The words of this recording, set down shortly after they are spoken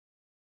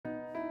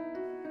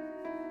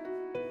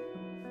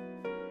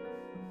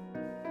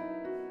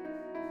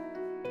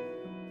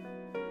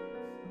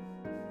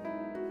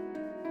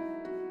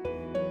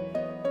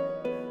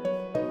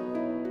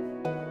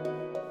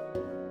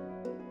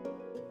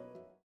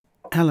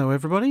Hello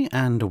everybody,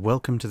 and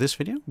welcome to this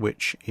video,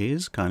 which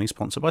is kindly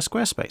sponsored by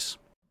Squarespace.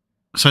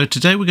 So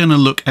today we're going to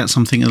look at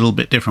something a little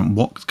bit different,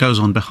 what goes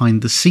on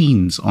behind the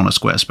scenes on a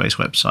Squarespace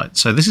website.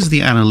 So this is the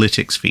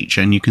analytics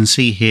feature, and you can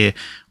see here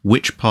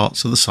which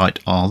parts of the site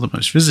are the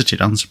most visited.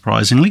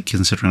 Unsurprisingly,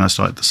 considering I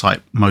started the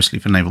site mostly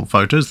for naval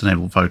photos, the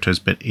naval photos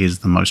bit is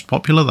the most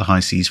popular. The High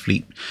Seas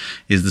Fleet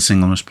is the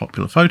single most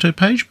popular photo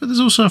page, but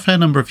there's also a fair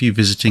number of you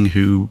visiting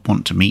who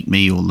want to meet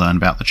me or learn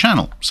about the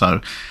channel.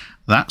 So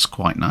that's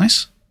quite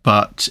nice.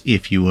 But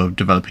if you were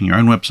developing your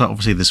own website,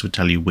 obviously this would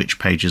tell you which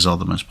pages are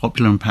the most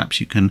popular, and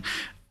perhaps you can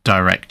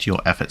direct your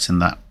efforts in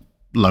that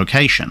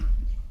location.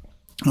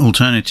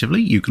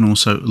 Alternatively, you can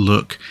also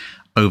look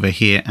over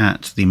here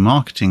at the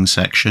marketing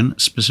section,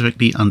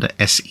 specifically under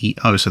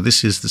SEO. So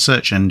this is the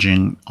search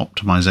engine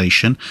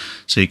optimization.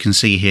 So you can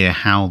see here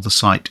how the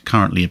site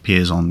currently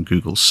appears on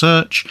Google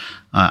search.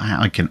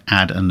 I can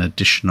add an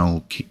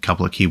additional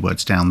couple of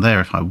keywords down there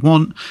if I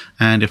want.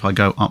 And if I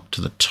go up to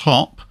the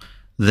top,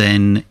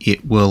 then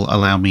it will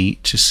allow me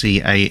to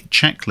see a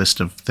checklist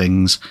of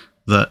things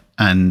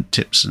and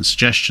tips and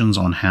suggestions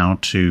on how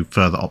to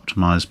further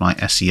optimize my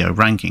SEO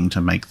ranking to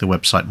make the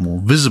website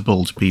more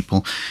visible to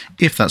people,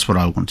 if that's what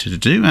I wanted to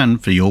do.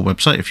 And for your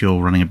website, if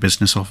you're running a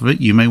business off of it,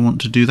 you may want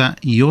to do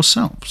that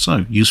yourself.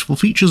 So useful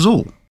features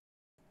all.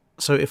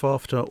 So if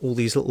after all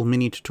these little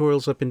mini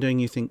tutorials I've been doing,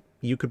 you think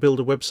you could build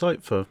a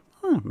website for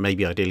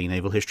maybe ideally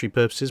naval history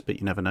purposes, but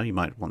you never know, you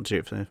might want to do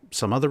it for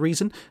some other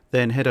reason,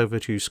 then head over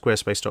to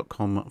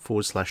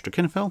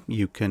squarespace.com/Drakenfell.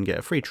 You can get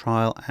a free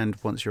trial, and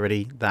once you're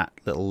ready, that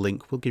little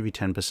link will give you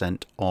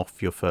 10%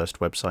 off your first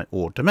website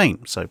or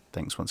domain. So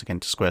thanks once again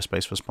to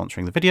Squarespace for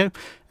sponsoring the video,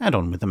 and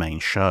on with the main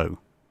show.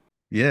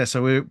 Yeah,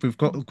 so we've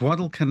got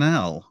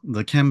Guadalcanal,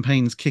 the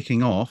campaign's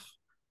kicking off.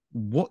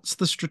 What's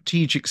the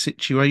strategic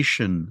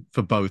situation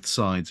for both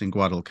sides in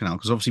Guadalcanal?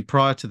 Because obviously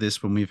prior to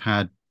this, when we've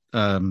had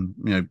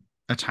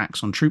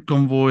attacks on troop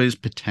convoys,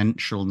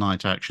 potential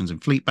night actions in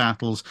fleet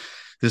battles,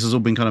 this has all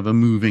been kind of a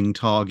moving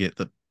target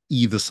that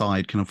either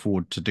side can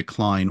afford to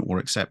decline or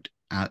accept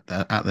at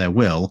their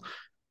will.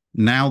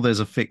 Now there's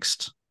a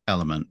fixed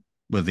element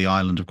with the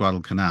island of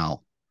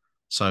Guadalcanal.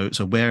 So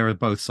where are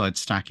both sides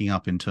stacking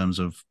up in terms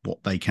of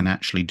what they can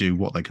actually do,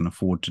 what they can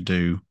afford to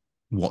do,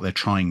 what they're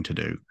trying to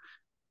do?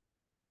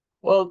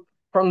 Well,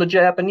 from the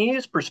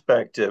Japanese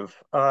perspective,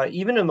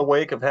 even in the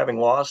wake of having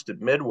lost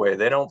at Midway,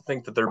 they don't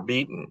think that they're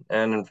beaten.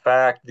 And in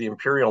fact, the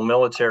imperial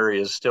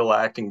military is still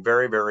acting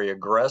very, very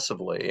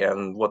aggressively.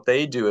 And what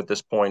they do at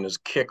this point is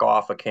kick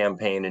off a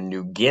campaign in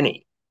New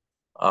Guinea,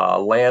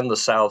 land the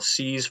South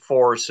Seas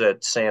Force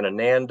at Santa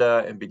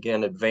Nanda, and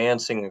begin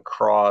advancing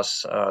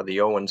across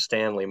the Owen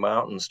Stanley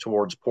Mountains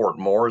towards Port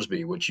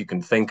Moresby, which you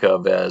can think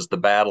of as the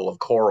Battle of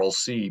Coral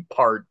Sea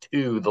Part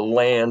 2, the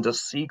land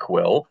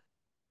sequel.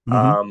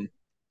 Mm-hmm.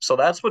 So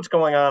that's what's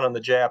going on the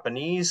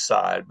Japanese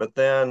side. But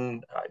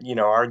then,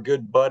 our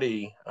good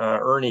buddy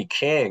Ernie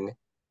King,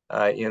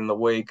 in the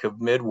wake of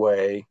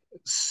Midway,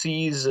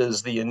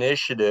 seizes the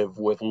initiative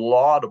with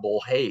laudable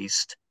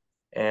haste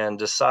and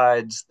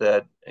decides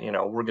that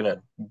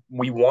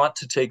we want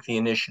to take the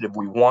initiative.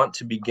 We want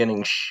to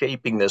begin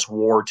shaping this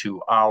war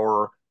to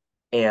our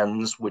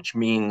ends, which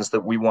means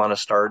that we want to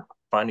start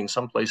finding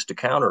some place to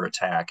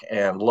counterattack.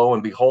 And lo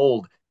and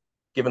behold,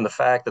 given the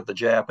fact that the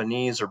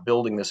Japanese are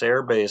building this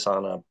airbase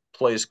on a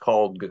place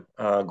called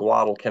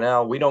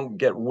Guadalcanal, we don't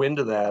get wind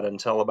of that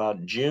until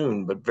about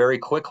June. But very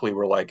quickly,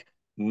 we're like,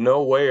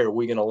 no way are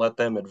we going to let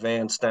them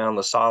advance down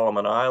the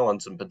Solomon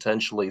Islands and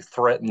potentially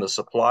threaten the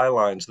supply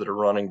lines that are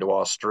running to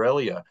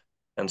Australia.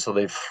 And so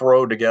they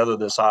throw together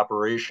this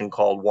operation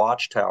called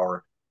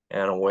Watchtower,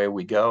 and away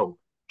we go.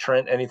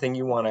 Trent, anything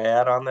you want to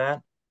add on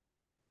that?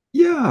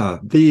 Yeah,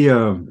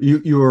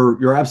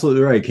 you're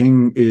absolutely right.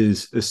 King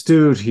is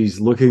astute. He's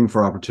looking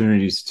for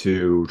opportunities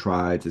to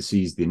try to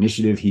seize the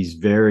initiative. He's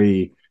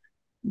very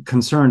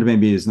concerned,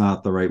 maybe is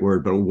not the right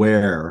word, but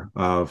aware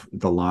of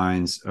the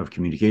lines of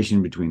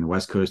communication between the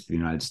west coast of the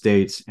United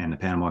States and the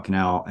Panama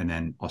Canal, and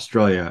then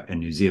Australia and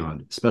New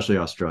Zealand, especially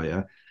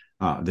Australia.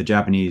 The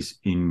Japanese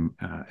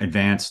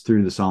advance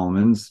through the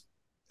Solomons,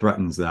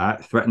 threatens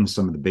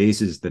some of the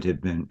bases that have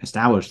been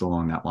established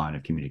along that line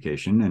of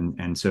communication.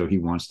 And so he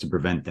wants to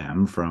prevent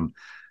them from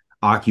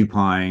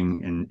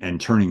occupying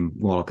and turning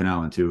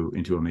Guadalcanal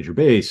into a major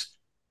base.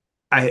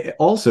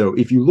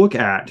 If you look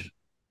at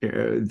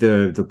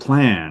the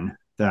plan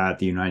that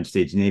the United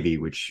States Navy,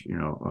 which,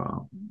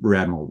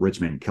 Rear Admiral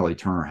Richmond Kelly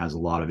Turner has a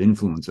lot of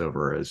influence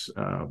over as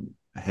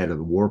head of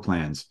the war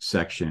plans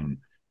section,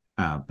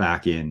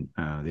 back in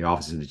the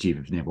Office of the Chief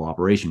of Naval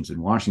Operations in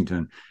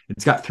Washington.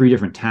 It's got 3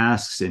 different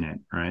tasks in it,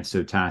 right?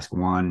 So task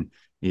 1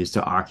 is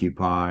to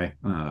occupy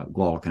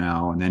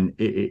Guadalcanal, and then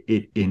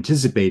it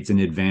anticipates an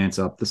advance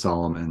up the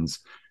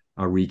Solomons,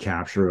 a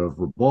recapture of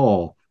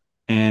Rabaul.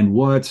 And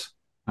what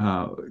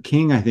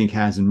King, I think,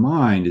 has in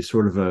mind is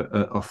sort of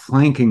a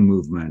flanking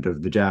movement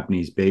of the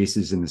Japanese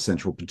bases in the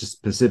Central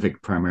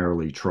Pacific,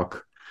 primarily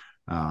Truk,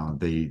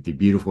 the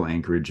beautiful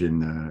anchorage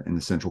in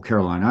the Central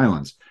Caroline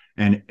Islands.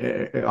 And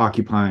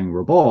occupying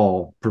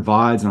Rabaul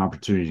provides an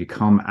opportunity to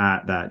come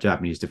at that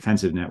Japanese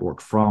defensive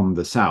network from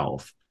the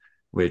south,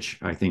 which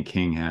I think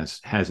King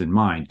has in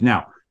mind.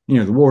 Now,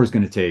 the war is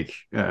going to take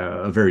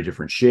a very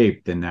different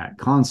shape than that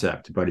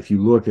concept. But if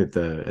you look at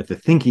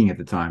the thinking at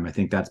the time, I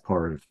think that's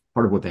part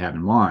of what they have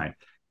in mind.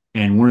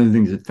 And one of the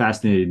things that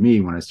fascinated me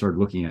when I started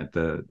looking at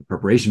the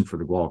preparation for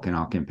the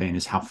Guadalcanal campaign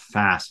is how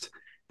fast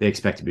they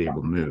expect to be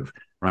able to move.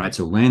 Right,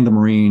 so land the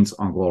Marines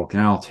on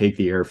Guadalcanal, take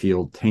the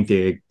airfield, take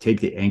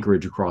the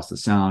anchorage across the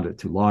Sound at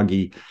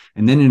Tulagi,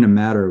 and then in a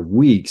matter of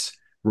weeks,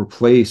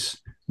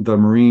 replace the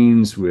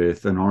Marines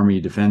with an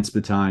Army Defense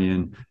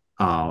Battalion,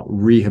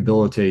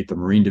 rehabilitate the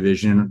Marine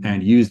Division,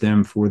 and use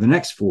them for the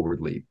next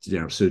forward leap.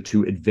 So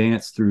to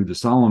advance through the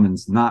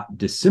Solomons, not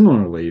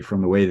dissimilarly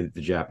from the way that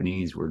the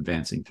Japanese were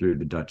advancing through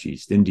the Dutch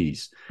East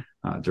Indies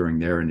during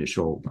their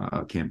initial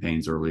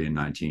campaigns early in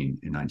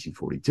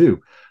 1942.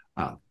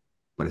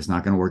 But it's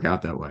not going to work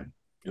out that way.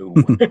 No,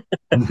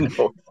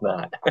 it's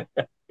not.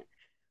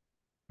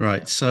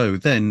 Right. So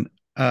then,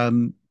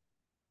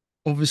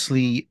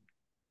 obviously,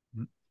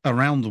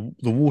 around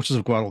the waters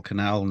of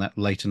Guadalcanal, and that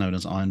later known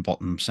as Iron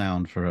Bottom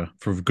Sound for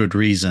a good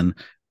reason,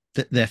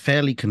 they're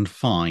fairly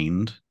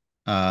confined.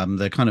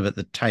 They're kind of at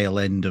the tail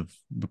end of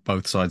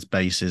both sides'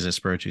 bases,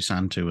 Espiritu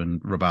Santo and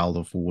Rabaul,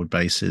 the forward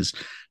bases.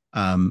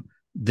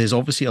 There's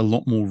obviously a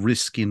lot more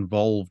risk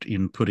involved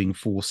in putting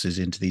forces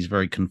into these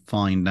very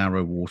confined,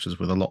 narrow waters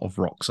with a lot of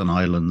rocks and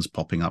islands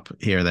popping up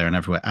here, there, and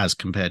everywhere, as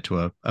compared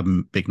to a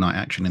big night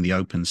action in the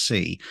open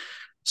sea.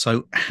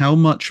 So how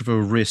much of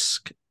a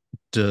risk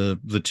do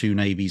the two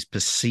navies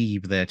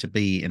perceive there to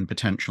be in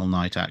potential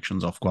night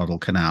actions off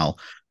Guadalcanal?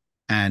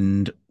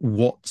 And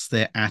what's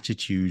their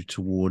attitude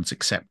towards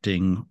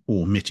accepting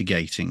or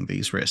mitigating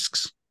these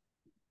risks?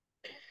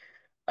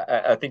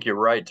 I think you're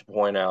right to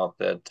point out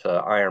that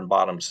Iron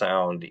Bottom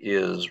Sound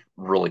is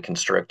really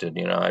constricted.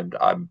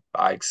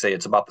 I say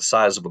it's about the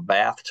size of a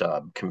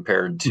bathtub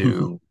compared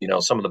to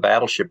some of the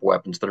battleship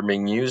weapons that are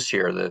being used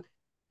here.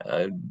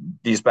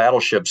 These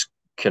battleships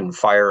can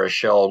fire a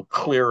shell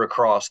clear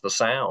across the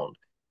Sound.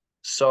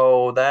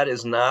 So that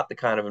is not the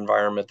kind of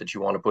environment that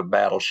you want to put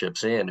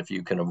battleships in if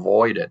you can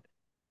avoid it.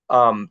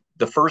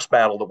 The first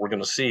battle that we're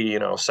going to see,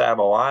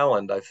 Savo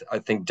Island, I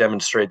think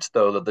demonstrates,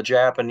 though, that the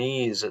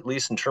Japanese, at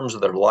least in terms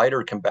of their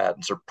lighter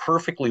combatants, are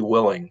perfectly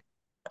willing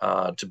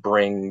to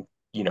bring,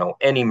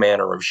 any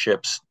manner of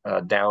ships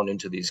down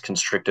into these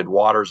constricted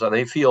waters. And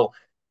they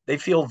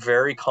feel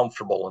very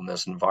comfortable in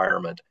this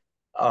environment.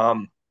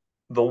 The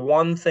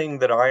one thing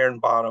that Iron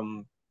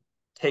Bottom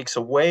takes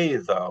away,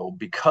 though,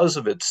 because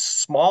of its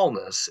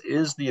smallness,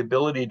 is the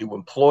ability to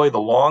employ the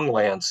long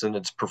lance in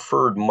its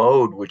preferred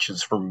mode, which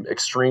is from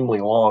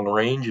extremely long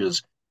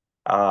ranges.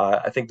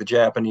 I think the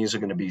Japanese are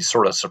going to be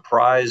sort of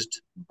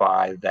surprised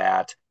by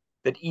that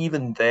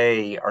even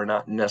they are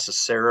not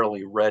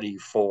necessarily ready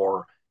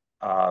for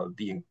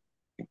the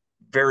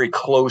very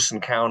close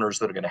encounters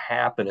that are going to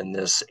happen in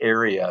this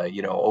area,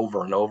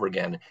 over and over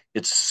again.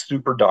 It's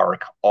super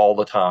dark all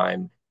the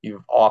time.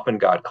 You've often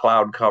got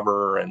cloud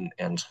cover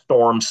and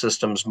storm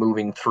systems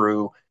moving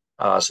through.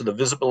 So the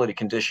visibility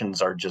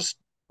conditions are just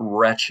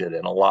wretched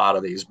in a lot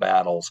of these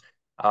battles,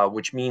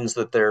 which means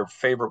that their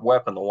favorite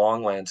weapon, the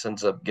long lance,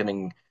 ends up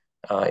getting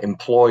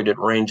employed at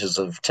ranges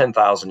of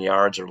 10,000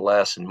 yards or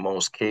less in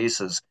most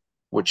cases,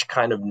 which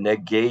kind of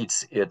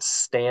negates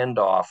its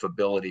standoff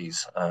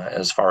abilities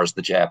as far as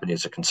the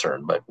Japanese are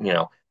concerned. But,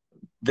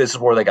 this is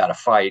where they got to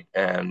fight,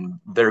 and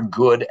they're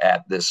good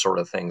at this sort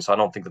of thing. So I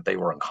don't think that they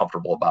were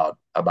uncomfortable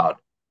about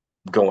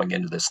going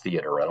into this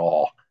theater at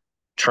all.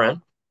 Trent?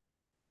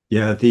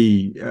 Yeah,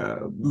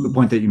 the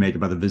point that you make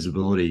about the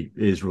visibility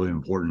is really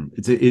important.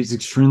 It's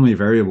extremely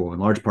variable in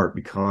large part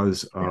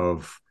because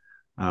of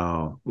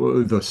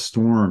the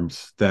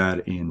storms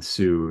that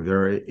ensue.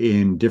 They're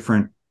in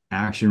different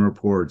action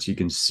reports. You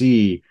can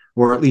see,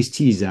 or at least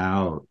tease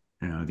out,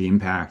 the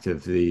impact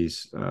of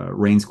these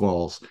rain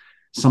squalls.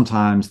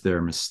 Sometimes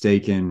they're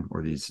mistaken,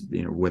 or these,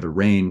 whether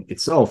rain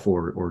itself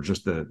or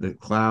just the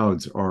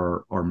clouds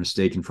are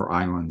mistaken for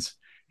islands.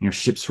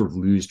 Ships sort of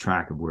lose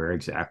track of where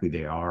exactly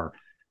they are,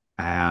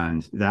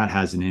 and that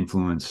has an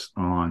influence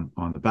on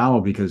the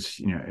battle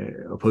because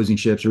opposing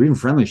ships or even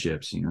friendly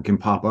ships can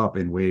pop up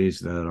in ways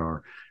that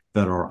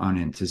are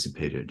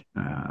unanticipated,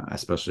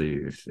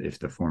 especially if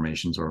the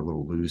formations are a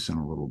little loose and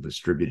a little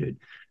distributed.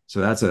 So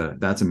that's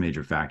a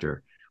major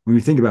factor. When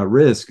we think about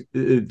risk,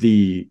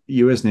 the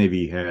U.S.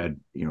 Navy had,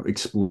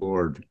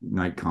 explored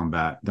night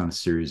combat, done a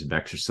series of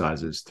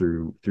exercises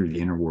through the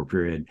interwar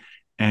period,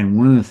 and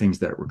one of the things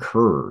that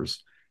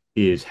recurs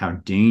is how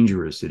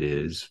dangerous it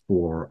is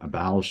for a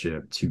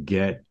battleship to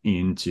get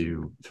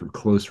into sort of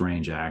close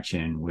range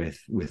action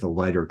with a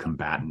lighter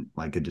combatant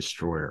like a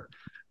destroyer,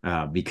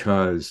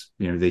 because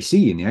they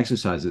see in the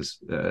exercises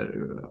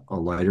a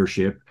lighter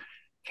ship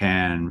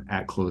can,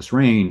 at close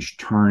range,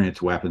 turn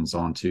its weapons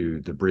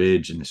onto the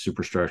bridge and the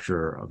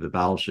superstructure of the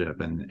battleship,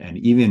 and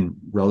even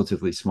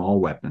relatively small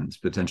weapons,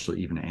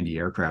 potentially even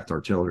anti-aircraft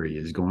artillery,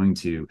 is going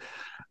to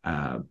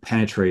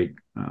penetrate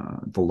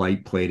the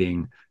light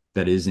plating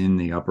that is in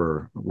the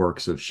upper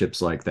works of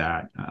ships like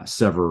that,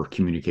 sever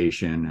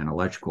communication and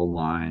electrical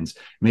lines,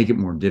 make it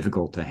more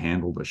difficult to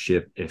handle the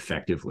ship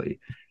effectively.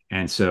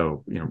 And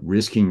so,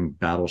 risking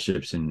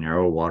battleships in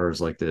narrow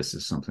waters like this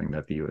is something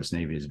that the U.S.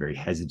 Navy is very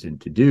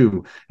hesitant to do.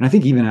 And I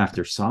think even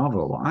after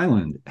Savo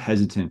Island,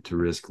 hesitant to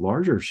risk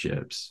larger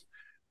ships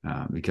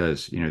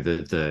because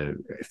the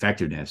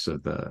effectiveness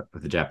of the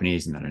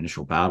Japanese in that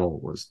initial battle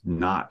was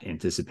not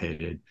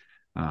anticipated.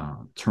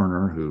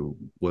 Turner, who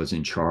was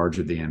in charge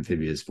of the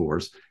amphibious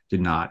force,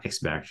 did not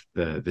expect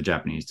the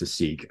Japanese to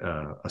seek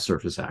a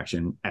surface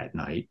action at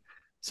night.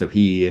 So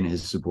he and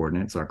his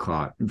subordinates are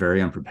caught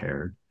very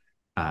unprepared.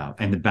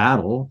 And the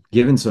battle,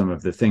 given some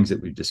of the things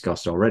that we've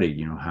discussed already,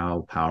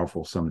 how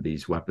powerful some of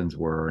these weapons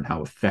were and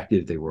how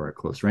effective they were at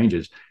close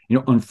ranges,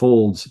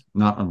 unfolds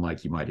not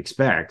unlike you might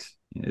expect.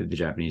 The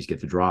Japanese get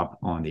the drop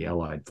on the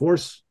Allied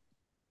force,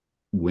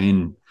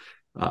 win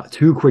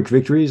two quick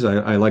victories.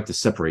 I like to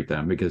separate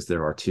them because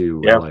there are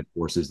two Allied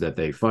forces that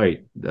they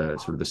fight,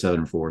 sort of the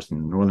Southern force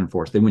and the Northern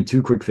force. They win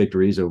two quick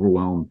victories,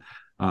 overwhelm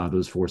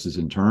those forces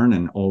in turn.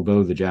 And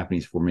although the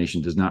Japanese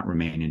formation does not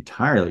remain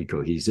entirely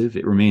cohesive,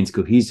 it remains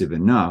cohesive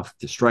enough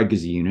to strike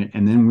as a unit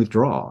and then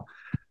withdraw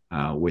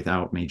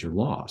without major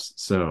loss.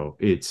 So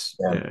it's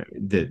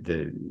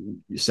the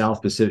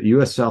South Pacific,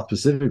 U.S. South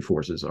Pacific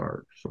forces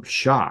are sort of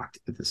shocked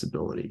at this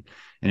ability.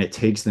 And it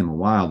takes them a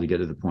while to get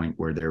to the point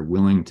where they're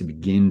willing to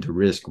begin to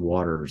risk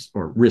waters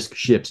or risk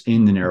ships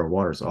in the narrow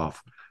waters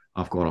off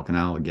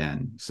Guadalcanal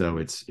again. So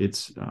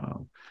it's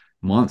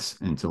months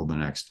until the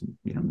next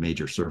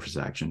major surface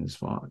action is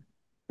fought.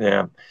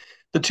 Yeah.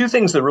 The two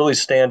things that really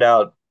stand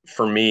out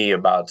for me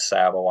about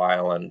Savo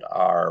Island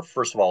are,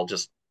 first of all,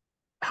 just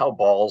how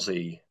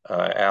ballsy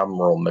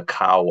Admiral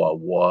Mikawa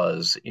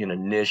was in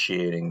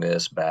initiating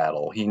this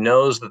battle. He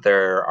knows that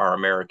there are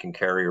American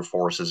carrier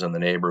forces in the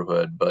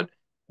neighborhood, but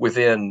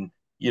within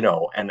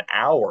an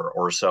hour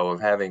or so of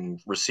having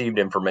received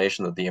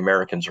information that the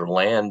Americans are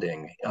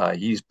landing,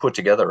 he's put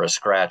together a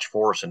scratch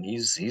force and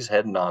he's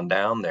heading on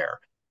down there.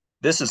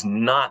 This is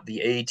not the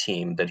A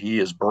team that he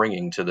is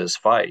bringing to this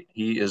fight.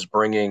 He is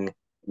bringing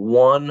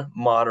one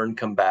modern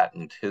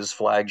combatant, his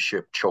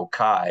flagship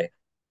Chokai,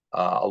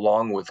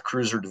 along with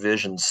Cruiser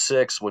Division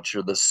 6, which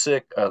are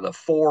the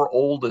four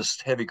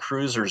oldest heavy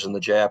cruisers in the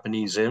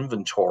Japanese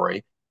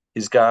inventory.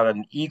 He's got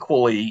an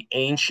equally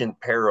ancient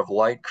pair of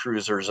light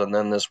cruisers and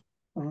then this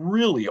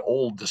really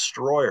old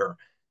destroyer.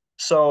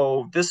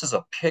 So this is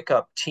a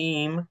pickup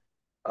team,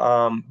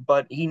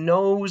 but he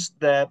knows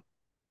that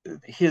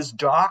his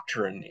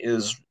doctrine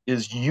is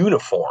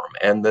uniform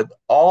and that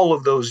all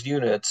of those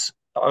units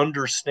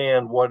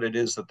understand what it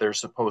is that they're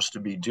supposed to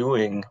be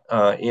doing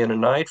in a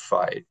night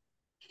fight.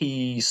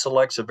 He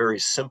selects a very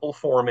simple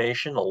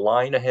formation, a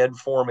line ahead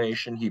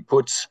formation. He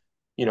puts,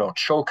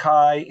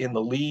 Chokai in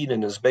the lead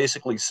and is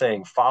basically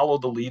saying, follow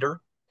the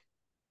leader,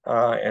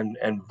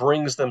 and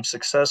brings them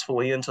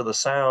successfully into the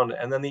Sound.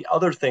 And then the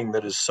other thing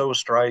that is so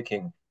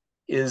striking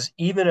is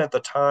even at the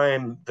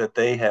time that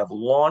they have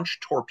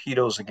launched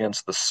torpedoes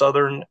against the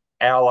Southern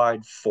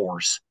Allied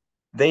force,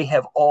 they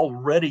have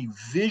already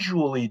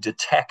visually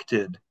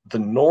detected the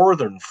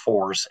Northern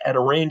force at a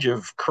range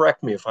of,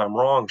 correct me if I'm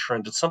wrong,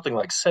 Trent, it's something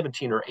like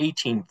 17 or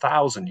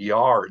 18,000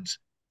 yards.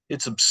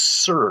 It's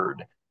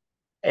absurd.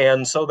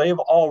 And so they've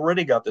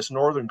already got this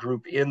Northern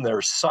group in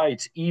their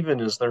sights,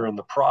 even as they're in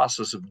the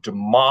process of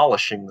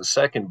demolishing the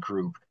second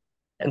group.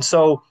 And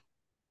so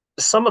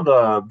some of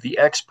the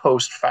ex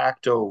post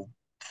facto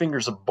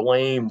fingers of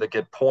blame that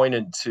get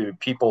pointed to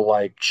people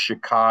like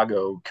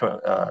Chicago,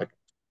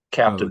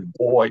 Captain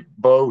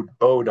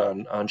Bode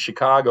on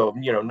Chicago,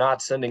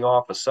 not sending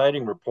off a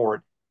sighting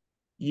report.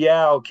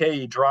 Yeah, okay,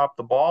 he dropped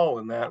the ball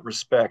in that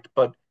respect.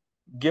 But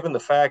given the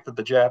fact that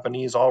the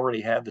Japanese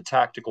already had the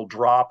tactical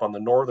drop on the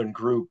Northern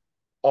group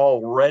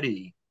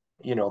already,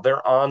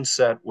 their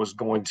onset was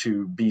going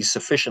to be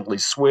sufficiently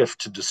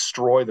swift to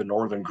destroy the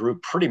Northern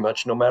group pretty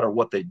much no matter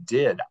what they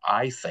did,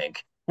 I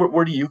think.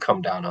 Where do you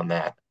come down on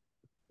that?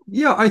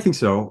 Yeah, I think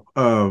so.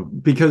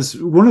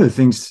 Because one of the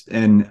things,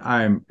 and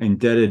I'm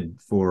indebted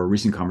for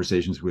recent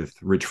conversations with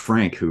Rich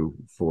Frank, who,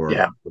 for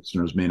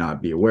listeners, may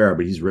not be aware,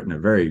 but he's written a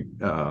very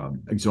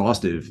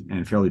exhaustive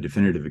and fairly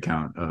definitive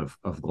account of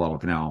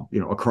Guadalcanal,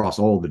 across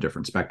all the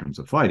different spectrums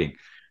of fighting.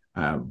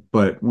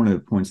 But one of the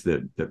points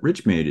that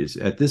Rich made is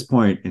at this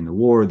point in the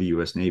war, the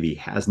U.S. Navy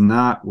has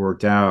not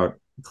worked out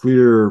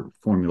clear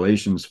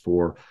formulations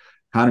for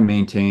how to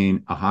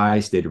maintain a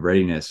high state of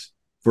readiness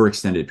for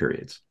extended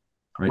periods.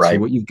 Right. So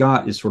what you've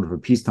got is sort of a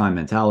peacetime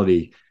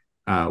mentality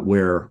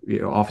where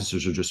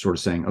officers are just sort of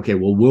saying, okay,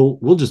 well,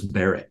 we'll just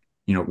bear it,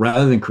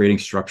 rather than creating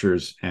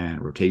structures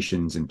and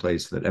rotations in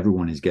place so that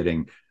everyone is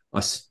getting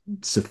a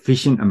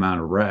sufficient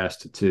amount of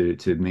rest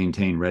to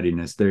maintain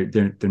readiness.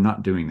 They're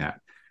not doing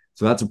that.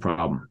 So that's a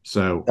problem.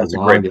 So a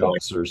lot of the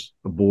officers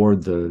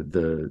aboard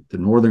the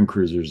Northern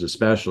cruisers,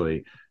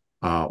 especially,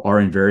 are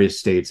in various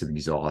states of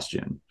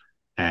exhaustion.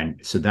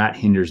 And so that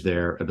hinders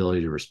their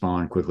ability to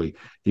respond quickly.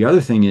 The other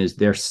thing is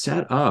they're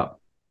set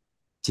up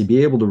to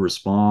be able to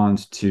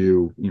respond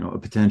to, a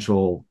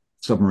potential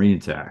submarine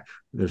attack.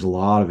 There's a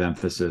lot of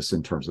emphasis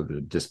in terms of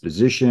the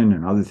disposition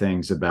and other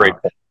things Great.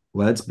 about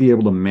let's be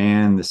able to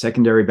man the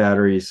secondary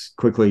batteries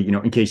quickly,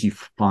 in case you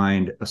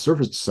find a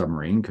surface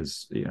submarine,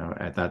 because,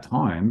 at that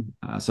time,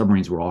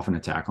 submarines were often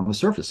attacked on the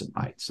surface at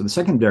night. So the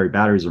secondary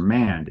batteries are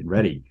manned and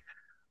ready.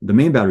 The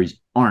main batteries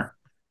aren't.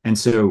 And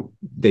so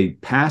they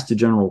pass to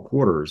general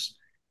quarters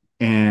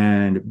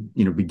and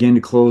begin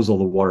to close all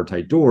the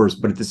watertight doors,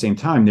 but at the same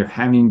time they're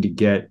having to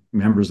get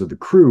members of the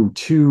crew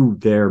to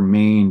their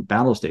main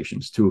battle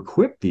stations to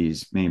equip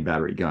these main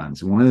battery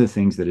guns. And one of the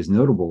things that is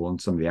notable in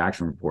some of the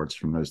action reports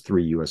from those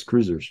 3 U.S.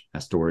 cruisers,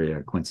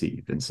 Astoria,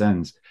 Quincy,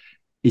 Vincennes,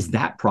 is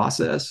that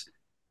process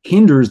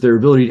hinders their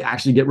ability to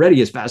actually get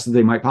ready as fast as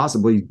they might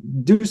possibly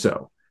do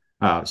so.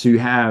 So you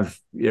have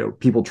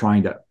people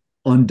trying to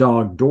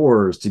undog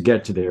doors to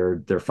get to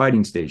their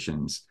fighting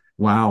stations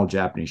while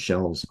Japanese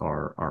shells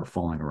are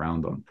falling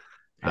around them.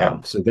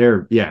 Yeah. So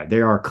they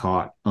are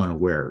caught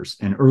unawares.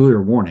 And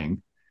earlier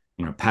warning,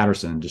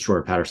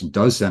 Destroyer Patterson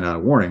does send out a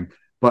warning,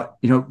 but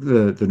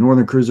the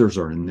northern cruisers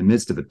are in the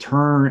midst of a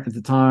turn at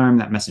the time.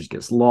 That message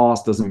gets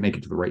lost, doesn't make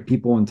it to the right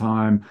people in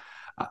time.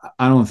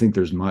 I don't think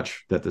there's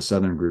much that the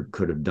southern group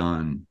could have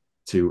done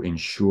to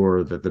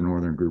ensure that the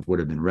northern group would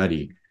have been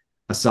ready,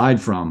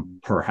 aside from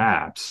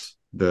perhaps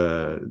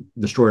the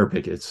destroyer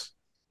pickets,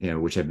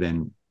 which have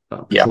been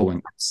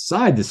patrolling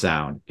outside the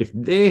sound. If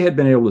they had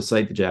been able to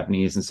sight the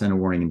Japanese and send a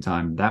warning in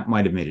time, that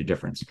might have made a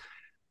difference.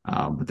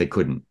 But they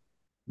couldn't.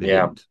 They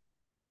didn't.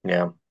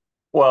 Yeah.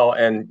 Well,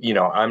 and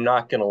I'm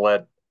not going to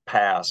let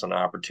pass an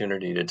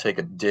opportunity to take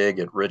a dig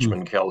at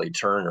Richmond Kelly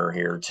Turner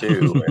here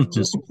too, and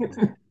just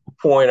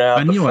point out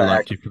I the knew I fact.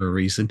 liked you for a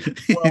reason.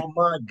 Well,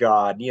 my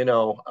God,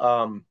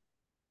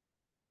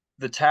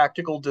 the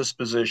tactical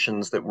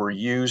dispositions that were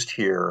used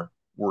here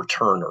were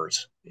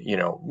Turner's.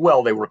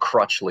 Well, they were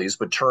Crutchley's,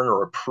 but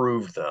Turner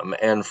approved them.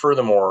 And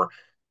furthermore,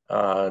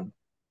 uh,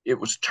 it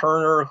was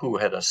Turner who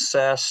had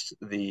assessed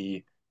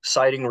the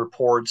sighting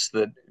reports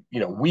that,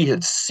 we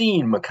had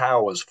seen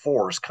Mikawa's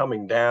force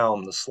coming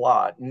down the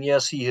slot. And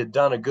yes, he had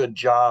done a good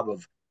job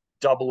of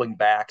doubling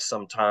back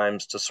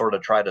sometimes to sort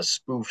of try to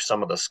spoof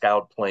some of the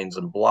scout planes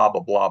and blah,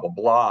 blah, blah, blah,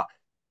 blah.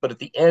 But at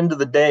the end of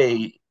the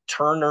day,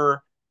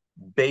 Turner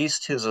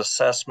based his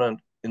assessment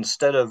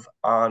instead of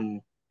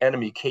on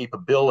enemy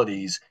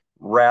capabilities,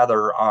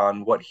 rather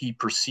on what he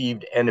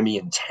perceived enemy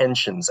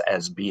intentions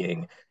as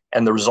being.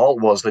 And the result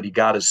was that he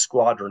got his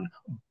squadron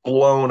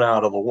blown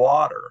out of the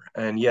water.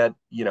 And yet,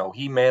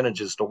 he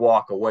manages to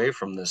walk away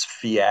from this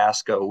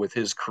fiasco with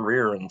his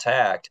career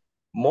intact,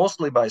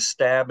 mostly by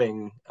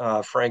stabbing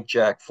Frank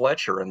Jack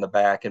Fletcher in the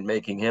back and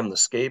making him the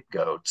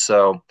scapegoat.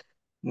 So,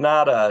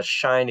 not a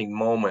shining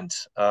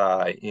moment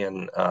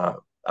in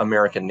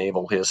American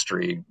naval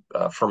history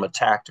from a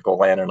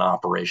tactical and an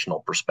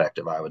operational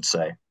perspective, I would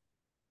say.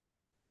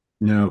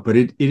 No, but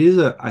it is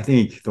I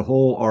think the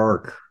whole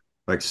arc,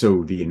 like,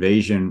 so the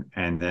invasion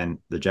and then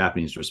the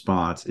Japanese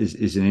response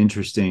is an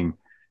interesting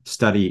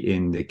study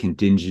in the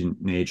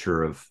contingent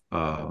nature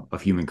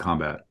of human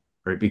combat,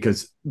 right?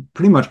 Because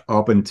pretty much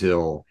up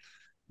until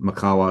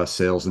Mikawa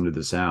sails into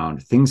the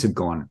Sound, things have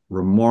gone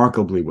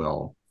remarkably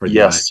well for the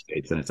United Yes.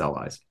 States and its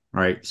allies.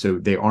 Right. So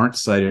they aren't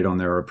sighted on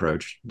their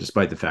approach,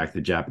 despite the fact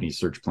that Japanese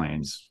search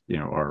planes,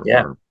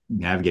 are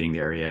navigating the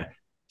area.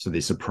 So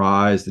they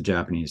surprise the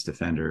Japanese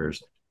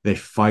defenders. They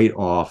fight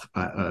off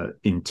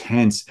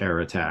intense air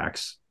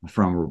attacks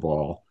from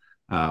Rabaul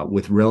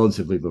with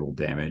relatively little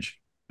damage.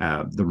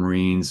 The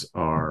Marines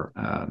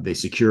they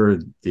secure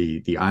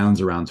the islands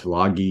around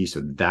Tulagi,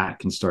 so that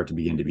can start to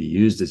begin to be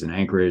used as an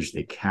anchorage.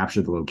 They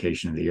capture the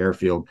location of the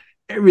airfield.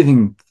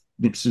 Everything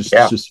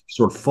just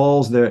sort of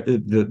falls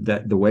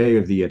the way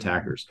of the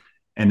attackers.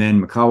 And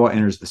then Mikawa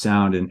enters the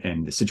Sound,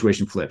 and the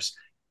situation flips.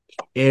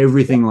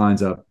 Everything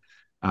lines up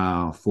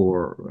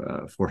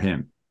for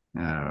him.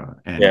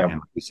 And like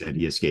we said,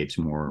 he escapes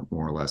more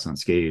or less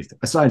unscathed,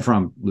 aside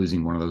from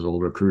losing one of those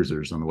older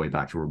cruisers on the way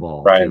back to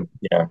Rabaul, Right. too.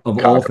 Yeah.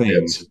 Of all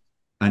things,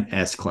 an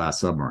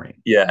S-class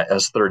submarine. Yeah,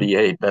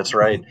 S-38. That's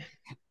right.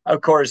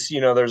 Of course,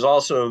 there's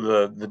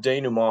also the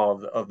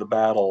denouement of the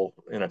battle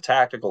in a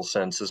tactical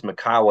sense is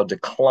Mikawa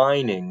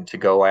declining to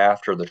go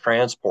after the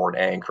transport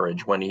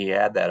anchorage when he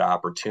had that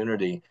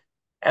opportunity.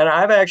 And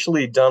I've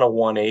actually done a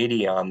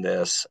 180 on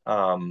this.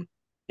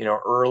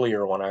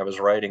 Earlier when I was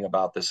writing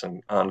about this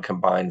on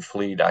Combined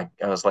Fleet, I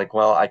was like,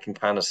 well, I can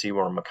kind of see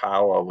where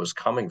Mikawa was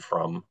coming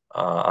from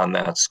on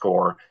that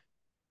score,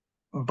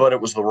 but it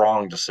was the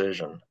wrong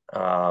decision.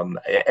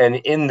 And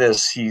in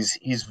this,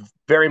 he's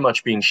very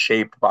much being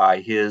shaped by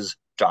his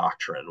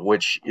doctrine,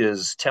 which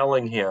is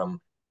telling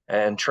him,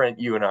 and Trent,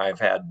 you and I have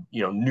had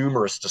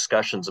numerous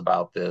discussions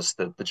about this,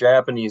 that the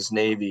Japanese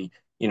Navy,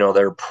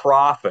 their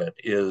prophet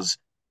is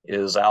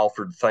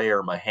Alfred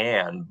Thayer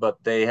Mahan,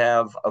 but they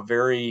have a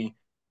very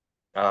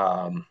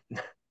I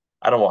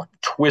don't want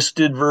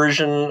twisted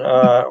version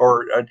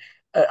or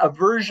a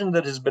version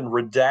that has been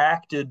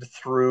redacted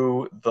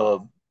through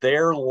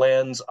their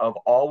lens of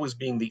always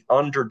being the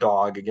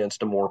underdog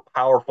against a more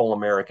powerful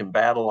American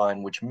battle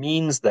line, which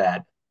means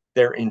that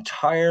Their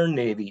entire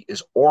Navy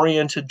is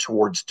oriented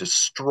towards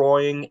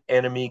destroying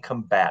enemy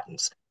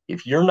combatants.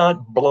 If you're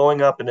not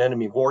blowing up an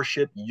enemy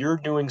warship, you're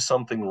doing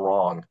something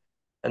wrong.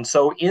 And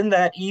so, in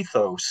that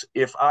ethos,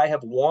 if I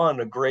have won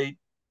a great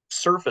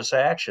surface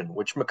action,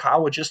 which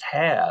Mikawa just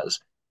has,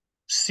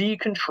 sea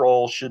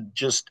control should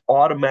just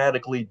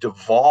automatically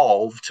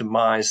devolve to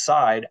my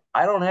side.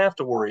 I don't have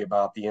to worry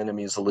about the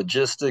enemy's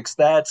logistics.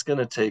 That's going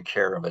to take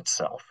care of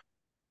itself.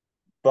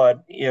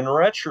 But in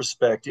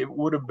retrospect, it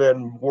would have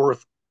been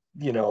worth,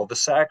 the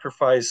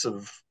sacrifice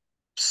of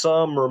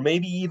some or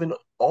maybe even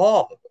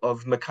all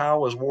of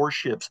Mikawa's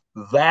warships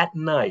that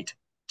night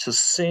to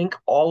sink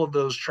all of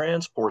those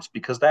transports,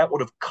 because that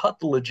would have cut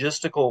the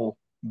logistical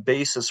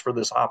basis for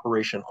this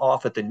operation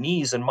off at the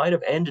knees and might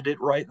have ended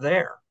it right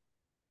there.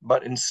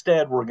 But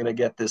instead, we're going to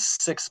get this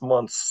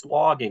 6-month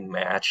slogging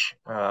match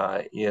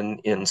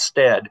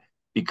instead,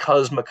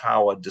 because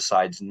Mikawa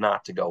decides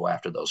not to go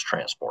after those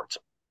transports.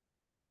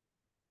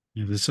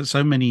 Yeah, there's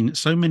so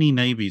many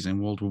navies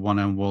in World War One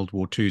and World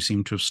War Two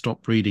seem to have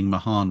stopped reading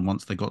Mahan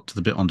once they got to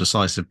the bit on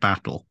decisive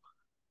battle.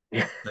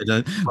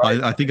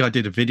 Right. I think I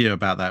did a video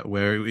about that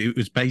where it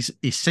was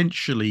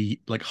essentially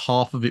like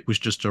half of it was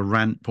just a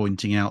rant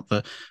pointing out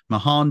that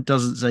Mahan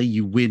doesn't say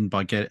you win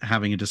by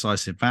having a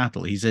decisive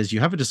battle. He says you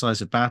have a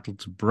decisive battle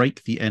to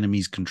break the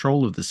enemy's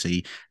control of the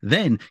sea.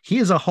 Then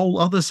here's a whole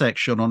other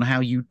section on how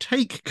you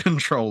take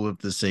control of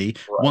the sea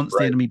once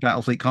the enemy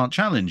battle fleet can't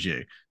challenge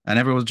you. And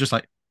everyone's just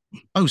like,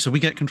 oh, so we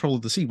get control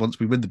of the sea once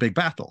we win the big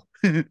battle.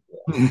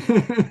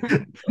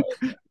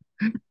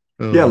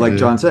 Yeah, like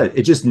John said,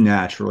 it just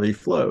naturally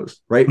flows,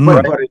 right?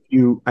 But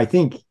I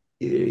think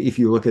if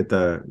you look at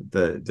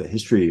the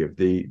history of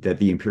that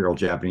the Imperial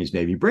Japanese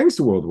Navy brings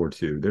to World War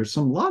II, there's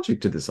some logic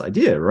to this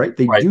idea, right?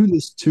 They do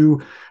this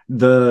to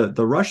the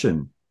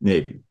Russian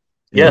Navy,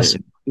 in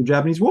the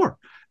Japanese War,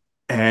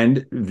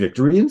 and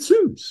victory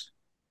ensues.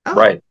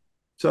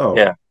 So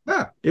yeah,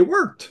 it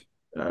worked.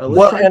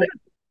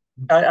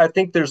 I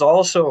think there's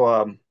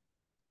also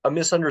a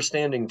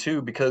misunderstanding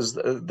too, because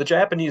the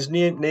Japanese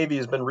Navy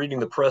has been reading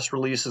the press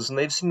releases and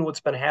they've seen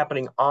what's been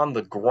happening on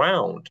the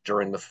ground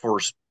during the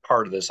first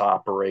part of this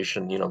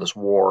operation, this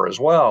war as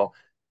well.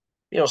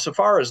 So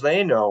far as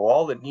they know,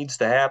 all that needs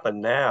to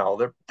happen now,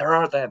 there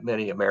aren't that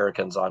many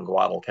Americans on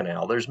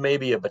Guadalcanal. There's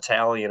maybe a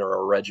battalion or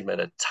a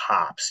regiment at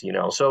tops,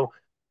 So,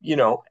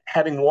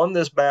 having won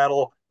this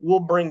battle, we'll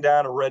bring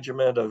down a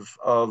regiment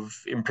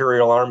of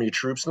Imperial Army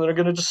troops and they're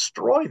going to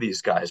destroy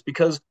these guys,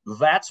 because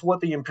that's what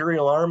the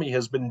Imperial Army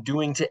has been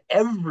doing to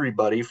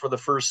everybody for the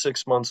first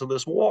 6 months of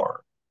this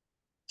war.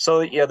 So,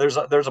 yeah, there's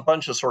a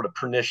bunch of sort of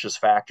pernicious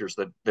factors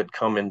that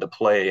come into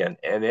play and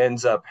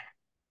ends up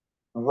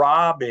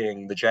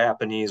robbing the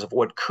Japanese of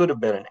what could have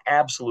been an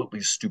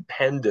absolutely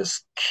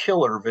stupendous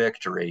killer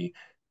victory,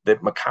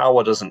 that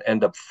Mikawa doesn't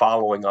end up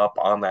following up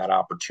on that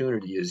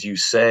opportunity, as you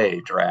say,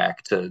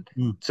 Drac, to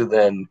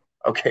then,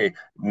 okay,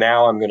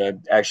 now I'm going to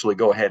actually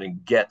go ahead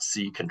and get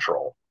sea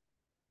control.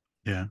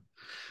 Yeah.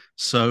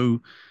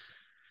 So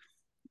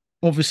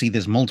obviously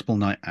there's multiple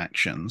night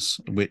actions,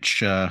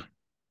 which, to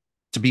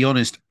be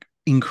honest,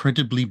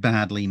 incredibly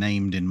badly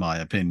named in my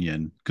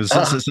opinion, because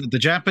the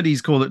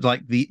Japanese call it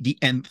like the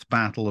nth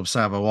battle of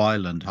Savo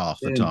Island half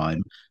the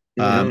time.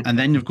 And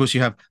then of course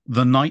you have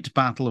the night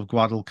battle of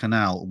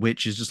Guadalcanal,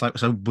 which is just like,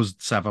 so was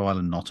Savo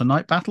Island not a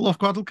night battle of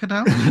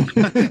Guadalcanal?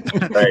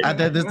 And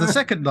then there's the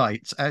second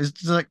night, as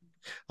just like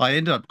I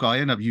end up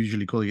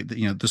usually calling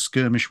it the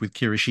skirmish with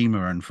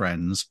Kirishima and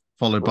friends,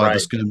 followed by the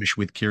skirmish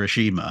with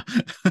Kirishima.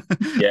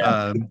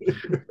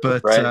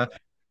 But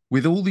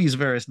with all these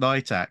various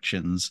night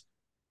actions,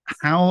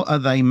 how are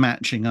they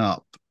matching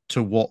up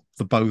to what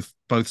the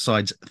both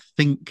sides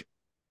think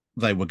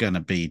they were going to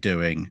be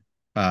doing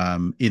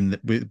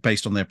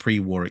based on their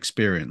pre-war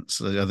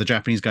experience? Are the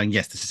Japanese going,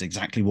 yes, this is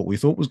exactly what we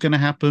thought was going to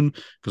happen?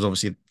 Because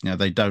obviously,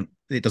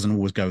 it doesn't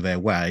always go their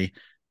way.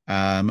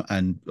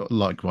 And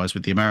likewise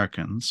with the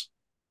Americans.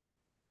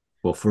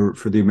 Well, for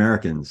the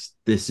Americans,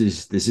 this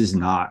is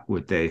not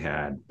what they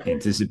had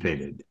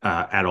anticipated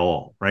at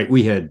all, right?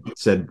 We had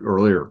said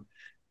earlier,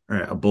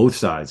 both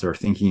sides are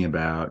thinking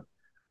about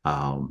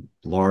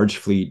large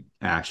fleet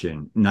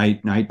action,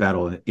 night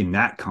battle in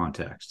that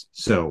context.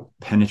 So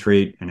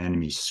penetrate an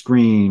enemy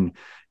screen,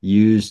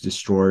 use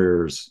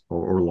destroyers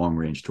or long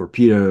range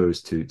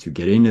torpedoes to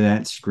get into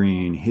that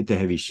screen, hit the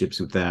heavy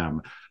ships with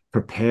them,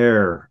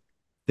 prepare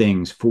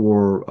things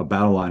for a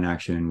battle line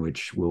action,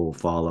 which will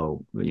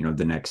follow,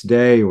 the next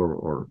day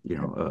or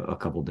a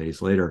couple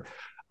days later.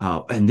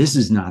 And this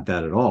is not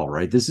that at all,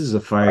 right? This is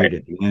a fight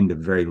at the end of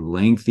very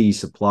lengthy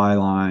supply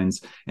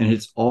lines, and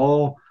it's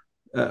all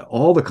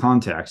the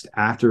context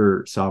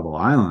after Savo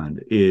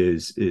Island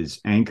is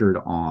anchored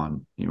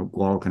on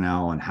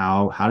Guadalcanal and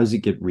how does it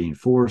get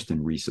reinforced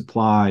and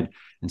resupplied.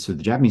 And so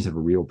the Japanese have a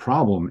real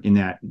problem in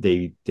that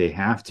they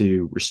have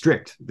to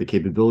restrict the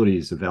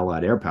capabilities of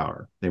Allied air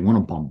power. They want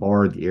to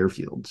bombard the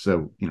airfield.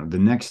 So the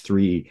next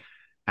three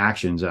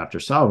actions after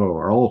Savo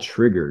are all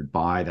triggered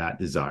by that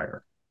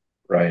desire.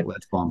 Right.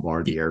 Let's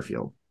bombard the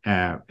airfield.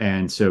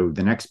 And so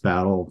the next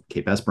battle,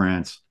 Cape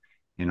Esperance,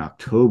 in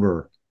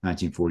October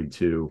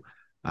 1942.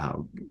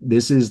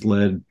 This is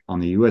led on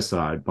the U.S.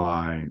 side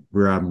by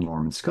Rear Admiral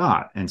Norman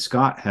Scott, and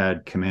Scott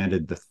had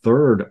commanded the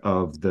third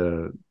of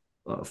the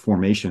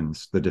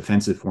formations, the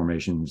defensive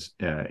formations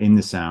in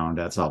the Sound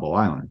at Savo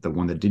Island, the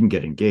one that didn't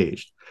get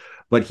engaged.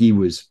 But he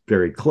was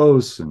very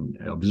close and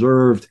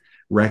observed,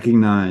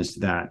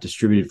 recognized that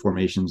distributed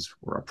formations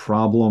were a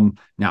problem.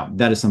 Now,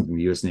 that is something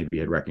the U.S. Navy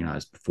had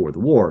recognized before the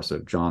war, so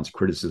John's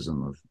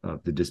criticism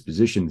of the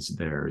dispositions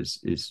there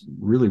is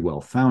really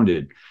well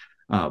founded.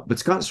 But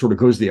Scott sort of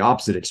goes to the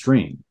opposite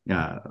extreme.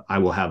 I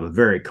will have a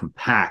very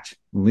compact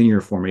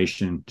linear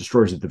formation,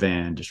 destroys at the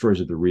van,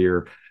 destroys at the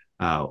rear.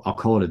 I'll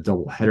call it a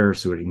double header,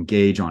 so it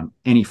engage on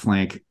any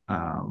flank,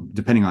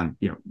 depending on,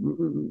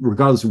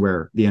 regardless of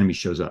where the enemy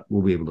shows up,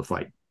 we'll be able to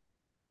fight.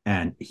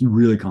 And he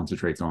really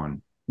concentrates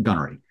on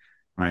gunnery,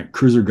 right?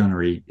 Cruiser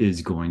gunnery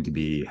is going to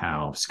be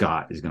how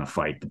Scott is going to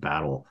fight the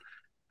battle.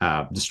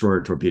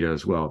 Destroyer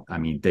torpedoes, well, I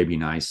mean, they'd be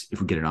nice if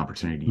we get an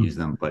opportunity to use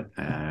them, but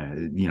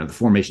the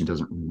formation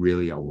doesn't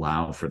really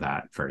allow for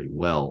that very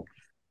well.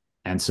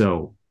 And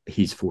so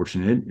he's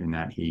fortunate in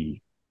that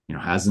he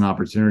has an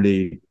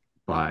opportunity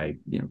by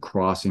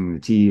crossing the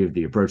T of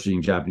the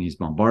approaching Japanese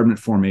bombardment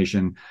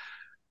formation.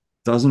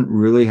 Doesn't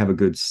really have a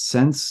good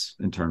sense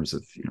in terms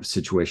of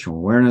situational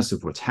awareness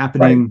of what's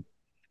happening. Right.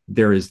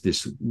 There is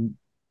this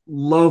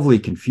lovely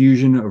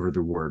confusion over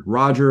the word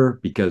Roger,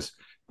 because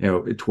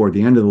toward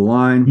the end of the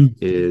line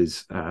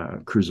is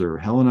cruiser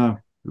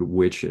Helena,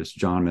 which, as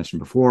John mentioned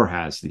before,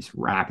 has these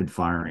rapid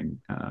firing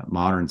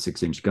modern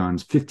 6-inch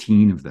guns,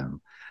 15 of them.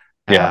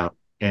 Yeah.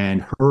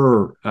 And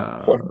her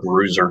what a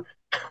bruiser.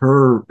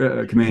 Her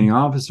commanding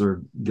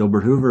officer,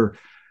 Gilbert Hoover,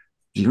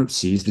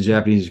 sees the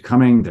Japanese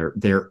coming.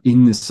 They're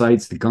in the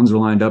sights. The guns are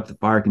lined up. The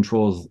fire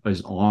control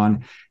is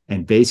on,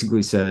 and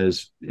basically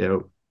says,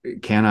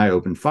 "Can I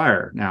open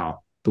fire?"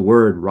 Now, the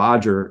word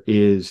Roger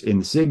is in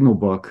the signal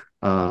book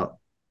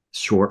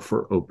short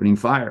for opening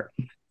fire.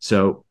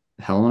 So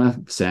Helena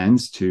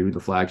sends to the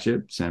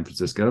flagship San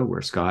Francisco,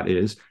 where Scott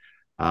is,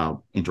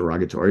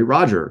 interrogatory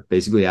Roger,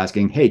 basically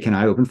asking, "Hey, can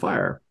I open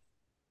fire?"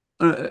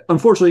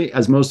 Unfortunately,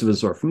 as most of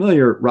us are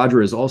familiar,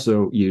 Roger is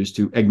also used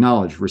to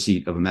acknowledge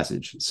receipt of a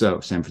message.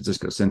 So San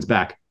Francisco sends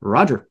back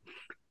Roger,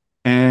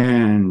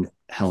 and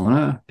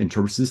Helena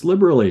interprets this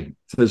liberally.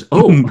 Says,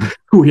 "Oh,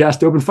 we asked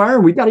to open fire.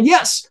 We got a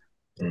yes."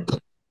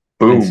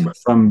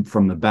 Boom.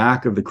 From the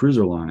back of the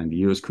cruiser line, the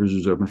U.S.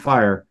 cruisers open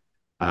fire.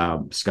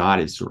 Scott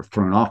is sort of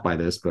thrown off by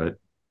this, but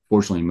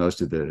fortunately, most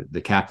of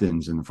the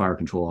captains and the fire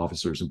control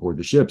officers aboard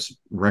the ships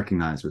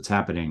recognize what's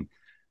happening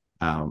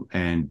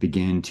and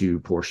begin to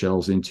pour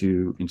shells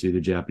into the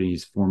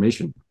Japanese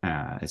formation.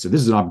 And so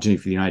this is an opportunity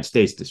for the United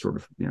States to sort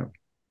of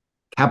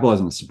capitalize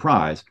on the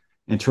surprise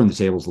and turn the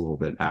tables a little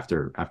bit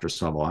after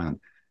Savo Island.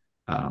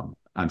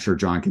 I'm sure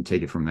John can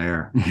take it from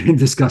there and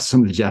discuss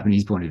some of the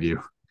Japanese point of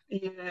view.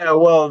 Yeah,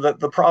 well,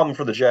 the problem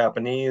for the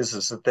Japanese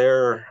is that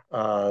they're,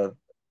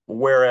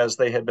 whereas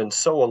they had been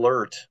so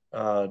alert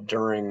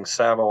during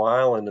Savo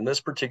Island, in this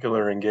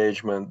particular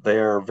engagement,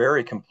 they're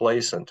very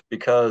complacent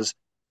because,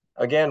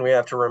 again, we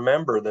have to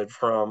remember that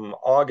from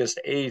August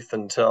 8th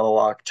until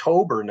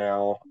October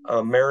now,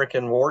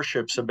 American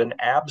warships have been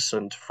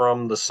absent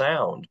from the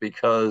Sound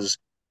because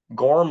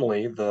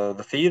Gormley,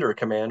 the theater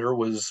commander,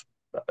 was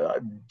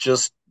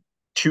just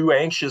too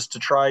anxious to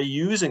try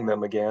using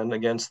them again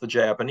against the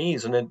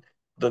Japanese. And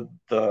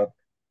the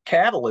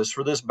catalyst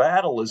for this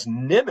battle is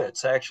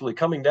Nimitz actually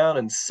coming down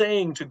and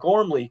saying to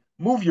Gormley,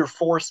 "Move your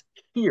force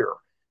here.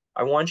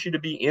 I want you to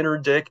be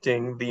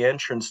interdicting the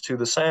entrance to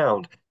the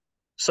Sound."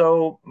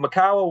 So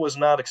Mikawa was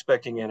not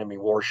expecting enemy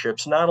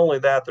warships. Not only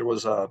that, there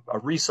was a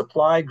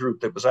resupply group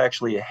that was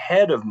actually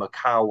ahead of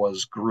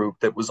Mikawa's group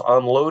that was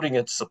unloading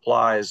its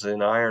supplies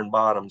in Iron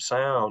Bottom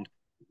Sound,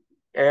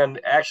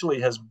 and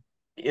actually has,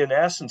 in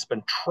essence,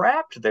 been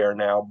trapped there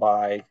now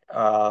by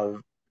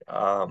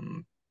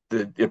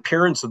the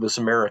appearance of this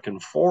American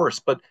force.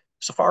 But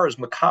so far as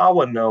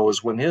Mikawa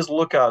knows, when his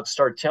lookouts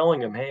start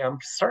telling him, "Hey, I'm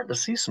starting to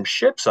see some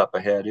ships up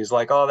ahead," he's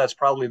like, "Oh, that's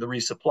probably the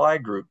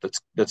resupply group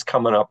that's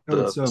coming up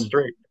the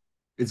strait."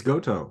 It's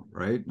Goto,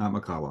 right? Not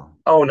Mikawa.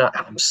 Oh, no,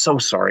 I'm so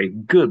sorry.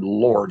 Good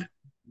Lord.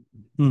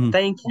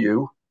 Thank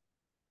you.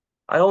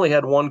 I only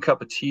had one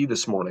cup of tea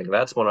this morning.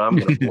 That's what I'm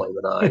going to blame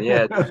it on.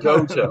 Yeah,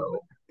 Goto.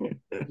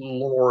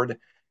 Lord.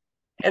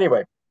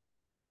 Anyway,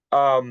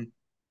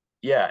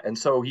 yeah, and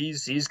so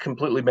he's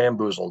completely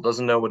bamboozled,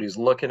 doesn't know what he's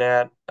looking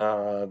at.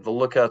 The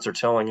lookouts are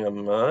telling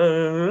him,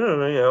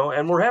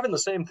 and we're having the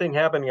same thing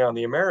happening on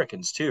the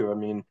Americans too. I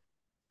mean,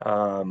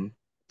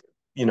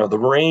 the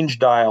range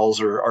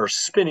dials are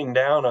spinning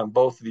down on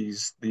both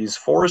these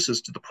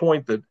forces to the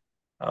point that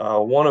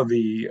one of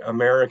the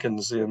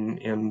Americans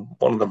in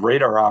one of the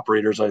radar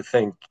operators, I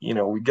think,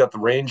 we got the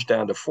range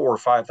down to 4,000 or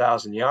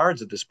 5,000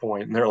 yards at this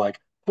point, and they're like,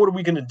 "What are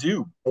we going to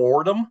do?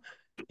 Board them?"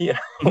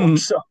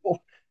 So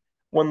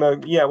when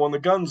the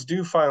guns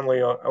do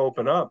finally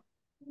open up,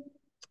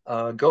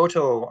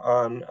 Goto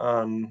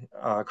on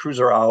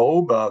cruiser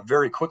Aoba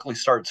very quickly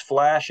starts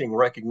flashing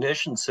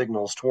recognition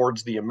signals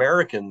towards the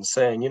Americans,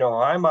 saying,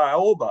 I'm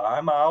Aoba,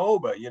 I'm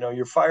Aoba.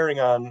 You're firing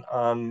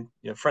on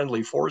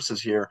friendly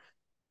forces here,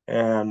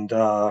 and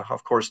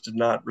of course did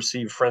not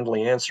receive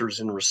friendly answers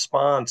in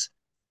response.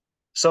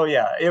 So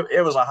yeah,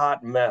 it was a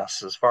hot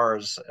mess as far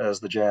as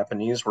the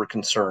Japanese were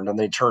concerned, and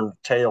they turned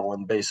tail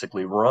and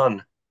basically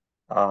run,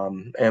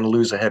 and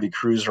lose a heavy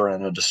cruiser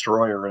and a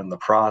destroyer in the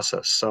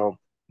process. So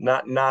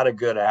not a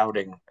good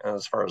outing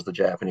as far as the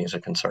Japanese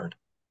are concerned.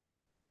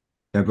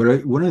 Yeah,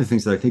 but one of the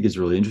things that I think is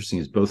really interesting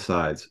is both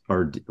sides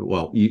are,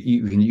 well,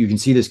 you can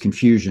see this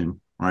confusion,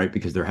 right?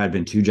 Because there had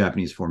been two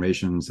Japanese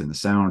formations in the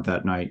Sound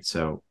that night.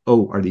 So,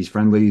 oh, are these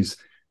friendlies?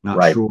 Not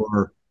Right.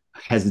 sure,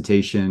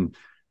 hesitation,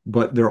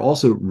 but they're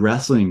also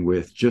wrestling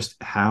with just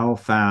how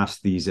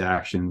fast these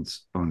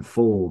actions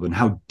unfold and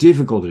how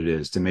difficult it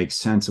is to make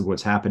sense of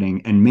what's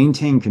happening and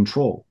maintain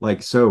control.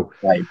 Like, so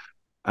Right.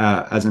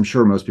 as I'm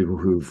sure most people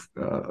who've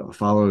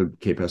followed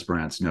Cape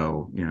Esperance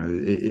know,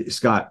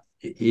 Scott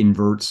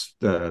inverts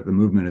the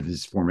movement of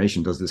his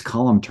formation, does this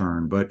column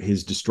turn, but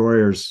his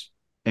destroyers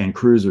and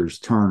cruisers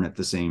turn at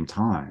the same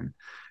time.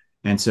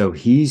 And so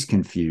he's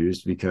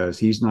confused because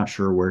he's not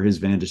sure where his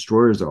van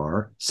destroyers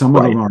are. Some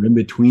of them Right. are in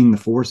between the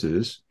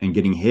forces and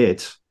getting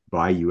hit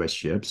by U.S.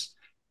 ships.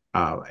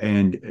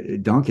 And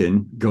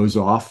Duncan goes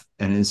off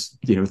and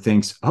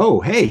thinks, oh,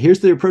 hey,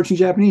 here's the approaching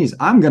Japanese.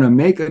 I'm going to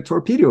make a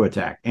torpedo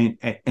attack, and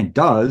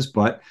does,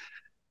 but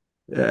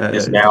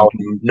Is now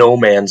Duncan, no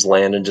man's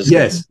land and just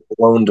gets yes,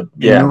 blown to, in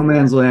yeah. no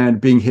man's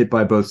land, being hit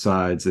by both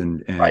sides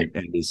and Right.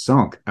 is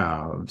sunk.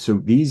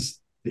 So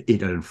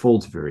it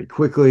unfolds very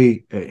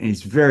quickly, and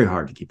it's very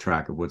hard to keep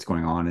track of what's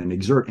going on and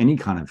exert any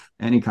kind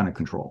of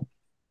control.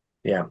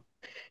 Yeah.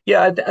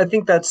 Yeah, I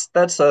think that's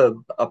a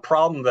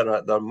problem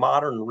that the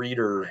modern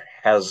reader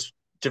has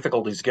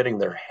difficulties getting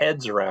their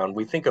heads around.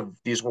 We think of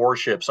these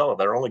warships, oh,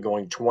 they're only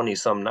going 20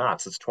 some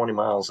knots. It's 20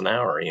 miles an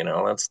hour,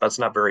 that's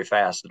not very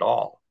fast at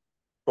all.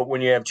 But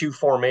when you have two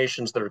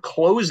formations that are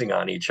closing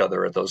on each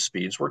other at those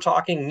speeds, we're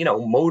talking,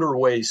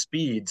 motorway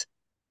speeds,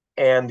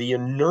 and the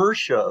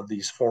inertia of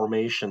these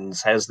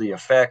formations has the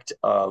effect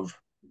of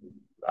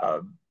uh,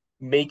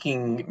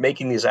 making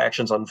these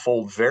actions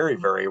unfold very,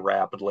 very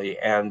rapidly.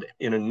 And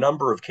in a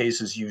number of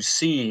cases, you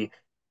see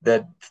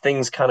that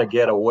things kind of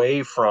get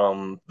away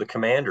from the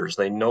commanders.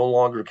 They no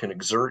longer can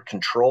exert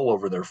control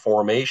over their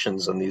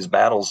formations, and these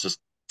battles just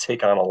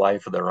take on a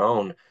life of their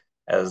own.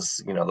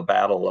 As the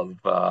Battle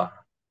of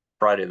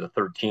Friday the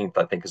 13th,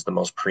 I think, is the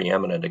most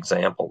preeminent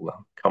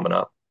example coming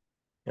up.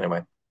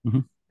 Anyway.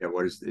 Mm-hmm. Yeah,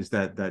 what is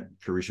that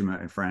Kirishima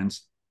and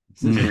Friends?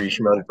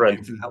 Kirishima and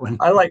Friends. For that one.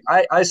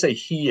 I say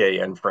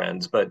Hiei and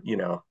Friends, but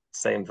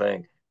same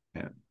thing.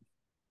 Yeah.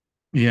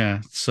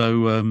 Yeah.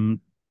 So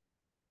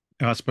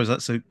I suppose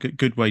that's a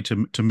good way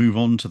to move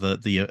on to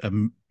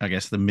the I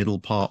guess the middle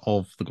part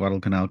of the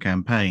Guadalcanal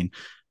campaign.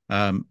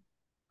 Um,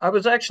 I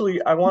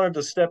wanted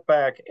to step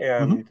back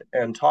mhm,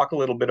 and talk a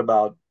little bit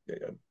about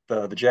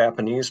the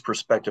Japanese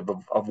perspective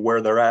of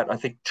where they're at. I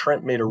think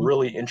Trent made a mhm,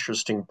 really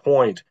interesting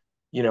point.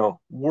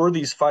 Were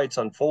these fights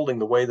unfolding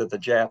the way that the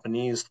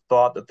Japanese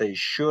thought that they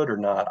should or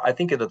not? I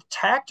think at a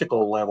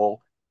tactical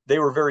level, they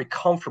were very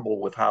comfortable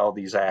with how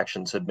these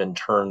actions had been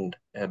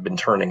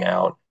turning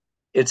out.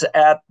 It's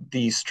at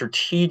the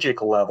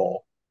strategic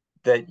level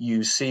that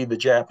you see the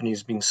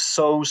Japanese being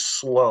so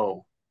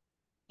slow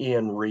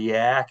in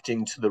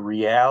reacting to the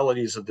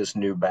realities of this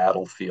new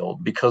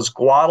battlefield, because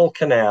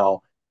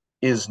Guadalcanal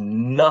is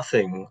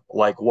nothing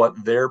like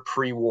what their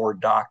pre-war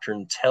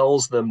doctrine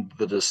tells them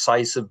the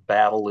decisive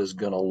battle is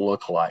going to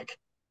look like.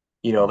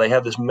 They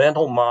have this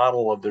mental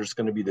model of there's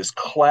going to be this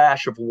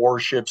clash of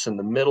warships in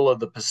the middle of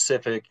the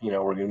Pacific.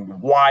 We're going to be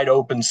wide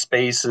open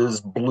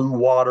spaces, blue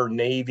water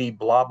navy,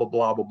 blah blah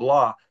blah blah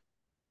blah.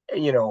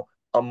 you know,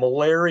 a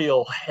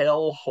malarial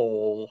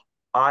hellhole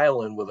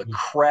island with a mhm,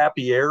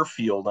 crappy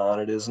airfield on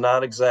it is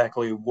not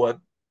exactly what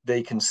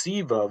they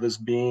conceive of as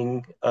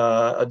being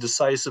a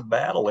decisive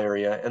battle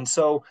area. And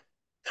so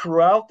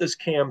throughout this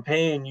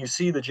campaign, you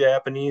see the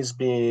Japanese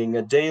being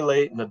a day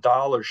late and a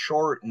dollar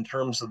short in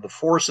terms of the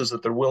forces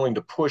that they're willing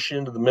to push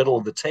into the middle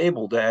of the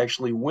table to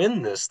actually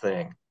win this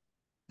thing.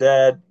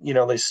 That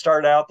they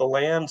start out the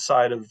land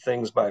side of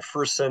things by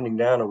first sending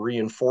down a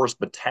reinforced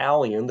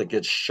battalion that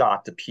gets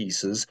shot to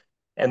pieces,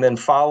 and then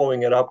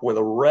following it up with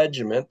a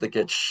regiment that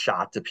gets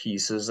shot to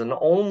pieces. And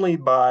only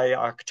by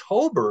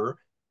October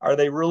are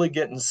they really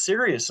getting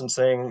serious and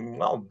saying,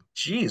 well,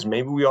 geez,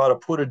 maybe we ought to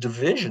put a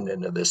division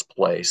into this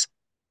place.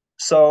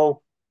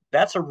 So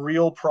that's a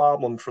real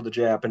problem for the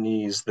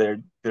Japanese.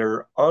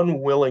 They're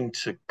unwilling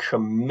to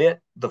commit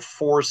the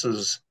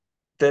forces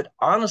that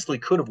honestly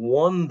could have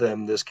won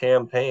them this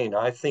campaign.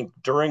 I think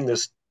during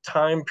this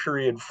time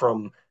period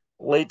from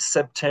late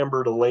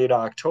September to late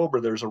October,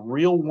 there's a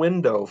real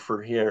window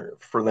for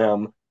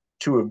them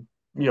to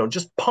have,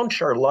 just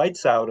punched our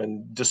lights out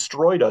and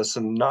destroyed us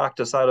and knocked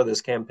us out of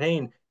this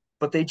campaign.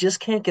 But they just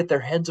can't get their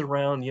heads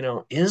around,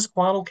 is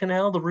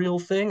Guadalcanal the real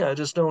thing? I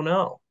just don't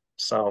know.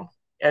 So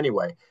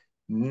anyway,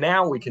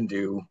 Now we can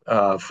do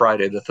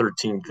Friday the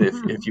 13th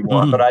if you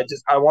want. But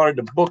I wanted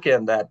to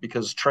bookend that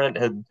because Trent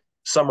had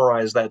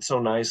summarized that so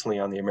nicely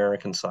on the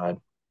American side.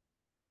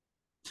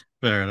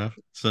 Fair enough.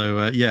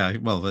 So yeah,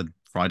 well, then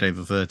Friday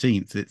the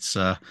 13th,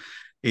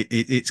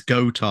 it's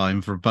go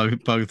time for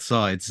both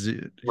sides.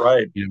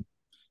 Right. You know,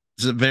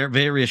 so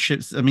various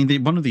ships. I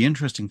mean, one of the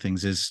interesting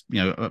things is,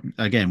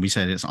 again, we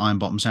said it's Iron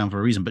Bottom Sound for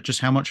a reason, but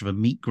just how much of a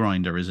meat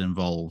grinder is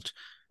involved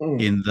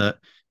in that.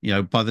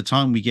 By the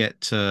time we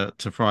get to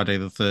Friday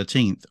the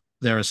 13th,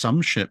 there are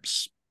some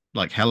ships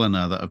like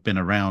Helena that have been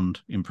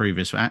around in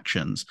previous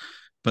actions,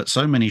 but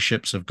so many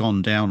ships have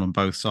gone down on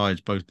both sides,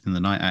 both in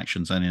the night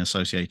actions and in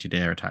associated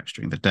air attacks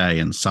during the day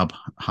and sub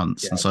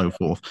hunts and so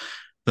forth,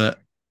 that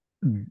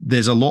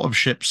there's a lot of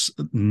ships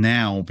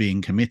now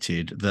being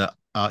committed that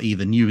are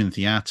either new in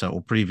theater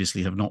or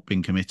previously have not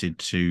been committed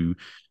to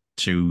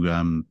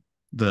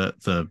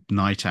the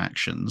night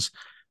actions.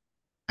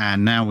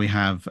 And now we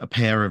have a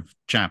pair of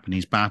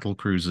Japanese battle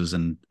cruisers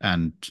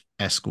and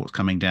escorts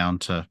coming down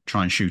to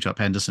try and shoot up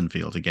Henderson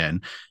Field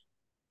again,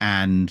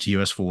 and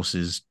US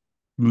forces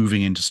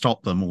moving in to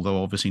stop them,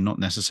 although obviously not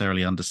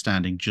necessarily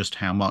understanding just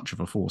how much of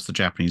a force the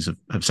Japanese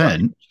have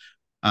sent.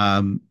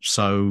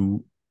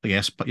 So I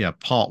guess, but yeah,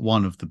 part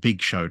one of the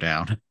big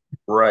showdown.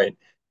 Right.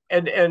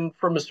 And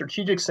from a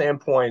strategic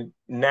standpoint,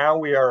 now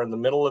we are in the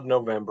middle of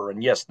November,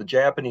 and yes, the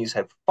Japanese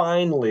have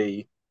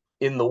finally,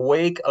 in the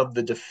wake of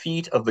the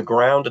defeat of the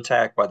ground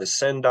attack by the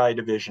Sendai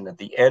Division at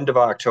the end of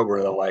October,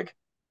 they're like,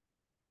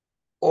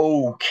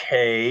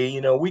 okay,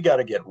 we got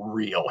to get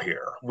real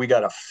here. We got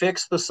to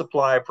fix the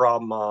supply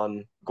problem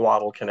on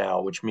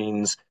Guadalcanal, which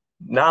means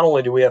not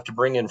only do we have to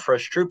bring in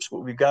fresh troops, but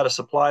we've got to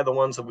supply the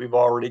ones that we've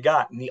already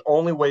got. And the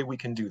only way we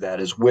can do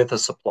that is with a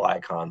supply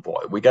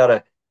convoy. We got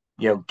to,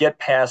 get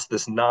past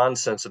this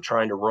nonsense of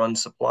trying to run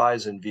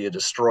supplies in via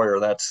destroyer.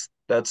 That's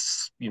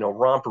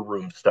romper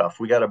room stuff.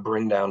 We got to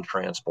bring down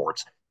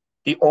transports.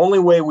 The only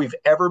way we've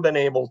ever been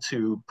able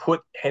to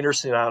put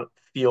Henderson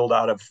Field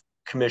out of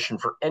commission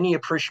for any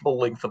appreciable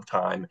length of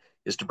time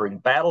is to bring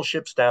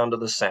battleships down to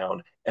the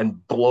Sound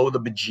and blow the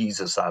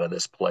bejesus out of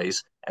this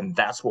place. And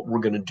that's what we're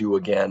going to do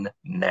again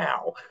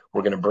now.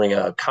 We're going to bring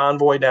a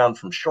convoy down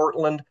from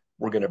Shortland.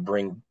 We're going to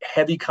bring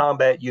heavy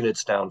combat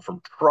units down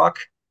from Truk.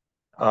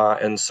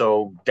 And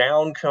so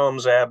down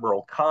comes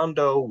Admiral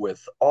Kondo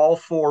with all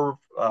four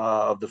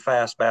of the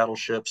fast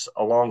battleships,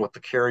 along with the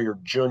carrier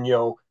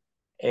Junyo.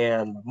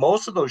 And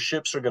most of those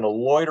ships are going to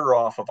loiter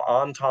off of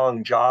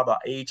Antong Java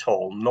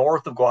Atoll,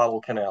 north of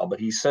Guadalcanal.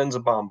 But he sends a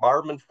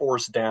bombardment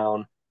force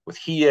down with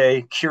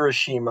Hiei,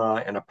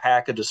 Kirishima, and a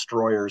pack of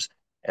destroyers.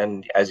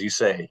 And as you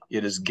say,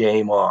 it is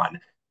game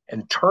on.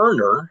 And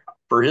Turner,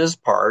 for his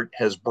part,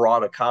 has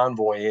brought a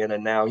convoy in,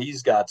 and now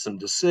he's got some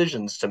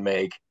decisions to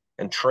make.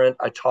 And Trent,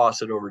 I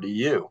toss it over to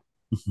you.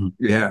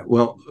 Yeah,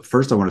 well,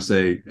 first I want to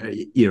say,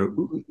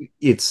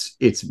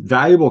 it's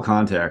valuable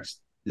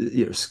context.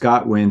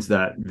 Scott wins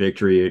that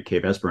victory at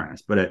Cape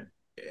Esperance, but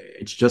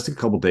it's just a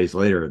couple days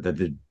later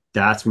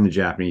that's when the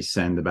Japanese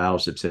send the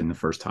battleships in the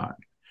first time.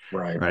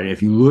 Right.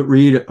 If you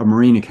read a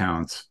Marine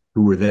accounts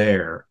who were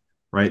there,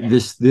 right,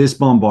 this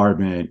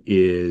bombardment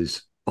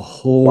is a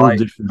whole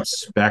different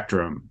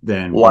spectrum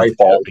than life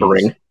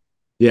altering.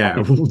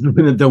 Yeah,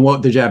 than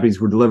what the Japanese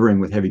were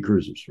delivering with heavy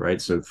cruisers,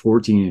 right? So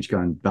 14-inch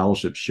gun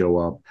battleships show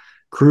up,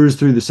 cruise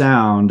through the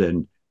Sound,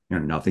 and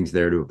nothing's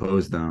there to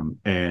oppose them,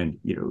 and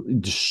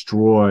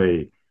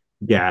destroy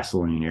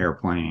gasoline,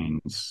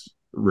 airplanes,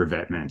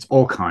 revetments,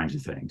 all kinds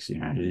of things.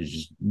 It's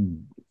just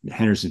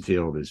Henderson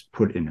Field is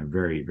put in a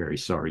very, very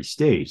sorry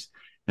state,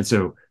 and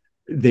so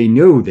they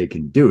know they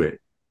can do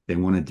it. They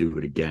want to do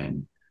it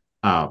again.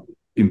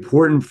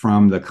 Important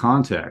from the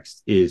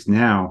context is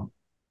now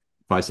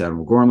Vice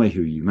Admiral Gormley,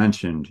 who you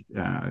mentioned,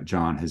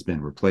 John, has been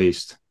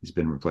replaced. He's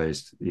been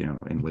replaced,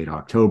 in late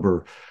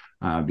October,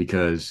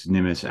 because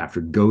Nimitz,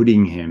 after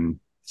goading him,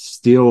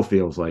 still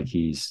feels like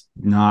he's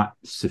not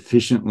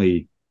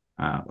sufficiently,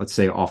 let's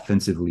say,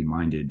 offensively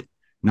minded,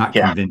 not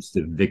convinced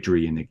of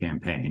victory in the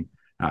campaign.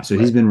 So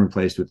he's been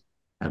replaced with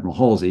Admiral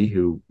Halsey,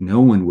 who no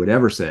one would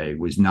ever say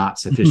was not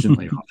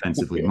sufficiently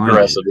offensively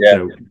minded.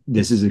 So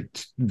this is a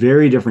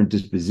very different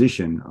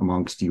disposition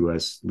amongst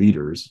U.S.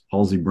 leaders.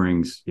 Halsey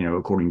brings,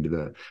 according to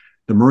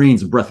the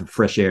Marines, a breath of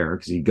fresh air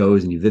because he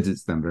goes and he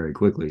visits them very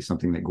quickly,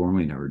 something that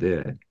Gormley never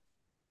did.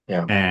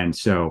 Yeah. And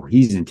so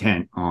he's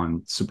intent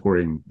on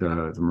supporting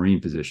the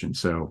Marine position.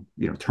 So,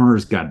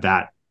 Turner's got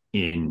that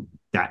in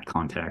that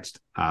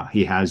context.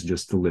 He has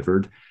just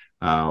delivered.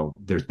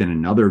 There's been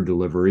another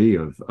delivery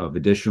of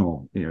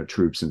additional,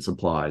 troops and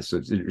supplies. So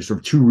it's sort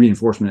of two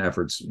reinforcement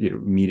efforts,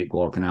 meet at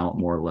Guadalcanal at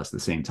more or less the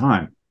same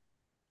time.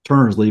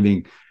 Turner's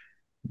leaving,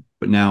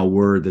 but now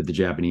word that the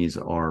Japanese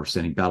are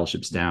sending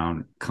battleships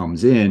down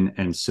comes in,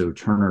 and so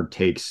Turner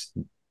takes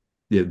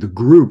the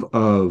group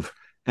of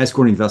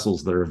escorting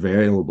vessels that are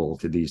available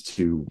to these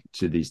two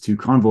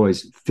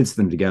convoys, fits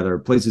them together,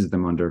 places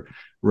them under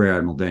Rear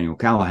Admiral Daniel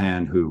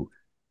Callahan, who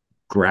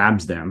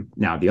grabs them.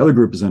 Now, the other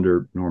group is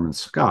under Norman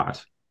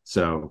Scott.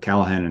 So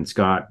Callahan and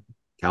Scott,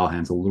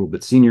 Callahan's a little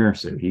bit senior,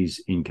 so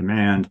he's in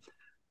command.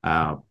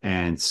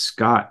 And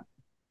Scott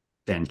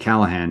and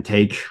Callahan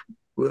take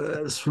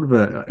sort of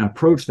an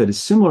approach that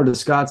is similar to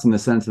Scott's in the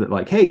sense that,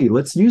 like, hey,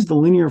 let's use the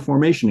linear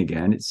formation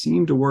again. It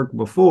seemed to work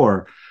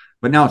before,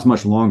 but now it's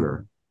much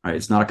longer. Right?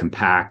 It's not a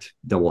compact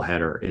double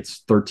header.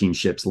 It's 13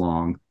 ships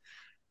long,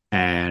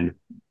 and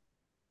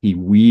he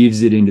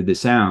weaves it into the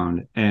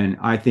sound. And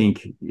I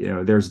think, you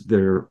know,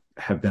 there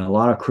have been a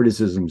lot of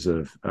criticisms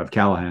of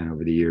Callahan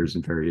over the years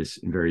in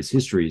various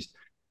histories.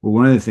 But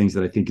one of the things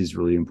that I think is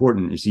really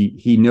important is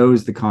he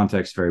knows the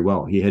context very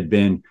well. He had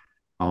been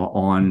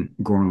on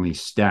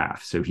Gormley's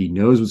staff, so he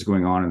knows what's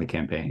going on in the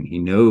campaign. He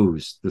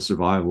knows the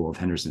survival of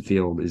Henderson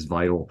Field is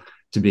vital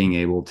to being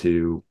able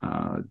to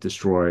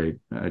destroy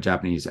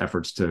Japanese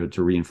efforts to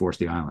reinforce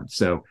the island.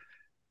 So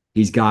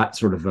he's got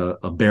sort of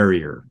a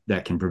barrier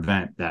that can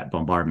prevent that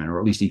bombardment, or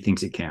at least he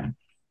thinks it can.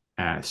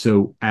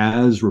 So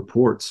as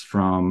reports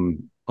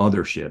from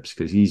other ships,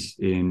 because he's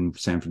in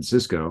San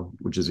Francisco,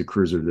 which is a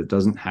cruiser that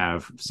doesn't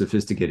have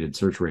sophisticated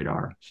search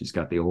radar. She's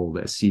got the old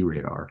SC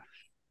radar.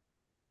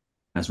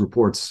 As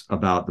reports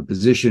about the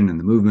position and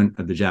the movement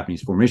of the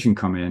Japanese formation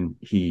come in,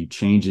 he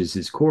changes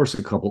his course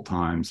a couple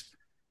times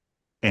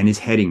and is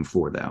heading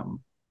for them.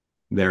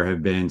 There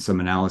have been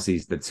some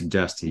analyses that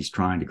suggest he's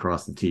trying to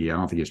cross the T. I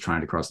don't think he's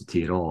trying to cross the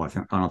T at all. I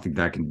don't think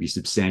that can be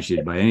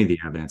substantiated by any of the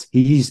evidence.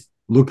 He's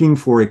looking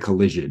for a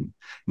collision.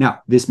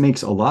 Now, this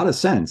makes a lot of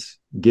sense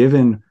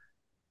given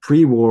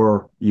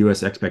pre-war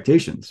U.S.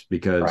 expectations,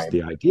 because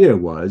the idea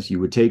was you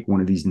would take one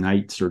of these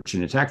night search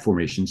and attack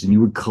formations and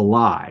you would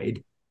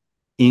collide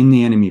in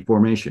the enemy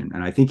formation.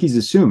 And I think he's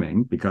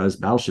assuming, because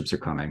battleships are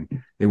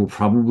coming, they will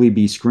probably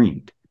be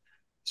screened.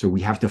 So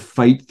we have to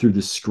fight through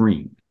the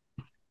screen.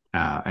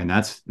 And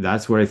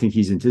that's what I think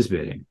he's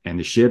anticipating. And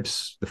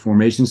the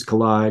formations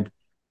collide,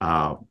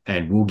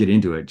 and we'll get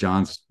into it.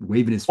 John's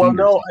waving his fingers.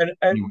 Well, no,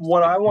 and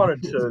what I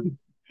wanted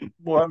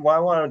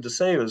to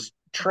say was,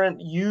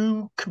 Trent,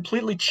 you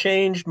completely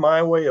changed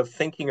my way of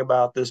thinking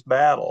about this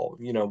battle,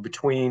 you know,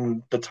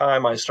 between the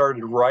time I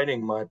started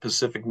writing my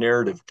Pacific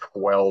narrative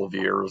 12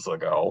 years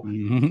ago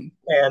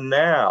and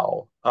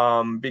now,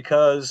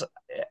 because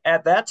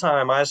at that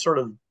time I sort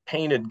of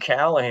painted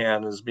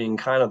Callahan as being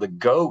kind of the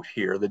goat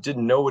here that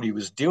didn't know what he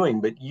was doing.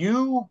 But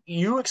you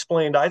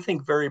explained, I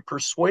think, very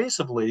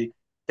persuasively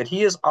that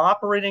he is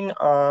operating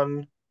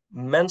on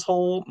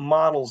mental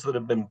models that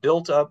have been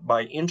built up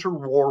by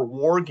interwar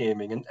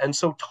wargaming. And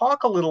so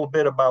talk a little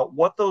bit about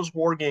what those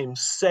war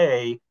games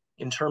say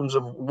in terms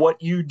of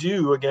what you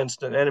do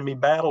against an enemy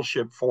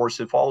battleship force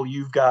if all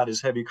you've got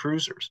is heavy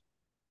cruisers.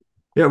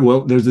 Yeah,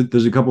 well, there's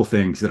a couple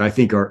things that I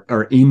think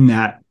are in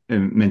that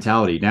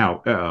mentality.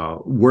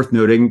 Now, worth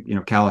noting, you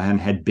know, Callahan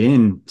had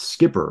been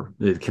skipper,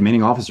 the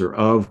commanding officer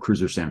of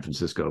Cruiser San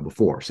Francisco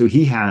before. So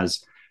he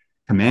has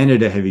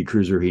commanded a heavy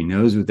cruiser. He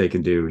knows what they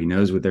can do. He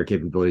knows what their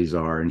capabilities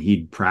are, and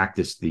he'd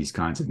practiced these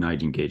kinds of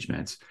night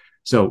engagements.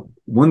 So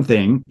one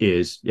thing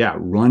is,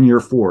 run your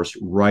force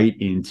right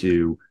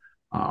into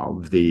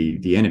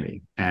the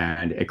enemy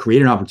and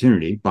create an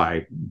opportunity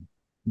by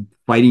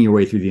fighting your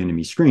way through the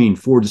enemy screen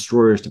for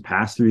destroyers to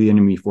pass through the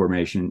enemy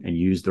formation and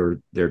use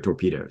their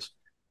torpedoes.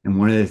 And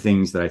one of the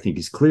things that I think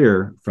is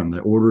clear from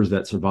the orders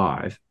that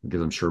survive, because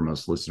I'm sure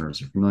most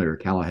listeners are familiar,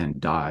 Callahan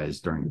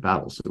dies during the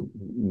battle. So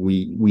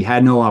we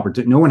had no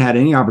opportunity. No one had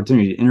any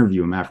opportunity to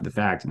interview him after the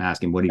fact and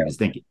ask him what he was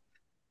thinking.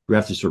 We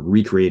have to sort of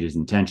recreate his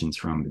intentions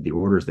from the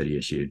orders that he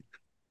issued.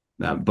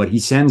 But he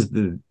sends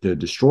the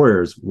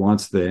destroyers,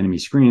 once the enemy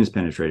screen is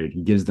penetrated,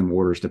 he gives them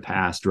orders to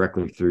pass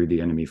directly through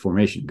the enemy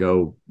formation,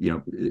 go,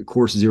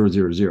 course 000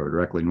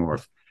 directly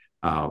north.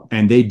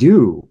 And they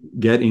do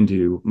get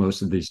into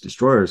most of these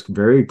destroyers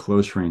very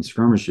close range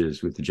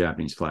skirmishes with the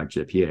Japanese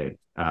flagship Hiei.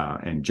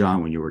 And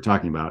John, when you were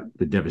talking about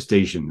the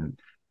devastation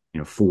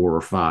that 4 or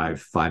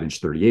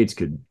 5-inch 38s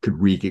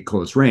could wreak at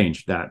close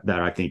range, that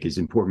I think is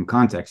important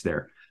context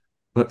there.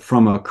 But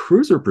from a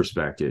cruiser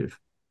perspective,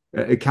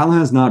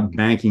 Callahan's not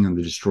banking on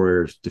the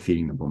destroyers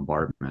defeating the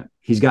bombardment.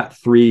 He's got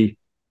 3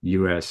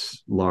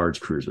 U.S. large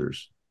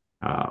cruisers: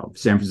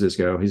 San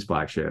Francisco, his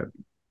flagship;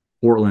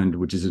 Portland,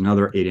 which is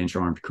another 8-inch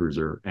armed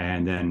cruiser;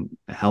 and then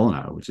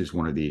Helena, which is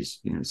one of these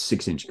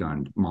 6-inch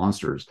gun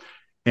monsters.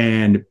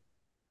 And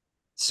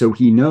so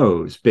he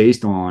knows,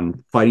 based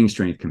on fighting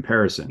strength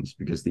comparisons,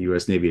 because the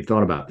U.S. Navy had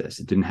thought about this,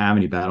 it didn't have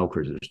any battle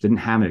cruisers, didn't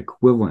have an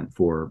equivalent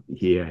for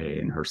Hiei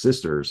and her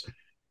sisters.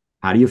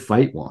 How do you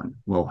fight one?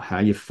 Well, how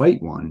you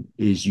fight one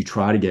is you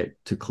try to get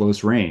to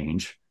close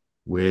range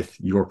with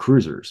your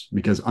cruisers,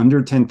 because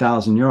under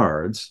 10,000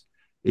 yards,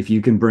 if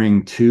you can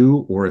bring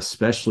 2 or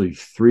especially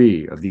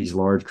 3 of these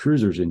large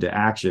cruisers into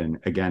action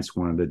against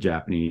one of the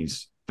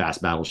Japanese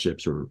fast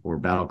battleships or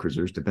battle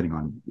cruisers, depending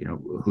on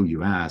who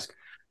you ask,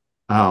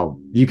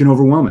 you can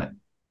overwhelm it.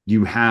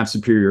 You have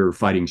superior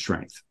fighting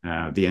strength.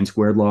 The N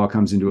squared law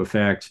comes into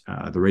effect.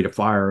 The rate of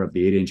fire of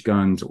the 8-inch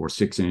guns, or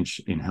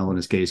 6-inch in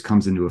Helena's case,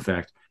 comes into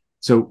effect.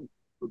 So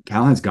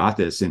Callahan's got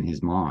this in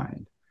his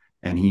mind,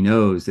 and he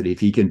knows that if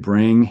he can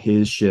bring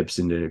his ships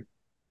into,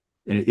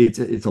 it's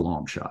a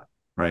long shot,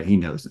 right? He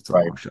knows it's a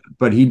Right. long shot,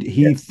 but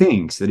he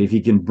thinks that if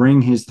he can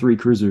bring his three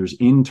cruisers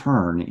in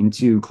turn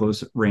into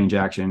close range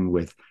action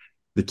with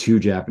the two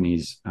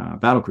Japanese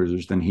battle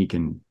cruisers, then he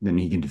can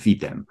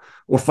defeat them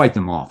or fight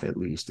them off at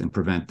least and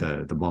prevent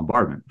the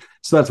bombardment.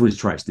 So that's what he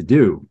tries to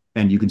do,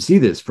 and you can see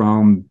this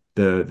from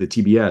the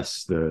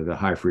TBS, the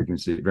high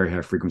frequency, very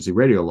high frequency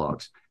radio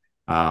logs.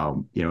 At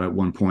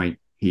one point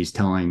he's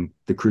telling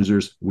the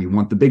cruisers, "We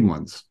want the big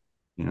ones."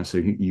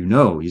 So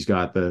he's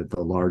got the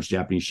large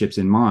Japanese ships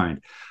in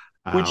mind.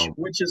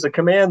 Which is a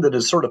command that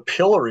is sort of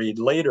pilloried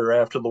later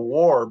after the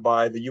war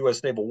by the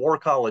U.S. Naval War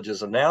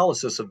College's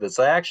analysis of this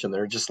action.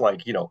 They're just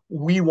like,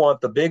 we want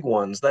the big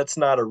ones. That's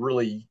not a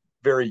really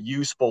very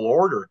useful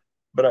order.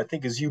 But I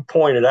think, as you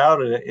pointed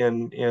out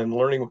in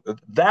learning,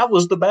 that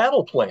was the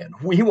battle plan.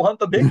 We want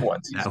the big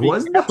ones. He's That being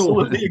was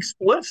absolutely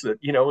explicit,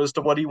 as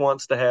to what he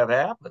wants to have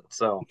happen.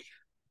 So,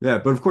 yeah,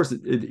 but of course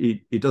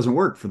it doesn't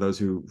work for those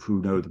who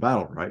know the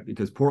battle, right?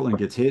 Because Portland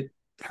gets hit,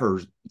 her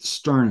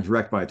stern is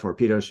wrecked by a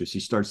torpedo, so she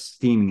starts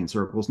steaming in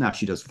circles. Now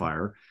she does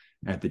fire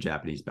at the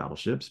Japanese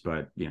battleships,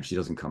 but she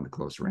doesn't come to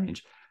close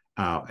range.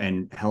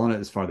 And Helena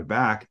is farther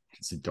back.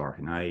 It's a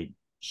dark night.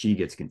 She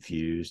gets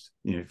confused.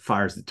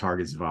 Fires the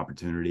targets of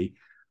opportunity.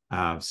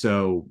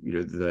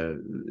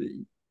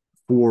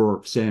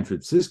 For San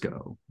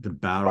Francisco, the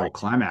battle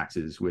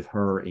climaxes with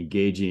her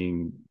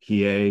engaging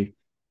Hiei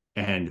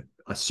and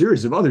a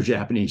series of other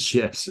Japanese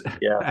ships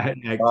at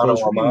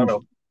close range,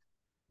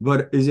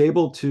 but is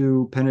able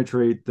to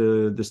penetrate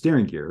the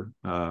steering gear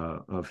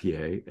of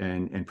Hiei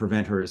and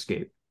prevent her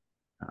escape.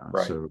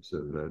 So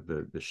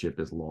the ship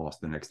is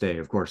lost the next day.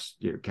 Of course,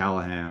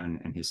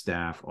 Callahan and his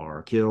staff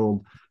are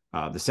killed.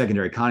 The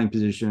secondary conning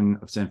position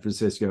of San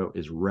Francisco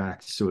is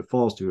wrecked, so it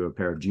falls to a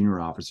pair of junior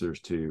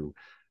officers to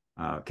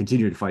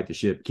continue to fight the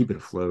ship, keep it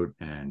afloat,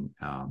 and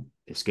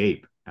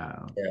escape,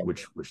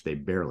 which they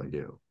barely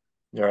do.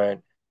 All right.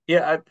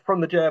 Yeah,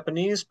 from the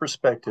Japanese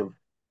perspective,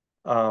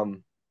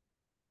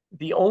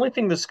 the only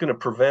thing that's going to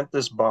prevent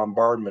this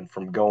bombardment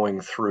from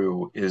going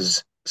through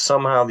is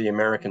somehow the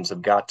Americans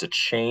have got to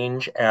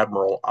change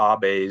Admiral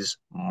Abe's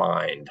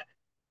mind.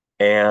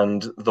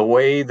 And the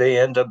way they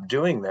end up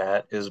doing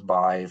that is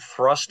by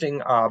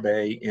thrusting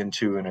Abe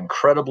into an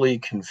incredibly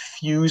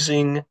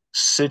confusing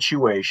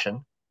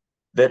situation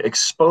that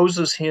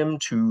exposes him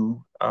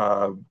to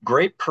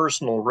great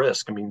personal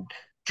risk. I mean,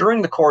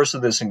 during the course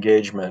of this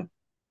engagement,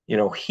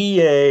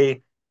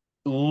 Hiei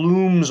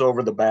looms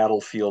over the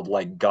battlefield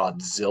like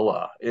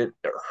Godzilla.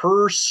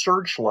 Her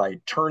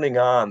searchlight turning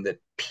on that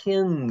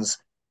pins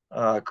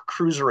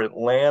cruiser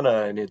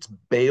Atlanta in its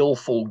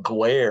baleful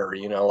glare,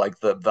 like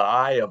the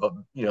eye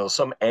of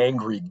some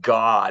angry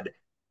god.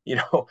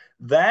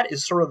 That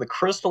is sort of the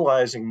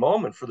crystallizing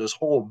moment for this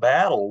whole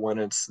battle,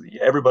 when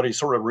everybody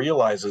sort of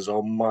realizes,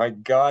 oh my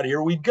God,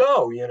 here we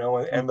go,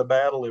 and the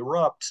battle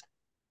erupts.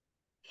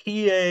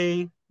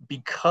 Hiei,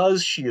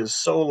 because she is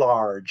so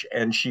large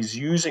and she's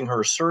using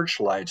her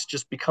searchlights,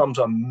 just becomes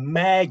a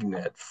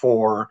magnet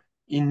for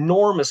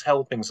enormous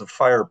helpings of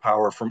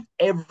firepower from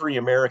every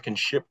American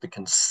ship that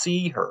can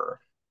see her.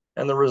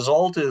 And the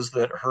result is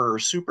that her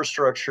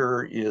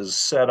superstructure is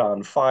set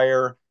on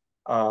fire.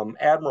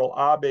 Admiral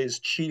Abe's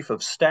chief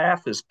of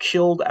staff is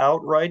killed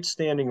outright,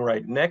 standing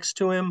right next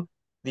to him.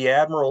 The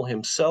admiral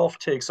himself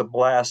takes a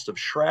blast of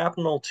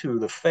shrapnel to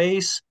the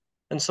face.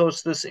 And so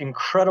it's this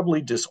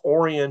incredibly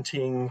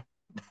disorienting,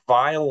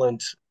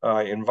 violent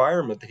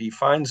environment that he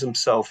finds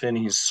himself in.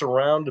 He's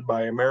surrounded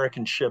by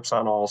American ships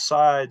on all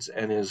sides,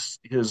 and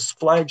his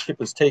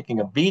flagship is taking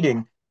a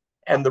beating.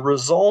 And the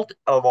result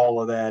of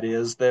all of that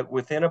is that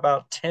within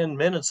about 10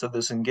 minutes of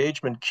this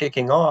engagement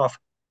kicking off,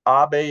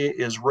 Abe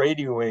is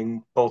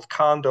radioing both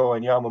Kondo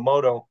and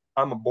Yamamoto,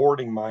 "I'm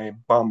aborting my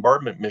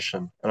bombardment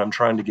mission, and I'm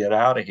trying to get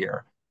out of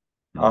here."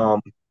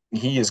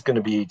 He is going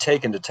to be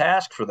taken to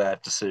task for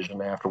that decision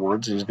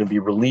afterwards. He's going to be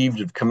relieved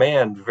of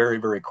command very,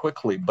 very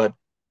quickly. But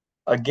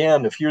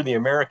again, if you're the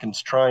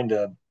Americans trying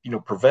to,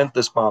 prevent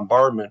this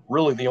bombardment,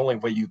 really the only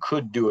way you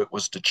could do it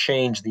was to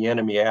change the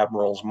enemy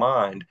admiral's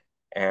mind,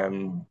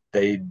 and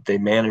they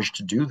managed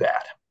to do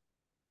that.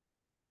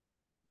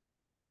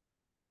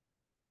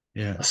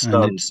 Yeah, a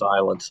stunned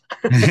silence.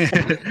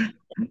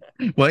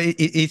 Well,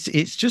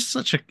 it's just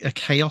such a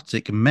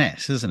chaotic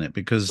mess, isn't it?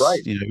 Because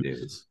it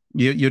is.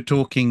 You're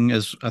talking,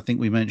 as I think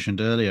we mentioned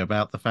earlier,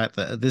 about the fact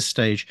that at this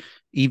stage,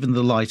 even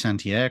the light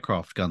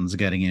anti-aircraft guns are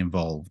getting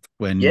involved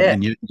and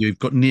you've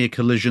got near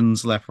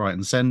collisions left, right,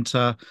 and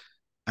center,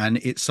 and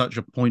it's such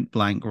a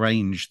point-blank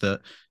range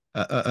that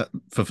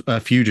for a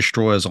few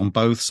destroyers on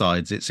both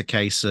sides, it's a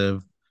case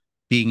of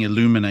being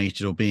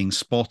illuminated or being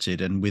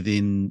spotted, and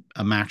within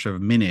a matter of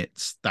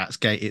minutes,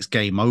 it's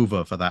game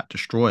over for that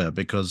destroyer,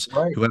 because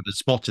whoever's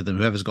spotted them,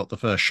 whoever's got the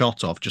first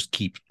shot off, just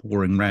keeps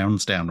pouring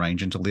rounds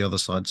downrange until the other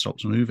side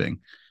stops moving.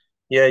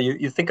 Yeah,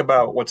 you think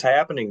about what's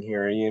happening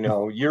here.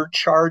 You're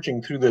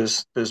charging through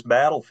this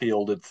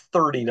battlefield at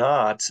 30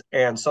 knots,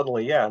 and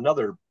suddenly,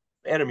 another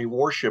enemy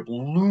warship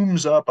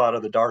looms up out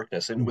of the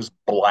darkness, and it was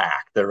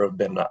black. There have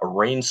been a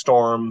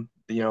rainstorm,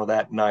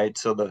 that night,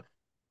 so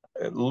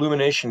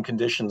illumination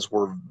conditions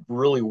were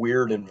really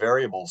weird and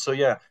variable. So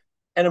yeah,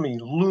 enemy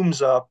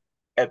looms up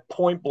at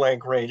point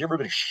blank range.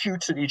 Everybody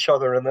shoots at each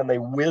other, and then they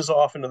whiz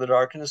off into the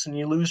darkness, and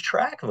you lose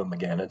track of them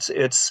again.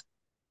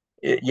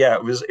 Yeah,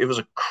 it was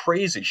a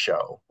crazy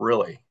show,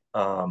 really,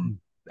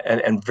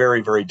 and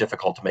very very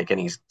difficult to make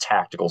any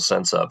tactical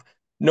sense of.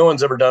 No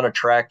one's ever done a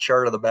track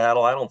chart of the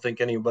battle. I don't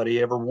think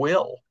anybody ever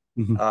will.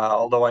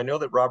 Although I know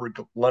that Robert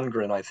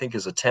Lundgren, I think,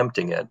 is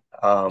attempting it.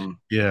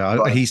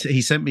 Yeah,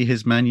 he sent me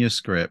his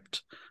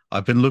manuscript.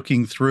 I've been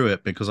looking through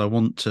it because I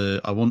want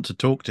to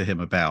talk to him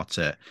about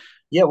it.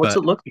 Yeah, what's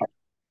But it look like?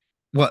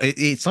 well,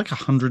 it's like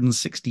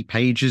 160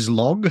 pages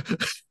long.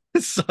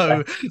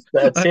 So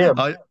That's him.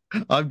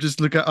 I'm just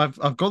looking.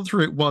 I've gone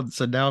through it once,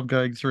 and now I'm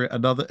going through it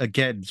another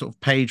again, sort of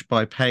page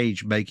by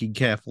page, making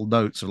careful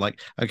notes of like,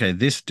 okay,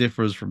 this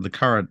differs from the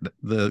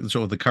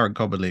current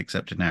commonly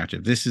accepted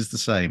narrative. This is the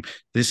same.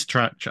 This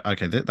track,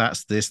 okay,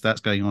 that's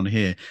going on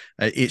here.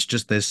 It's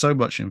just there's so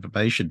much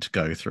information to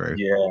go through.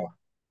 Yeah.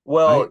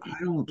 Well,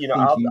 I don't you know,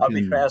 think you I'll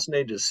be can.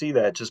 fascinated to see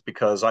that, just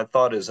because I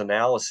thought his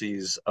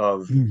analyses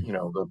of,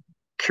 the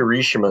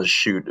Kirishima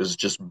shoot is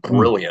just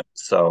brilliant.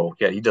 So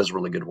yeah, he does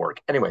really good work.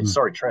 Anyway,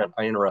 sorry, Trent,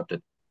 I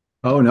interrupted.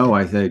 Oh no,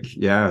 I think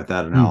that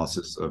Mm.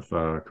 analysis of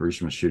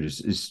Karishima's shoot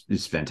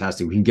is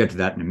fantastic. We can get to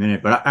that in a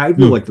minute, but I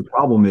feel like the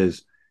problem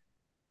is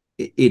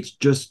it's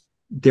just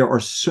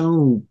there's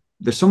so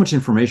much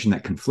information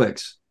that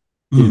conflicts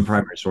in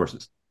primary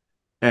sources,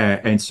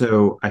 and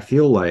so I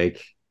feel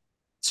like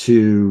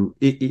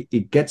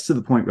it gets to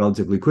the point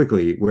relatively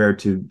quickly where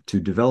to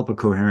develop a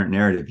coherent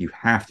narrative, you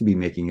have to be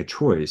making a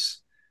choice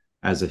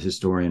as a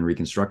historian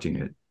reconstructing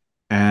it.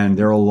 And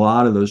there are a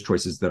lot of those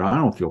choices that I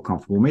don't feel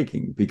comfortable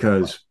making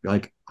because,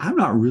 like, I'm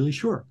not really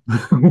sure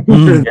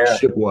where that Yeah.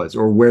 ship was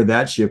or where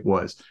that ship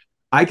was.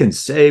 I can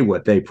say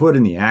what they put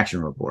in the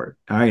action report.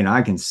 I mean,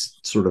 I can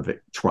sort of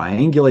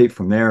triangulate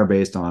from there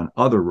based on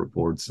other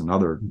reports and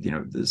other,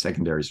 the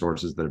secondary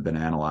sources that have been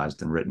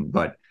analyzed and written.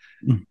 But,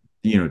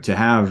 to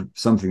have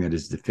something that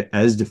is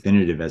as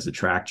definitive as a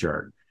track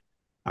chart,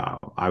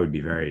 I would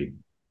be very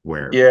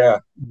aware. Yeah.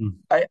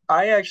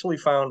 I actually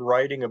found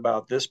writing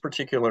about this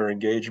particular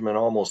engagement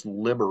almost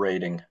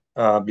liberating,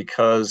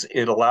 because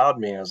it allowed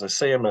me, as I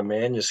say in my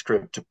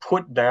manuscript, to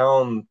put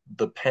down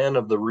the pen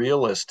of the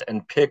realist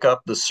and pick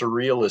up the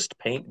surrealist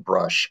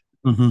paintbrush.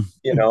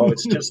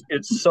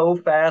 It's so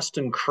fast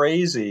and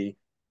crazy,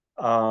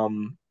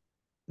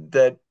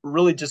 that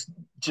really just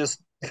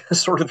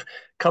sort of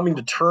coming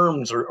to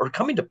terms, or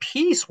coming to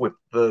peace with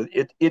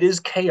it is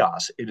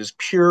chaos. It is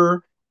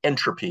pure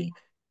entropy.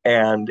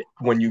 And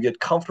when you get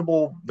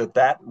comfortable that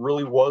that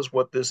really was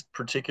what this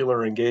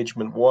particular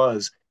engagement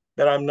was,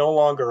 then I'm no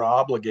longer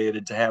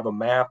obligated to have a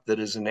map that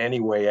is in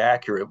any way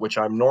accurate, which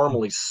I'm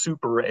normally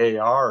super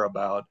AR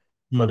about.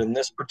 But in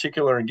this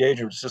particular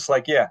engagement, it's just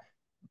like, yeah,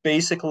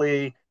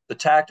 basically the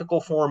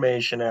tactical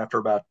formation after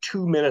about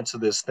 2 minutes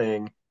of this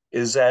thing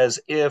is as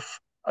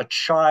if a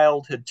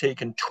child had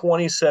taken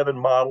 27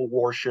 model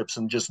warships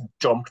and just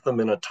dumped them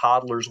in a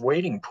toddler's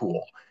wading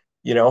pool.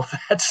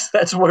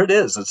 That's what it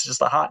is. It's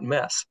just a hot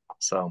mess.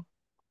 So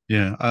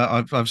Yeah,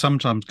 I've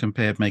sometimes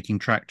compared making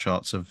track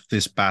charts of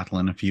this battle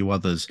and a few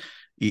others.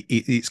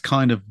 It's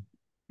kind of,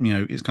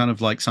 it's kind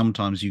of like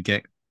sometimes you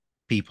get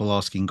people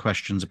asking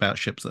questions about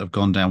ships that have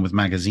gone down with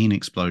magazine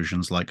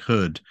explosions, like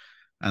Hood,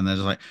 and they're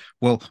like,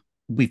 "Well,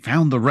 we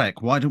found the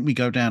wreck. Why don't we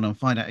go down and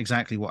find out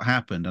exactly what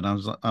happened?" And I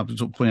was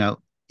pointing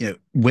out,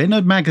 when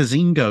a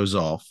magazine goes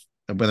off,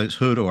 whether it's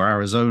Hood or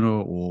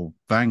Arizona or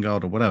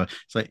Vanguard or whatever,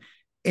 it's like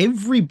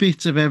every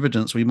bit of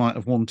evidence we might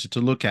have wanted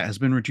to look at has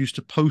been reduced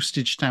to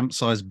postage stamp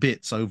sized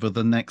bits over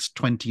the next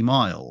 20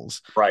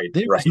 miles. right,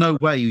 There is no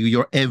way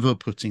you're ever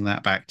putting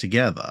that back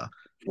together.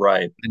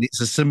 right. And it's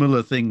a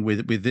similar thing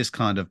with this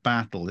kind of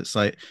battle. It's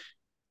like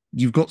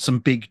you've got some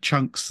big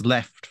chunks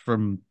left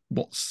from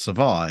what's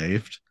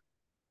survived,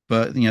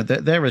 but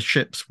there are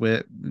ships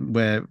where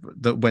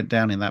that went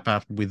down in that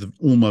battle with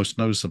almost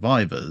no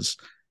survivors.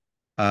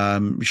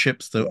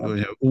 Ships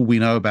that all we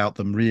know about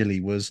them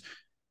really was,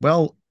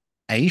 well,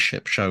 a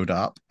ship showed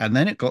up and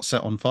then it got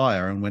set on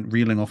fire and went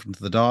reeling off into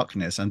the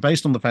darkness. And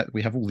based on the fact that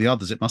we have all the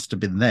others, it must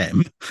have been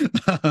them.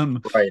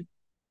 Right.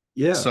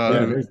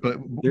 So, but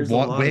there's a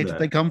lot where of did that.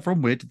 they come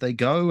from? Where did they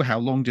go? How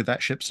long did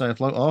that ship stay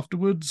afloat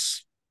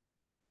afterwards?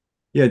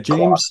 Yeah,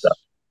 Costa.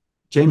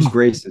 James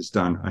Grace has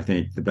done, I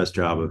think, the best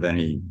job of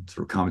any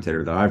sort of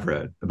commentator that I've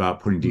read about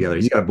putting together.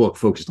 He's got a book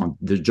focused on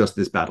just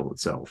this battle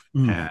itself,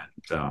 and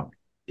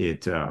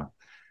it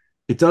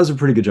it does a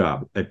pretty good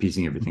job at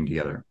piecing everything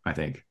together, I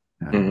think.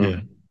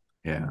 Yeah.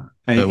 Yeah.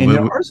 And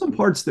there are some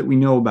parts that we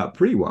know about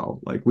pretty well.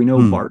 Like we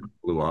know Bart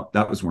blew up.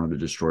 That was one of the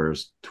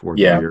destroyers toward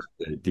the rear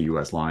of the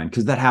US line,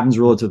 because that happens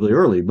relatively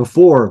early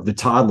before the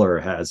toddler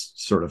has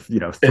sort of,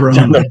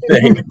 thrown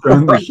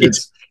the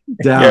ships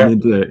down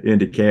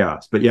into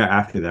chaos. But yeah,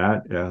 after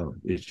that,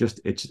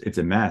 it's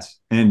a mess.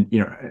 And,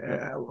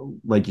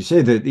 like you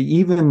say,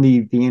 even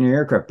the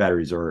anti-aircraft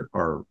batteries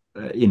are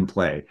in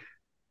play.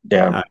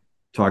 Yeah.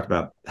 Talked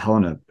about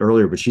Helena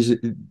earlier, but she's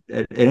an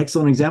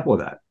excellent example of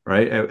that,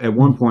 right? At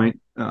one point,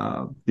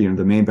 the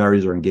main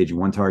batteries are engaging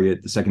one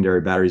target, the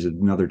secondary batteries at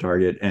another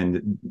target,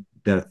 and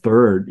the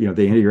third,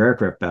 the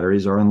anti-aircraft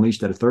batteries are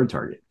unleashed at a third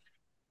target.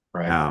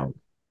 Right. Now,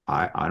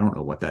 I don't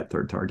know what that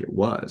third target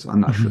was. I'm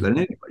not sure that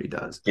anybody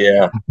does.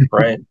 Yeah.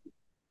 Right.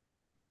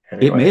 It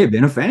may Anyway. have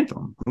been a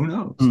phantom. Who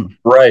knows?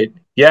 Right.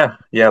 Yeah.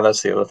 Yeah.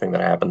 That's the other thing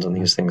that happens in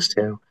these things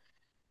too.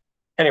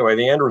 Anyway,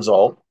 the end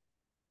result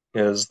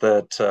is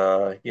that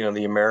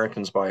the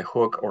Americans by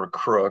hook or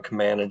crook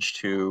managed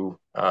to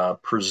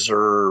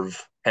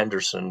preserve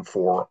Henderson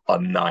for a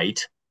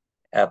night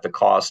at the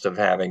cost of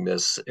having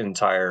this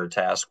entire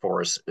task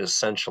force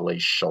essentially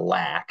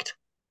shellacked.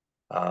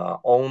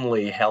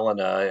 Only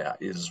Helena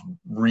is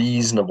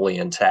reasonably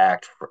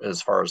intact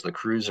as far as the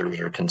cruisers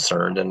are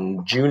concerned.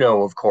 And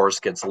Juno, of course,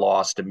 gets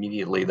lost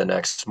immediately the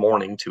next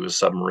morning to a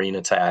submarine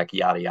attack,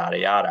 yada, yada,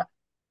 yada.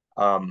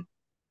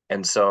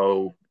 And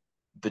so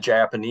the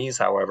Japanese,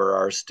 however,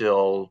 are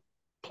still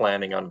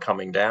planning on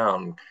coming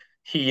down.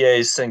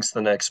 Hiei sinks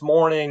the next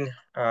morning,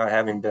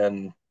 having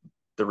been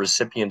the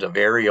recipient of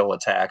aerial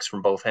attacks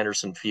from both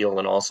Henderson Field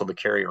and also the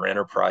Carrier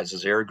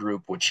Enterprises Air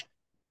Group, which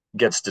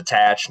gets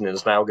detached and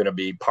is now going to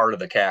be part of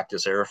the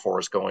Cactus Air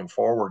Force going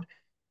forward.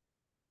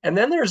 And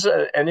then there's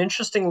an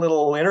interesting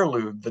little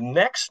interlude. The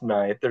next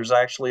night, there's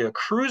actually a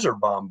cruiser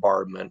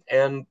bombardment.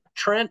 And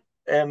Trent,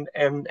 and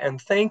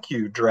thank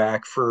you,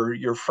 Drac, for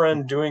your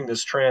friend doing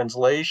this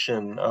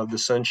translation of the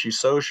Senshi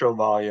Sosho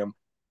volume.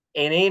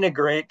 It ain't a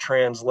great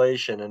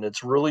translation, and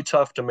it's really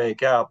tough to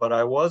make out. But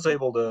I was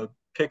able to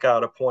pick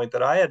out a point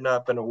that I had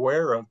not been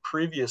aware of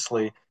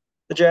previously.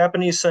 The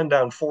Japanese send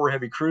down 4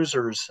 heavy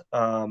cruisers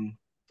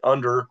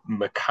under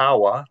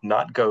Mikawa,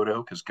 not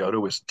Goto, because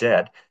Goto is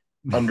dead.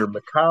 Under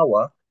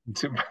Mikawa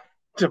to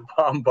to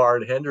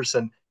bombard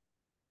Henderson.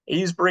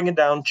 He's bringing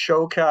down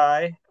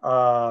Chokai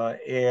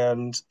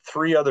and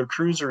 3 other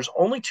cruisers.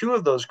 Only 2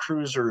 of those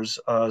cruisers,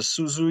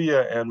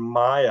 Suzuya and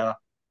Maya,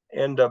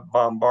 end up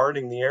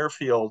bombarding the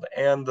airfield.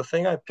 And the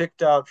thing I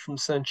picked out from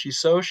Senshi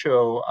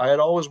Sosho, I had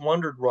always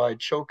wondered why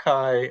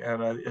Chokai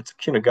and it's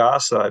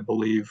Kinagasa, I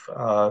believe,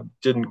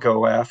 didn't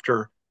go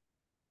after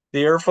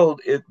the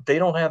airfield. They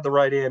don't have the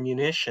right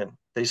ammunition.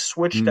 They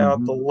switched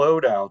out the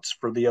Mm-hmm. loadouts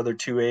for the other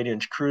 2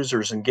 8-inch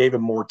cruisers and gave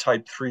them more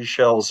Type 3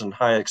 shells and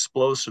high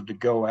explosive to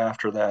go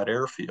after that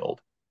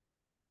airfield.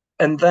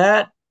 And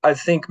that, I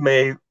think,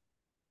 may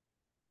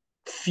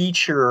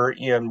feature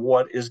in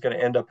what is going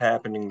to end up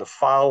happening the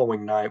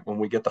following night when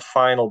we get the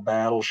final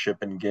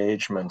battleship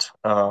engagement.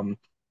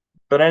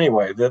 But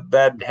anyway,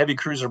 that heavy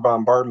cruiser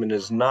bombardment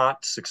is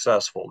not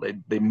successful.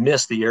 They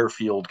miss the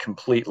airfield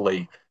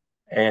completely,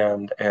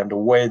 and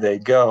away they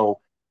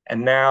go.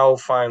 And now,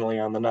 finally,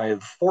 on the night of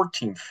the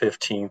 14th,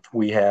 15th,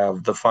 we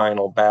have the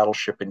final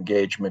battleship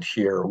engagement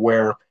here,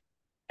 where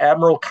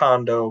Admiral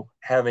Kondo,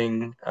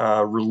 having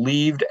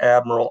relieved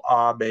Admiral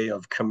Abe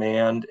of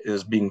command,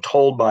 is being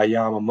told by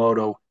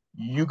Yamamoto,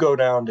 you go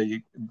down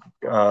to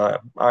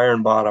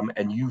Iron Bottom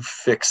and you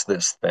fix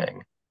this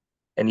thing.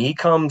 And he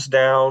comes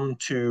down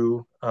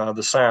to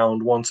the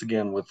Sound once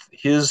again with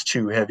his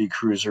 2 heavy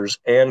cruisers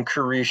and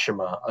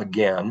Kirishima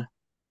again.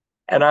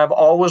 And I've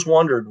always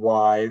wondered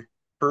why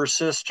her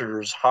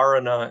sisters,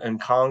 Haruna and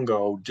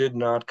Kongo, did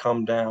not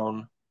come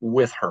down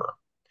with her.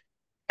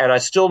 And I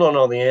still don't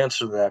know the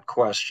answer to that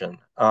question.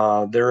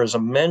 There is a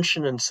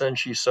mention in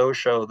Senshi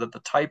Sosho that the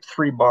Type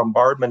 3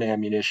 bombardment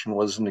ammunition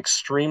was an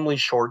extremely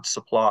short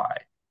supply.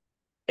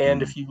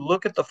 And if you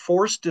look at the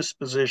force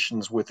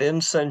dispositions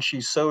within Senshi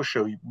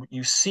Sosho,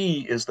 you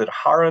see is that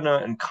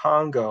Haruna and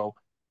Kongo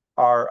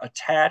are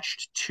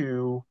attached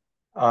to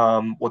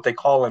what they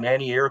call an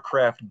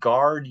anti-aircraft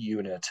guard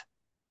unit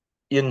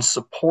in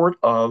support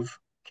of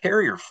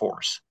carrier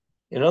force.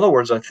 In other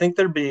words, I think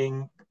they're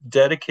being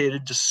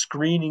dedicated to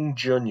screening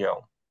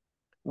Junyo,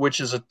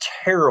 which is a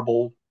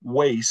terrible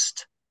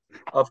waste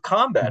of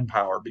combat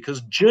power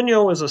because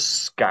Junyo is a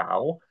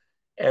scow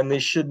and they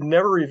should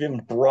never even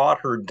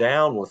brought her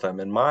down with them,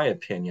 in my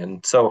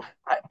opinion. So,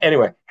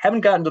 anyway,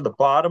 haven't gotten to the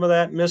bottom of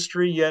that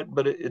mystery yet,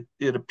 but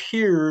it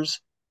appears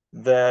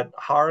that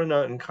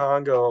Haruna and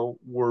Kongo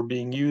were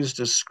being used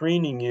as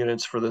screening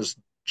units for this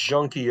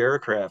junky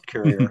aircraft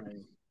carrier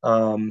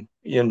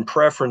in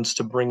preference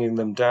to bringing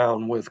them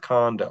down with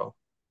Kondo.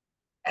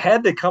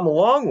 Had they come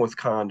along with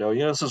Kondo,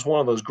 this is one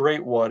of those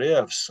great what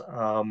ifs.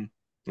 We're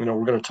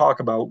going to talk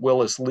about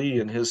Willis Lee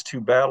and his 2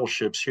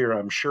 battleships here,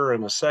 I'm sure,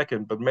 in a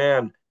second. But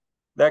man,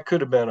 that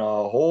could have been a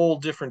whole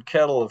different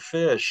kettle of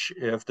fish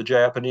if the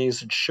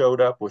Japanese had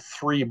showed up with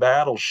 3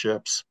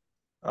 battleships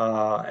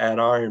at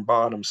Iron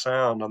Bottom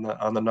Sound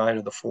on the night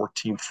of the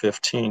 14th,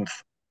 15th.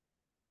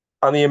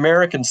 On the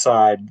American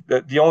side,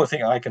 the only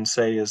thing I can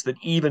say is that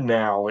even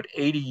now, at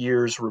 80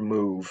 years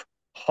remove,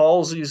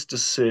 Halsey's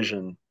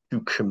decision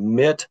to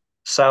commit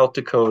South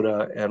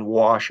Dakota and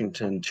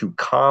Washington to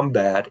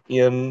combat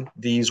in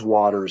these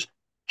waters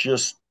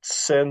just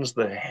sends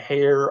the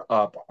hair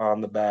up on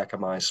the back of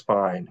my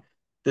spine.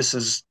 This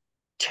is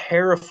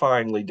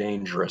terrifyingly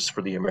dangerous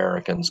for the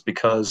Americans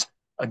because,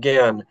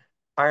 again,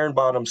 Iron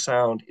Bottom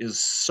Sound is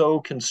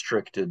so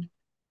constricted.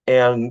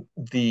 And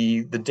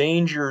the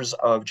dangers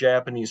of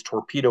Japanese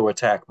torpedo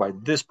attack by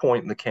this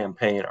point in the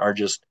campaign are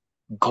just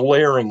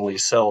glaringly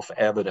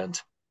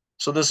self-evident.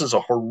 So this is a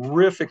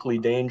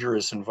horrifically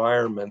dangerous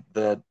environment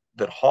that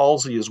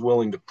Halsey is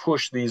willing to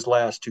push these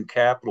last two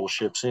capital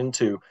ships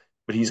into,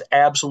 but he's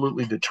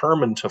absolutely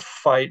determined to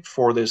fight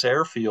for this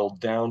airfield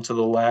down to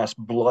the last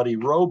bloody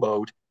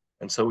rowboat.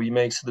 And so he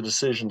makes the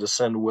decision to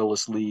send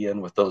Willis Lee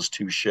in with those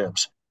two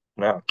ships.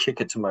 Now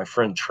kick it to my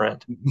friend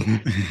Trent.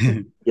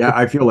 Yeah,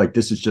 I feel like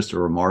this is just a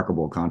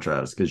remarkable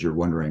contrast because you're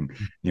wondering,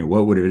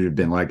 what would it have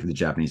been like if the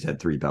Japanese had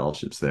three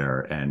battleships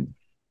there, and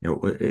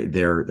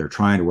they're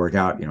trying to work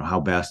out, how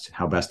best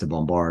to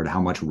bombard,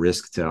 how much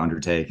risk to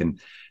undertake, and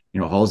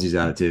Halsey's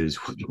attitude is,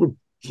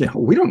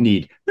 we don't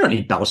need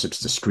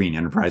battleships to screen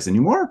Enterprise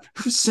anymore.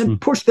 Push them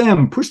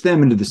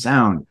into the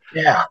Sound.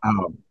 Yeah.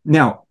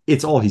 Now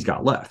it's all he's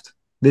got left.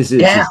 This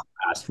is his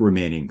last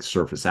remaining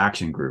surface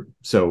action group.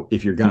 So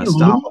if you're going to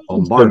stop a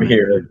bombardment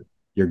here,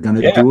 you're going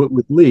to do it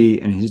with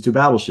Lee and his two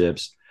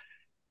battleships,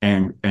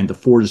 and the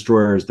four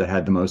destroyers that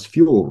had the most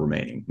fuel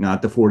remaining,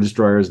 not the four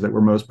destroyers that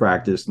were most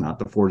practiced, not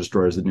the four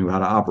destroyers that knew how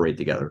to operate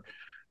together.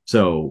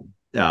 So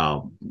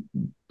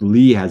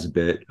Lee has a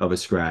bit of a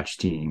scratch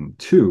team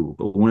too.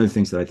 But one of the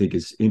things that I think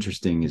is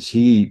interesting is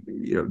he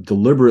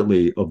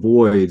deliberately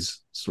avoids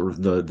sort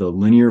of the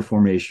linear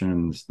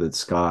formations that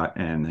Scott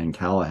and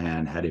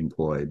Callahan had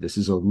employed. This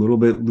is a little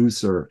bit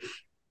looser.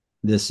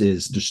 This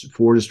is just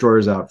four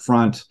destroyers out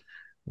front,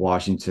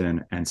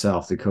 Washington and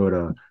South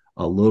Dakota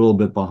a little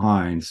bit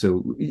behind.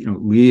 So,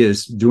 Lee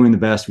is doing the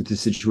best with the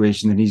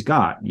situation that he's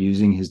got,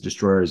 using his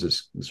destroyers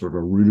as sort of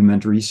a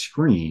rudimentary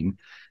screen.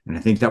 And I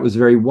think that was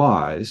very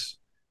wise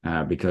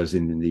because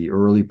in the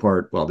early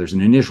part, there's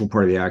an initial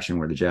part of the action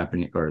where the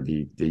Japanese or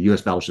the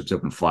U.S. battleships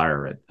open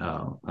fire at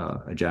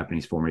a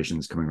Japanese formation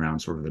that's coming around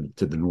sort of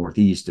to the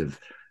northeast of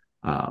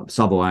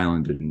Savo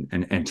Island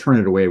and turn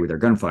it away with their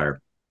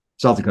gunfire.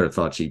 South Dakota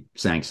thought she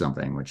sank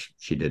something, which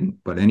she didn't.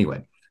 But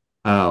anyway,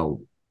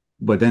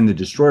 but then the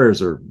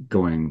destroyers are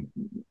going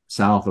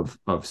south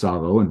of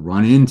Savo and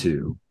run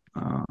into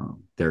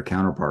their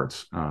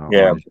counterparts on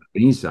the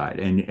Japanese side.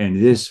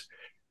 And this,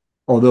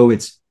 although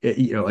it's,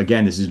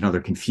 again, this is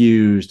another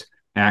confused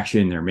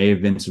action. There may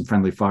have been some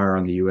friendly fire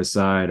on the U.S.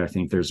 side. I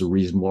think there's a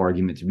reasonable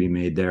argument to be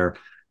made there.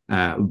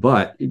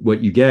 But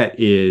what you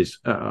get is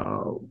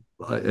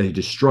a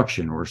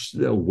destruction or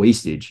a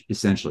wastage,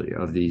 essentially,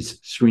 of these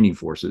screening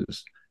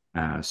forces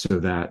so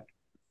that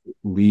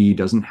Lee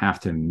doesn't have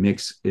to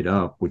mix it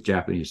up with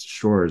Japanese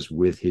destroyers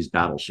with his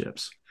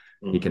battleships.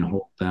 Mm-hmm. He can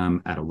hold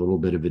them at a little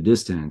bit of a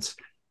distance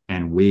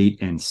and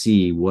wait and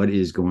see what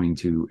is going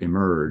to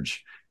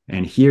emerge.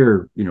 And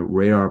here,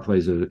 radar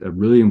plays a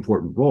really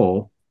important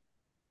role,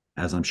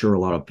 as I'm sure a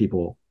lot of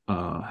people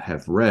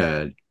have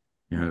read.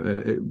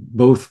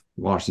 Both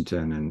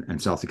Washington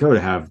and South Dakota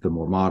have the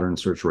more modern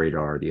search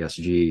radar, the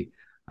SG,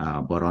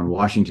 but on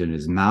Washington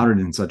is mounted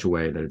in such a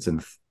way that it's in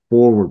the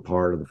forward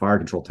part of the fire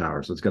control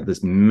tower. So it's got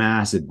this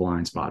massive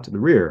blind spot to the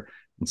rear.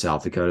 And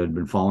South Dakota had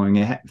been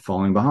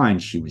falling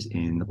behind. She was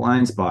in the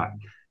blind spot.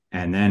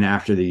 And then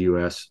after the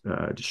U.S.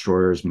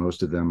 Destroyers,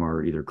 most of them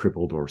are either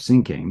crippled or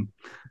sinking.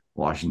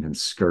 Washington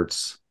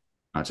skirts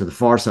to the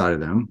far side of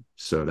them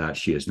so that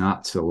she is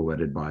not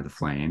silhouetted by the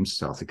flames.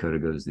 South Dakota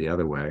goes the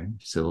other way,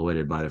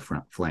 silhouetted by the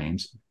front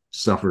flames,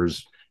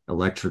 suffers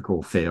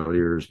electrical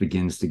failures,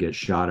 begins to get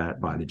shot at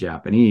by the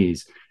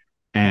Japanese.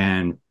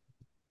 And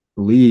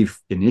Lee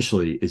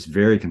initially is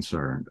very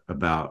concerned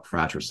about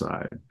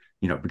fratricide,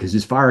 because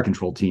his fire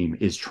control team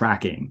is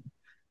tracking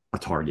a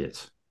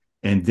target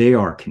and they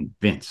are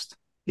convinced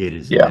it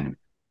is an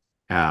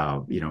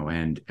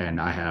enemy. And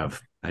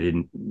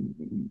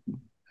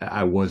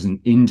I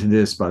wasn't into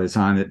this by the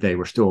time that they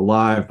were still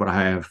alive, but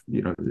I have,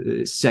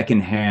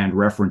 secondhand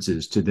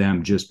references to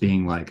them just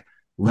being like,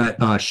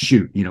 let us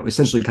shoot,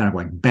 essentially kind of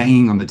like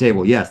banging on the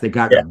table. Yes, they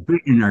got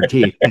bit in our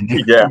teeth. And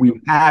we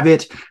have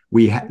it.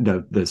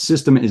 The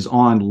system is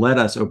on. Let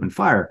us open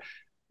fire.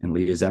 And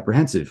Lee is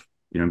apprehensive,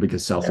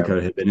 because South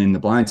Dakota had been in the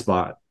blind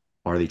spot.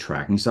 Are they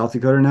tracking South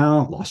Dakota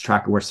now? Lost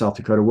track of where South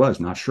Dakota was.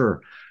 Not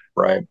sure.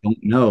 Right. Don't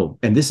know.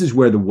 And this is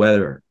where the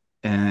weather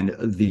and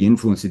the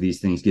influence of these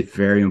things get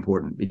very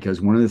important,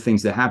 because one of the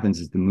things that happens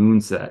is the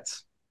moon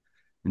sets.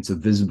 And so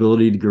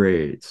visibility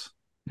degrades.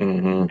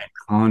 Mm-hmm. And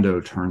Kondo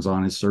turns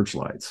on his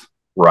searchlights.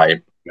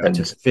 Right. And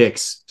to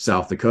fix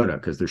South Dakota,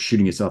 because they're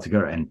shooting at South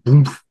Dakota, and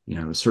boom,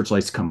 the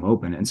searchlights come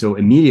open. And so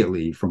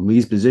immediately from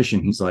Lee's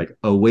position, he's like,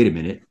 oh, wait a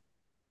minute.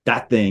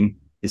 That thing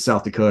is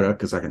South Dakota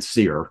because I can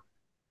see her.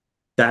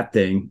 That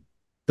thing,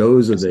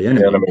 those are the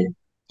enemy.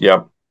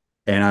 Yep.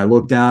 And I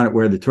look down at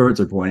where the turrets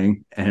are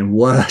pointing, and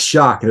what a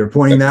shock. They're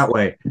pointing that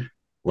way.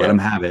 Let them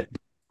have it.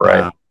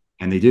 Right.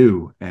 And they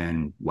do.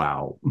 And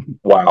wow.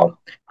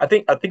 I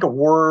think a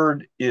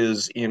word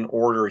is in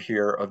order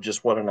here of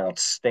just what an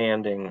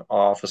outstanding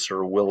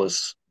officer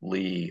Willis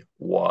Lee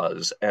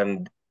was.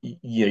 And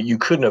you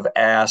couldn't have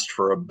asked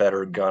for a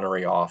better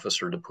gunnery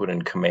officer to put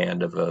in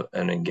command of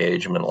an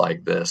engagement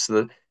like this.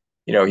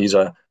 He's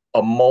a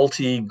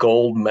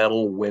multi-gold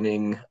medal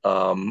winning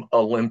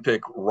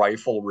Olympic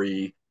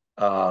riflery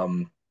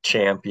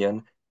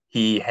champion.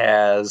 He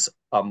has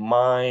a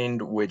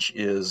mind which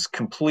is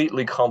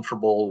completely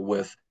comfortable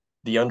with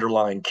the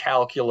underlying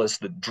calculus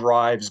that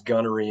drives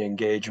gunnery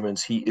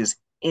engagements. He is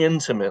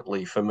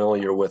intimately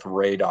familiar with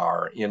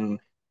radar in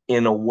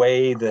a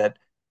way that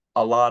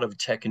a lot of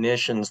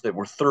technicians that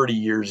were 30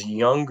 years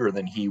younger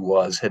than he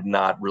was had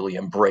not really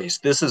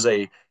embraced. This is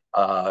a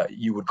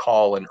you would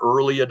call an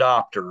early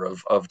adopter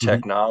of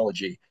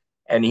technology.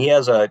 And he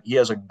has a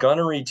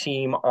gunnery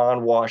team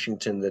on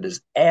Washington that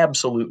is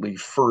absolutely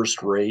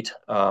first rate.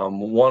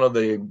 One of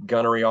the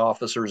gunnery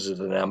officers is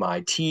an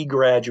MIT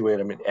graduate.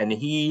 I mean, and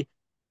he,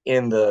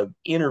 in the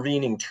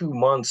intervening 2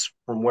 months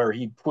from where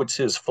he puts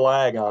his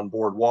flag on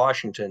board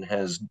Washington,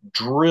 has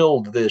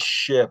drilled this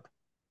ship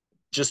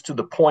just to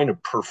the point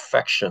of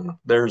perfection.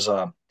 There's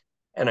an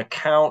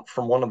account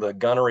from one of the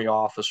gunnery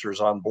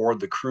officers on board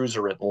the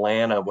cruiser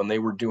Atlanta when they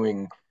were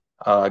doing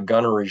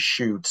gunnery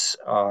shoots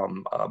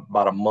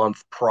about a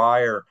month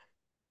prior,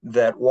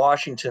 that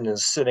Washington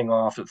is sitting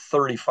off at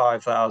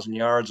 35,000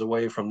 yards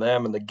away from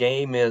them. And the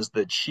game is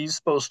that she's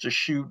supposed to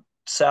shoot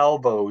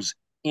salvos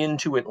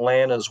into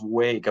Atlanta's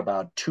wake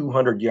about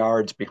 200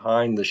 yards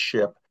behind the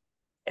ship.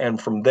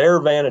 And from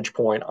their vantage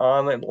point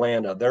on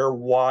Atlanta, they're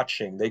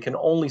watching. They can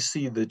only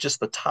see just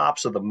the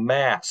tops of the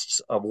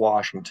masts of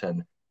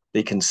Washington.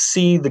 They can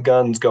see the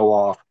guns go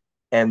off,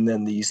 and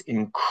then these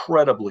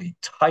incredibly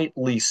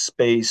tightly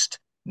spaced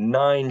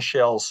 9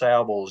 shell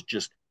salvos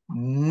just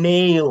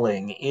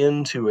nailing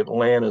into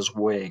Atlanta's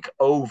wake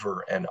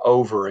over and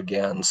over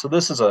again. So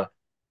this is a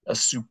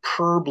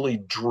superbly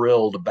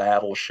drilled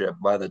battleship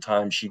by the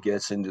time she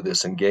gets into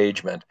this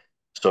engagement.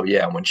 So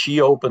yeah, when she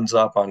opens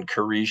up on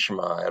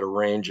Kirishima at a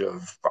range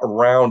of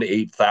around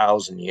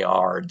 8,000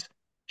 yards,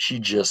 she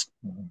just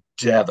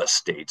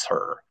devastates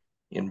her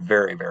in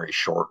very, very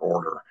short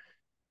order.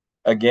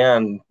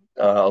 Again,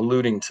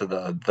 alluding to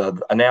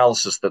the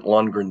analysis that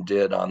Lundgren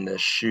did on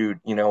this shoot,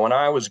 when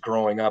I was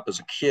growing up as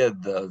a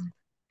kid, the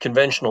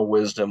conventional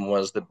wisdom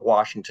was that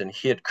Washington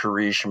hit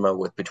Kirishima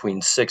with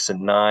between 6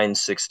 and 9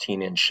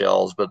 16-inch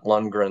shells, but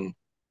Lundgren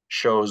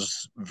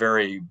shows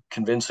very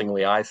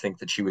convincingly, I think,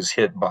 that she was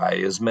hit by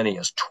as many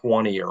as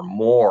 20 or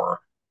more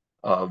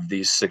of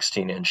these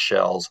 16-inch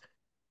shells.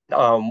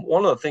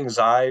 One of the things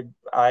I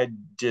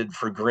did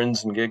for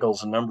grins and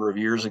giggles a number of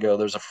years ago,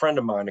 there's a friend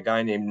of mine, a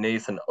guy named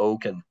Nathan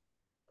Oken,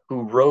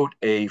 who wrote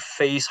a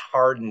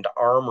face-hardened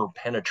armor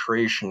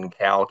penetration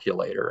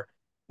calculator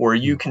where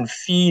you can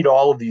feed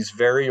all of these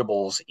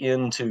variables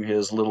into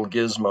his little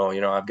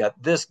gizmo. I've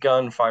got this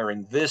gun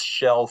firing this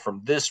shell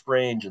from this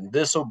range and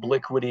this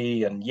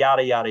obliquity and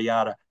yada, yada,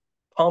 yada.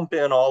 Pump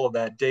in all of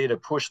that data,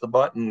 push the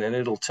button, and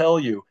it'll tell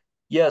you,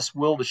 yes,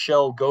 will the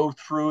shell go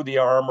through the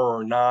armor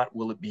or not?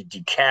 Will it be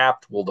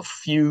decapped? Will the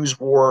fuse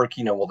work?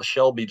 Will the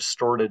shell be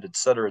distorted, et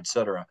cetera, et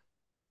cetera.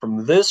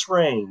 From this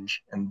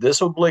range and this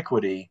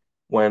obliquity,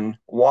 when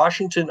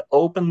Washington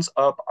opens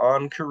up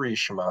on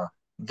Kirishima,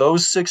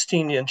 those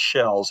 16-inch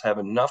shells have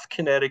enough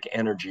kinetic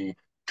energy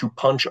to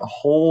punch a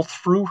hole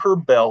through her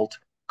belt,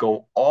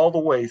 go all the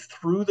way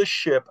through the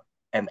ship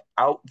and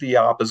out the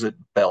opposite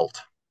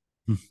belt.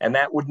 And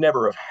that would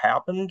never have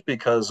happened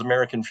because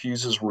American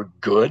fuses were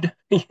good,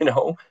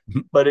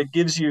 but it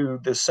gives you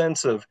the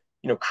sense of,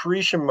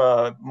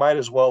 Kirishima might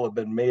as well have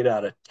been made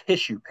out of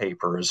tissue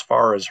paper as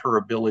far as her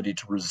ability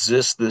to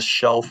resist this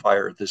shell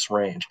fire at this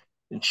range.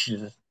 And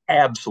she's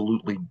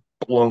absolutely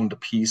blown to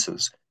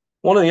pieces.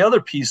 One of the other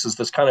pieces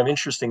that's kind of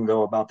interesting,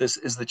 though, about this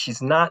is that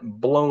she's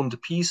not blown to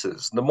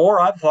pieces. The more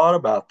I've thought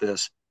about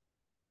this,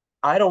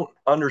 I don't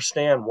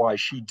understand why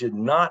she did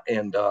not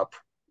end up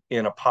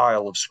in a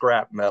pile of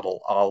scrap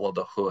metal a la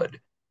the Hood.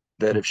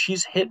 That if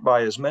she's hit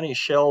by as many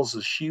shells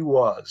as she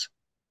was,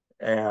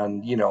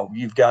 and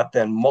you've got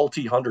then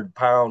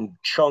multi-100-pound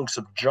chunks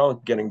of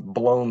junk getting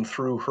blown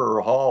through her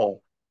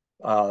hull,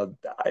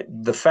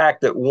 the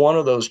fact that one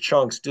of those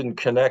chunks didn't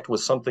connect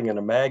with something in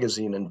a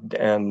magazine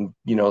and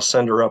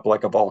send her up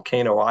like a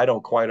volcano, I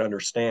don't quite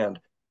understand.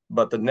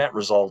 But the net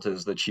result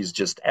is that she's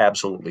just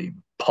absolutely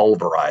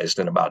pulverized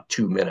in about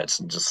 2 minutes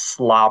and just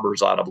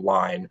slobbers out of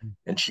line,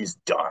 and she's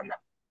done.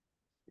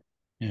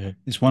 Yeah,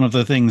 it's one of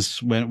the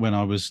things when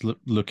I was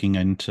looking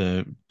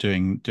into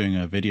doing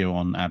a video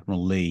on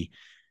Admiral Lee.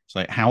 It's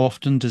like, how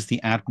often does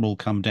the admiral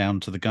come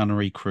down to the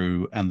gunnery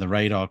crew and the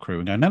radar crew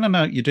and go, no, no,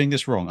 no, you're doing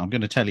this wrong. I'm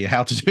going to tell you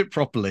how to do it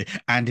properly,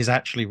 and is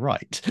actually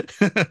right.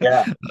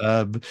 Yeah.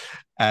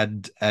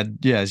 And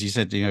yeah, as you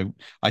said,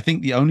 I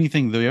think the only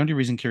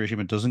reason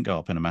Kirishima doesn't go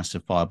up in a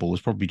massive fireball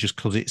is probably just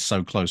because it's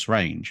so close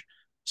range.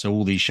 So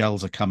all these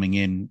shells are coming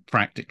in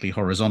practically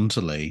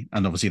horizontally,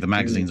 and obviously the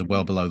magazines are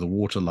well below the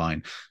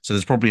waterline. So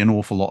there's probably an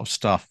awful lot of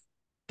stuff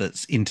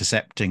that's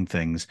intercepting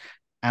things.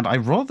 And I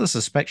rather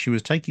suspect she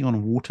was taking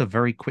on water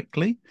very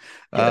quickly.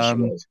 Yeah,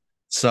 she was.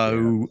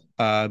 So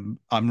I'm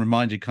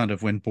reminded kind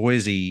of when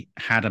Boise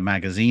had a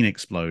magazine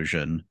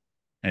explosion,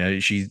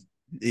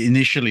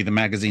 initially the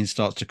magazine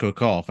starts to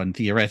cook off, and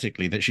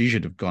theoretically that she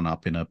should have gone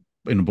up in a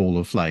ball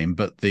of flame.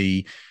 But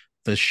the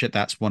shit,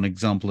 that's one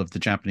example of the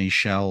Japanese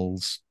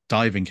shells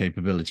diving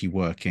capability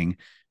working.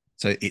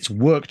 So it's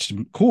worked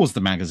to cause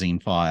the magazine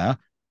fire,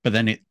 but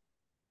then it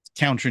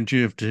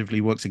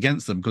counterintuitively works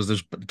against them because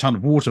there's a ton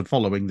of water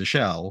following the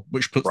shell,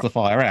 which puts Right. the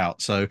fire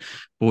out. So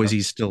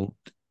Boise's still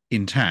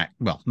intact.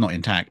 Well, not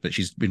intact, but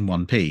she's in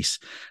one piece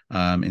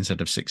instead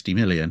of 60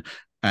 million.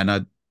 And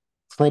I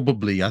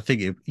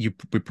think you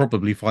would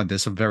probably find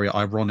there's some very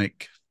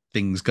ironic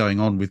things going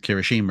on with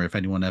Kirishima. If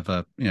anyone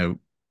ever,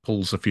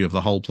 pulls a few of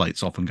the hull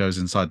plates off and goes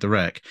inside the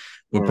wreck,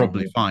 we'll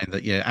probably find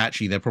that,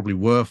 actually there probably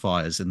were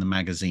fires in the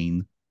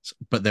magazine,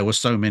 but there were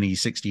so many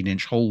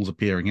 16-inch holes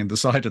appearing in the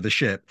side of the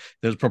ship.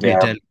 There's probably a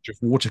deluge of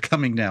water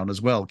coming down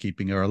as well,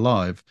 keeping her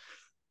alive,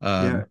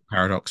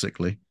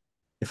 paradoxically.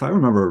 If I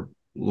remember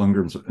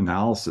Lundgren's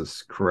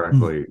analysis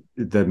correctly,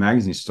 the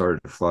magazine started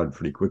to flood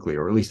pretty quickly,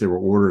 or at least there were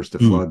orders to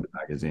flood the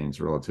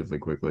magazines relatively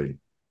quickly.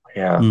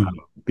 Yeah.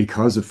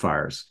 Because of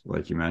fires,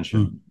 like you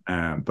mentioned.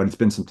 But it's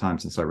been some time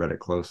since I read it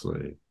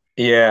closely.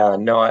 Yeah,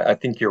 no, I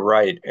think you're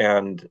right,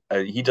 and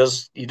he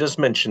does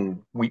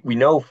mention we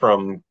know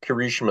from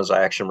Kirishima's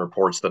action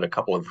reports that a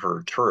couple of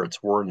her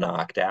turrets were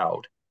knocked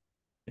out.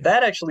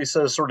 That actually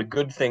says sort of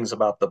good things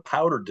about the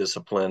powder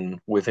discipline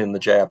within the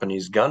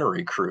Japanese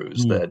gunnery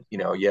crews. That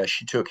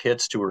she took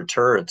hits to her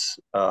turrets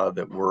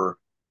that were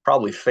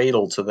probably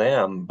fatal to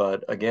them,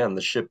 but again,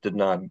 the ship did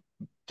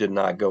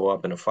not go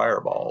up in a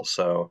fireball.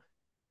 So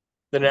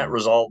the net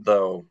result,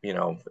 though,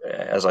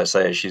 as I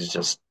say, she's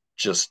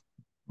just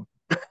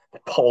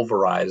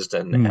pulverized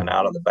and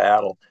out of the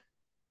battle.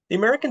 The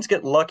Americans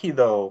get lucky,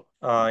 though,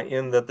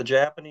 in that the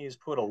Japanese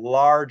put a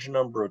large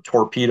number of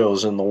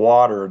torpedoes in the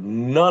water,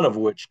 none of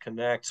which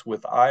connects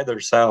with either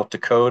South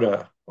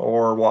Dakota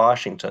or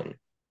Washington,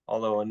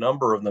 although a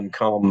number of them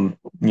come,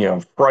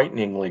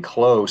 frighteningly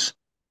close.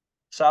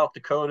 South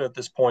Dakota at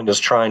this point is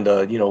trying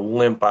to,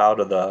 limp out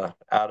of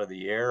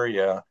the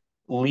area.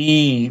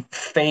 Lee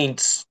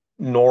feints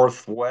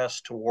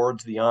northwest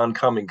towards the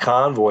oncoming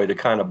convoy to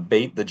kind of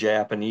bait the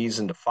Japanese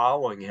into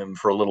following him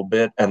for a little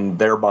bit, and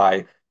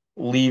thereby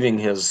leaving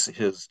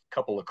his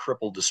couple of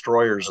crippled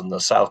destroyers in the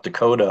South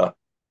Dakota,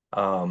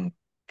 kind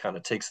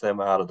of takes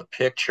them out of the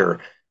picture.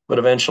 But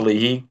eventually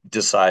he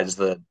decides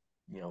that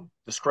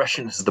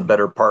discretion is the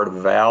better part of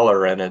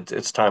valor, and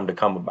it's time to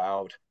come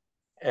about.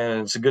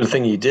 And it's a good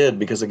thing he did,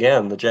 because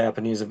again, the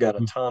Japanese have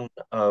got a ton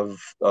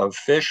of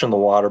fish in the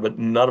water, but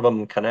none of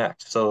them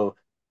connect. So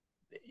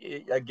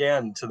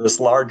again, to this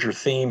larger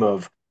theme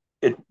of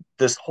it,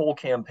 this whole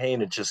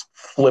campaign, it just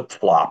flip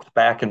flopped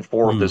back and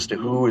forth as to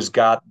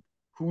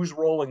who's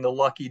rolling the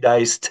lucky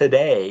dice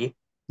today.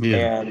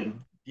 And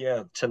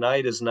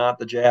tonight is not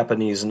the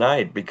Japanese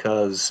night,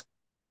 because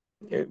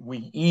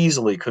we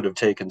easily could have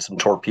taken some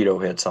torpedo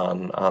hits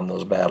on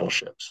those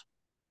battleships.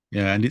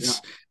 And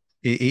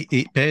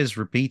it bears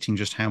repeating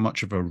just how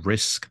much of a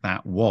risk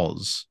that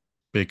was,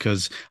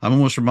 because I'm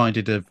almost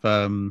reminded of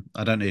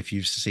I don't know if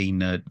you've seen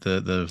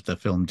the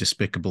film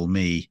Despicable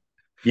Me.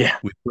 Yeah,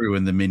 with Gru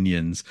and the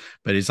Minions,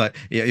 but it's like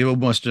I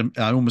almost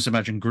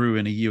imagine Gru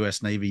in a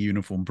US Navy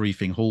uniform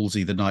briefing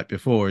Halsey the night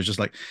before. It's just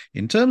like,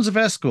 in terms of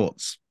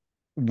escorts,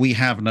 we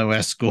have no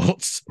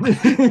escorts.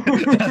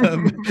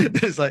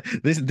 It's like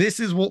this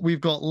is what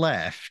we've got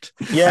left.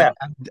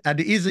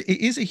 And it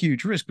is a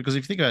huge risk, because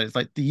if you think about it, it's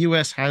like the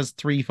US has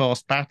 3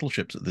 fast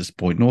battleships at this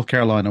point: North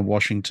Carolina,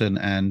 Washington,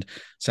 and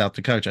South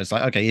Dakota. It's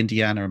like, okay,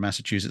 Indiana and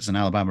Massachusetts and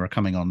Alabama are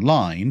coming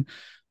online,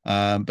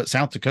 but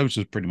South Dakota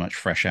is pretty much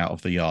fresh out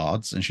of the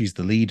yards, and she's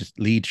the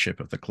lead ship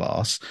of the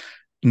class.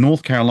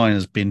 North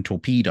Carolina's been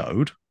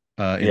torpedoed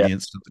in the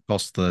incident that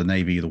cost the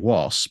Navy the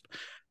Wasp.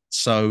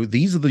 So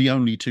these are the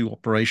only 2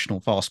 operational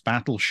fast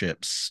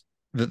battleships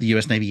that the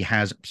US Navy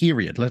has,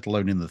 period, let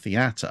alone in the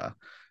theater.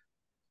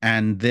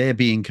 And they're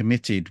being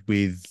committed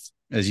with,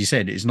 as you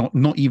said, it's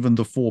not even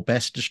the 4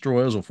 best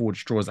destroyers or 4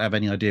 destroyers that have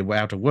any idea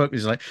how to work.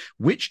 It's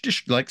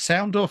like,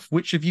 sound off,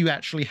 which of you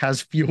actually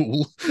has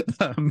fuel?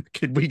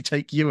 Could we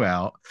take you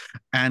out?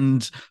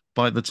 And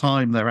by the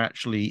time they're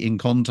actually in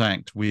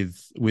contact with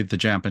the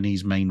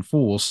Japanese main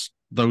force,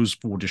 those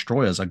 4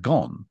 destroyers are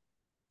gone.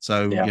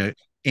 So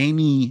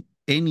any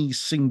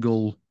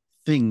single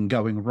thing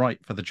going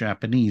right for the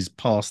Japanese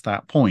past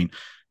that point,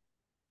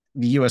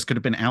 the US could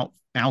have been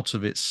out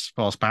of its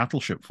fast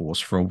battleship force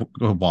for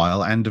a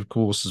while. And of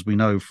course, as we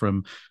know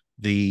from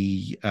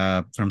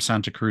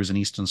Santa Cruz and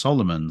Eastern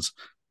Solomons,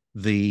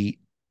 the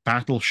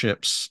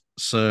battleships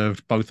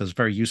served both as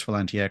very useful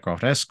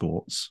anti-aircraft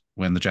escorts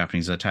when the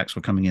Japanese attacks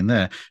were coming in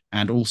there,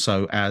 and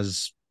also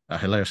as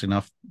hilariously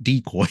enough,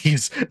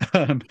 decoys.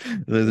 One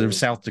of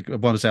South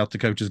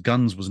Dakota's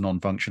guns was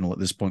non-functional at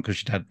this point because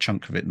she'd had a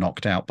chunk of it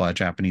knocked out by a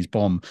Japanese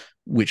bomb,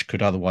 which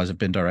could otherwise have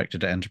been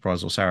directed at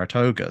Enterprise or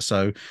Saratoga.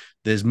 So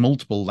there's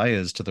multiple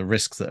layers to the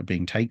risks that are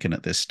being taken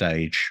at this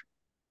stage,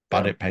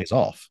 but it pays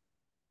off.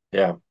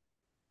 Yeah,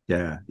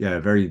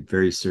 very,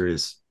 very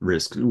serious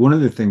risk. One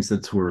of the things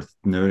that's worth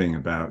noting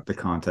about the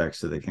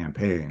context of the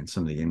campaign and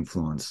some of the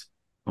influence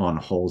on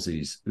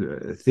Halsey's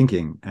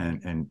thinking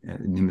and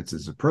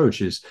Nimitz's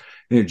approach is,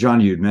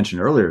 John, you had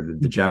mentioned earlier that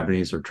the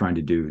Japanese are trying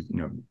to do,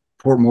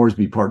 Port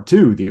Moresby Part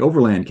 2, the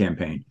overland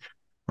campaign,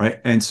 right?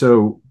 And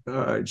so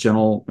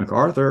General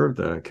MacArthur,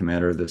 the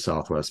commander of the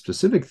Southwest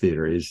Pacific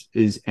Theater,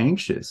 is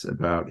anxious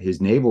about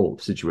his naval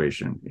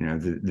situation. You know,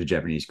 the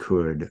Japanese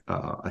could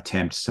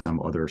attempt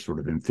some other sort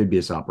of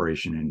amphibious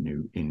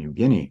operation in New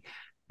Guinea.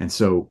 And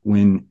so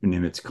when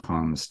Nimitz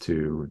comes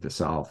to the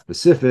South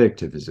Pacific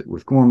to visit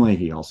with Gormley,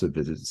 he also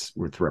visits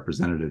with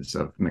representatives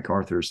of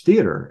MacArthur's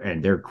theater,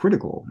 and they're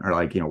critical. Are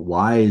like, you know,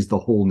 why is the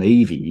whole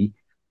Navy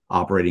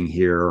operating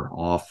here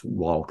off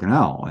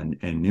Guadalcanal? And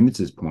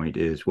Nimitz's point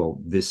is, well,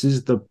 this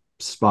is the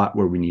spot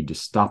where we need to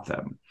stop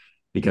them,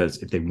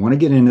 because if they want to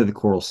get into the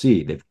Coral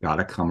Sea, they've got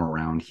to come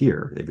around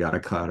here. They've got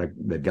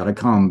to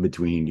come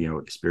between, you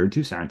know,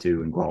 Espiritu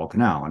Santo and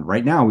Guadalcanal. And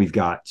right now we've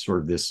got sort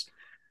of this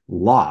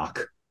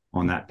lock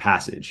on that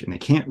passage, and they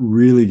can't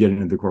really get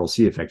into the Coral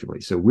Sea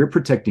effectively. So we're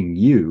protecting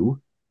you,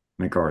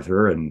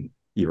 MacArthur, and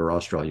your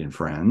Australian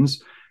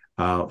friends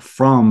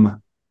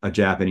from a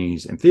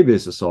Japanese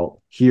amphibious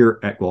assault here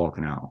at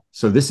Guadalcanal.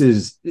 So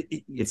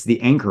it's the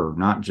anchor,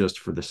 not just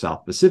for the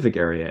South Pacific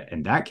area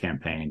and that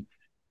campaign,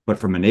 but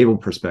from a naval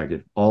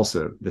perspective,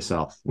 also the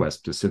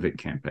Southwest Pacific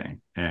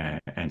campaign.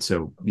 And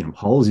so, you know,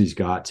 Halsey's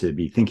got to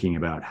be thinking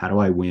about, how do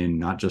I win,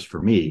 not just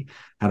for me,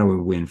 how do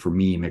I win for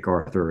me,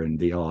 MacArthur, and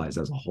the Allies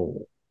as a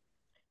whole?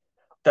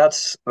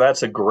 That's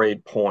a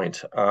great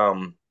point.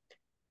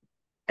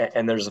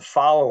 And there's a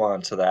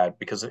follow-on to that,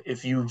 because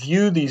if you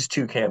view these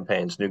two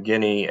campaigns, New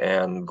Guinea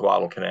and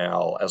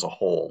Guadalcanal, as a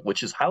whole,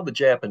 which is how the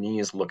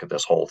Japanese look at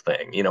this whole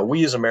thing. You know,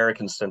 we as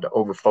Americans tend to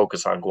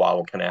over-focus on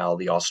Guadalcanal.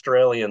 The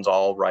Australians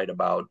all write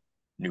about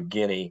New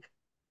Guinea.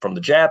 From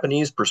the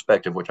Japanese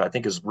perspective, which I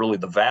think is really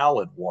the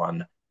valid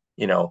one,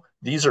 you know,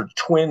 these are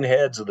twin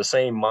heads of the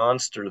same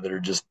monster that are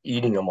just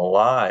eating them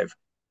alive.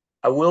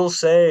 I will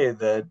say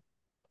that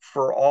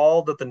for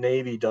all that the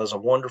Navy does a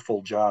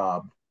wonderful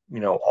job, you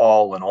know,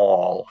 all in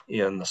all,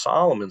 in the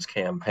Solomons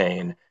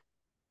campaign,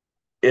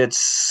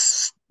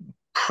 it's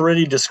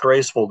pretty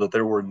disgraceful that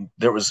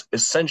there was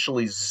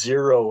essentially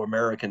zero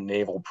American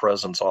naval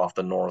presence off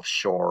the north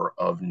shore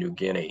of New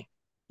Guinea.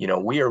 You know,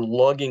 we are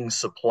lugging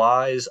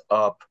supplies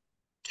up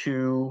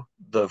to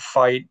the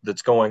fight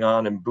that's going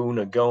on in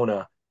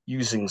Bunagona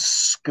using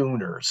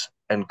schooners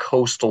and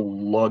coastal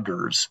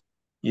luggers.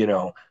 You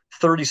know,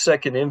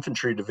 32nd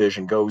Infantry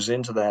Division goes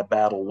into that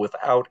battle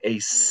without a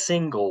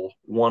single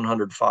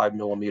 105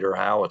 millimeter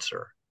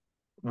howitzer,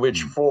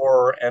 which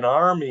for an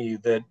army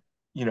that,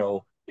 you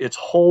know, its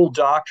whole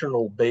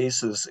doctrinal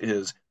basis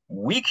is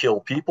we kill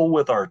people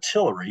with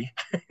artillery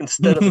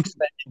instead of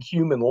expending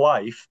human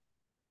life.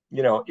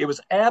 You know, it was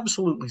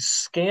absolutely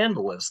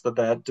scandalous that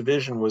that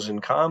division was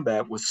in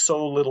combat with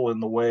so little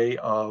in the way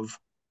of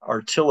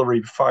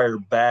artillery fire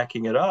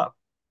backing it up.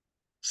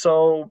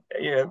 So,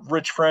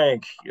 Rich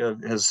Frank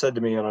has said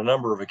to me on a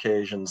number of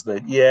occasions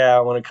that, yeah,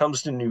 when it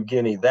comes to New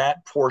Guinea,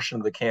 that portion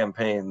of the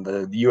campaign,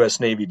 the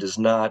U.S. Navy does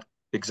not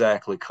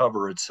exactly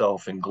cover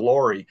itself in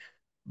glory.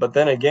 But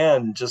then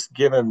again, just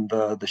given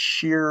the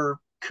sheer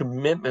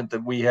commitment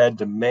that we had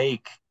to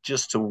make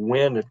just to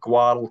win at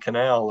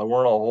Guadalcanal, there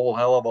weren't a whole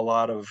hell of a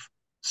lot of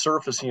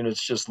surface units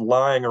just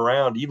lying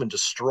around, even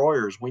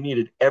destroyers. We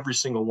needed every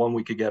single one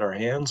we could get our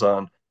hands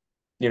on.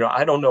 You know,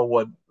 I don't know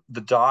what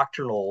the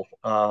doctrinal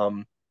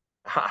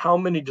how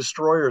many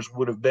destroyers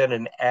would have been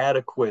an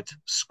adequate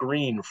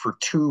screen for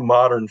two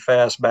modern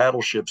fast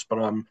battleships, but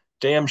I'm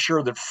damn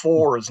sure that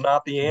 4 is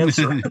not the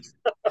answer.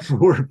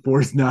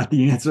 Four is not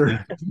the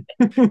answer.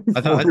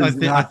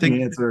 I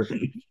think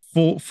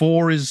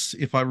four is,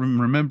 if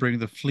I'm remembering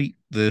the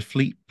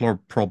fleet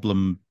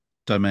problem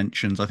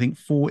dimensions, I think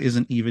 4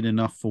 isn't even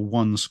enough for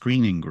one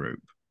screening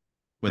group.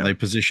 When they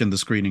position the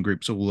screening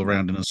groups all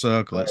around in a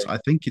circle, Right. I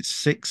think it's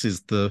 6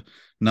 is the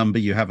number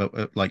you have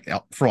like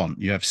up front.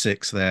 You have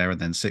 6 there, and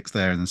then 6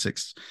 there, and then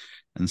 6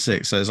 and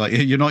 6. So it's like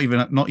you're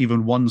not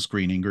even one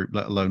screening group,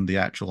 let alone the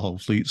actual whole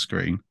fleet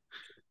screen.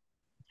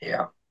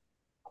 Yeah.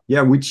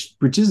 Yeah, which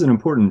is an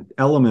important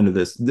element of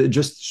this.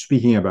 Just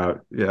speaking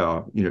about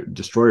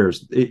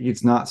destroyers,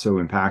 it's not so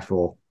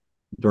impactful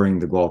during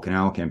the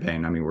Guadalcanal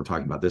campaign. I mean, we're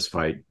talking about this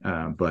fight,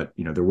 but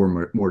you know, there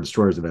were more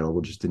destroyers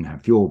available, just didn't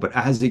have fuel. But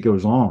as it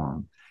goes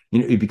on, you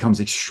know, it becomes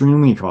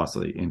extremely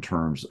costly in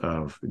terms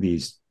of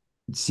these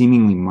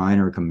seemingly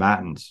minor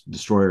combatants,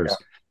 destroyers,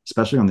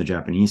 especially on the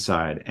Japanese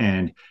side,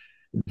 and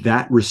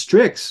that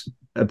restricts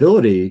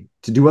ability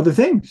to do other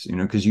things, you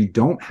know, because you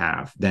don't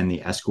have then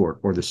the escort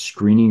or the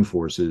screening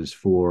forces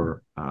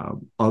for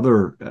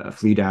other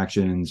fleet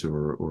actions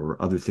or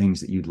other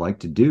things that you'd like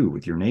to do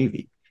with your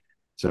Navy.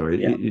 So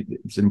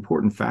it's an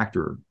important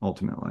factor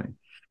ultimately.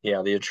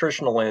 Yeah, the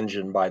attritional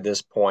engine by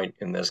this point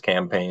in this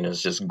campaign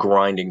is just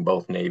grinding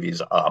both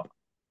navies up.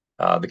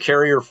 The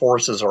carrier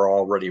forces are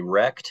already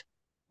wrecked.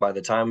 By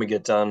the time we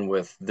get done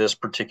with this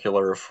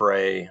particular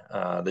fray,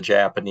 the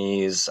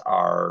Japanese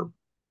are,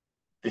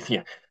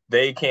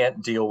 they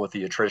can't deal with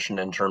the attrition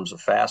in terms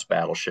of fast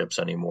battleships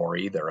anymore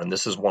either. And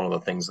this is one of the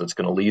things that's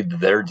going to lead to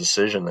their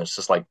decision. It's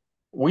just like,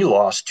 we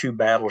lost 2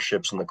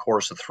 battleships in the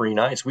course of 3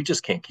 nights. We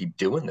just can't keep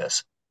doing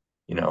this.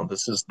 You know,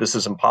 this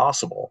is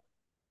impossible.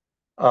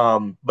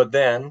 But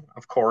then,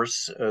 of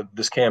course,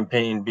 this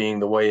campaign being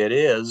the way it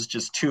is,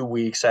 just 2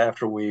 weeks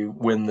after we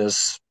win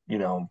this,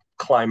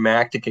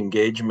 climactic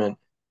engagement,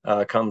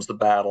 comes the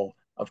Battle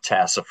of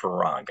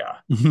Tassafaranga.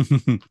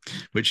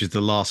 Which is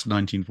the last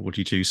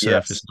 1942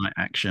 surface Yes. night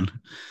action.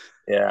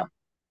 Yeah.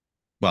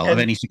 Well, of And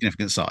any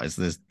significant size.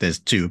 There's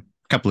a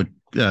couple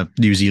of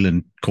New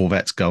Zealand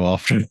corvettes go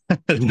after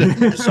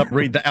the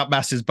submarine that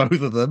outmasses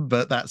both of them,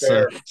 but that's a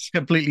fair.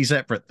 completely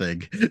separate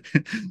thing.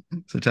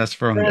 So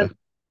Tasfaranga. Trent,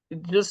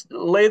 just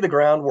lay the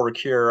groundwork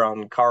here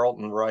on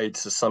Carlton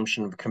Wright's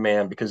assumption of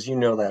command, because you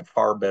know that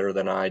far better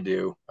than I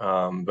do.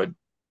 But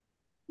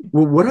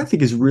Well, what I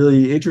think is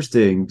really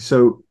interesting,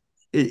 so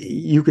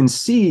you can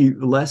see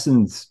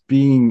lessons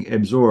being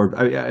absorbed.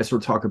 I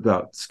sort of talk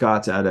about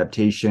Scott's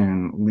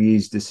adaptation,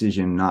 Lee's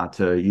decision not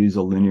to use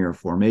a linear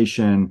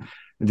formation.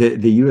 The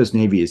U.S.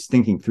 Navy is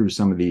thinking through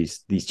some of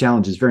these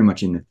challenges very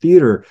much in the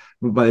theater.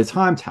 But by the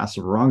time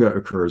Tassavaranga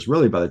occurs,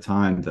 really by the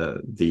time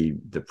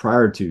the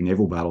prior to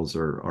naval battles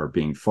are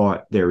being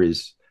fought, there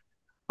is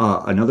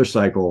another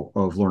cycle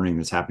of learning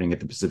that's happening at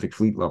the Pacific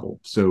Fleet level.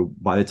 So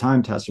by the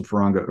time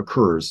Tassafaranga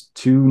occurs,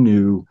 two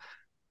new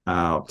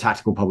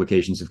tactical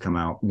publications have come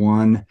out.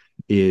 One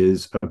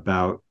is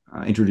about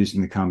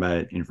introducing the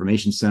Combat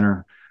Information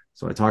Center.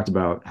 So I talked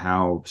about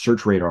how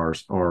search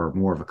radars are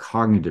more of a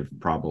cognitive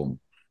problem,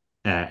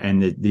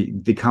 and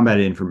the Combat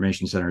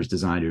Information Center is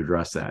designed to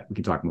address that. We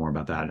can talk more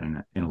about that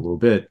in a little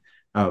bit.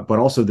 But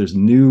also there's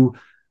new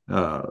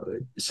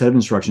set of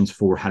instructions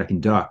for how to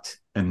conduct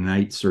a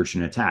night search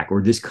and attack,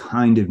 or this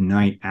kind of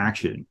night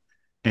action.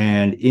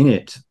 And in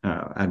it,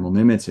 Admiral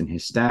Nimitz and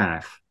his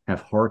staff have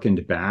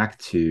hearkened back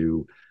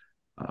to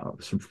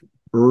sort of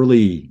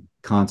early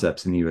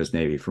concepts in the U.S.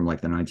 Navy from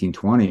like the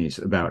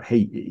 1920s about,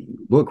 hey,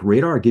 look,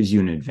 radar gives you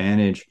an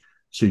advantage,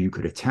 so you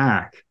could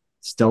attack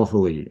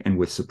stealthily and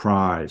with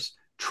surprise.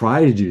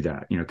 Try to do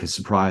that, because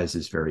surprise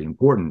is very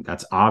important.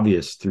 That's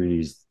obvious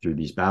through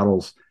these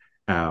battles.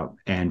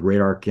 And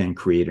radar can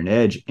create an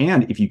edge.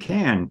 And if you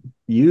can,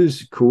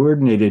 use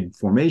coordinated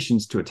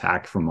formations to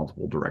attack from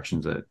multiple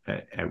directions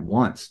at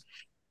once.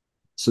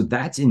 So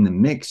that's in the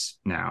mix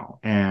now.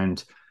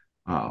 And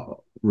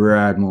Rear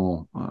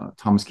Admiral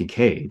Thomas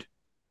Kincaid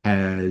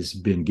has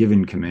been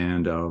given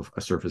command of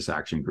a surface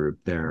action group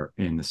there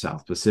in the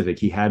South Pacific.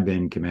 He had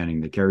been commanding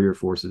the carrier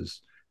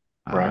forces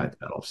at the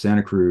Battle of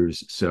Santa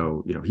Cruz.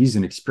 So, he's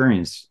an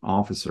experienced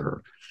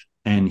officer.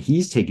 And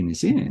he's taken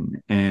this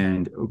in,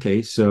 and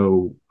okay,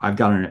 so I've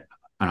got an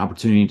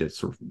opportunity to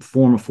sort of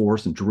form a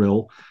force and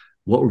drill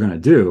what we're going to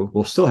do.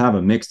 We'll still have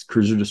a mixed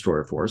cruiser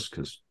destroyer force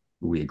because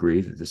we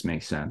agree that this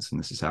makes sense, and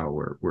this is how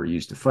we're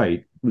used to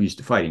fight. We're used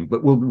to fighting,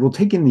 but we'll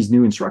take in these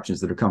new instructions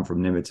that have come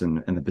from Nimitz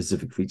and the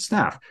Pacific Fleet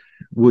staff.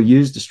 We'll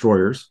use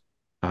destroyers,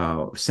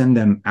 send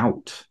them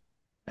out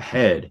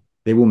ahead.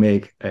 They will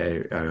make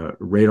a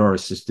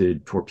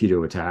radar-assisted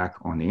torpedo attack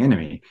on the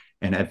enemy.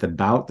 And at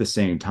about the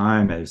same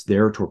time as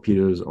their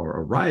torpedoes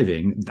are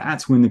arriving,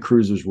 that's when the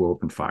cruisers will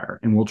open fire.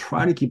 And we'll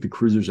try to keep the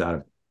cruisers out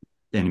of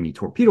enemy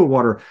torpedo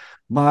water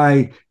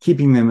by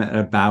keeping them at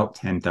about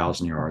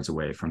 10,000 yards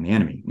away from the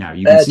enemy. Now,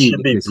 you can see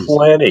that should be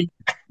plenty.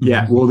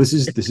 Yeah, well, this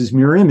is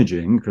mirror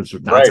imaging, because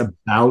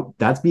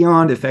that's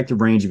beyond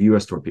effective range of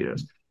U.S.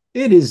 torpedoes.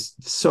 It is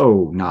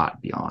so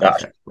not beyond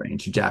effective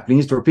range of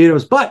Japanese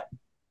torpedoes, but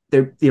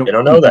they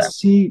don't know that.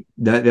 See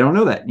that they don't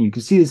know that. And you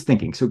can see this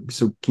thinking.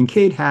 So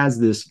Kincaid has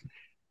this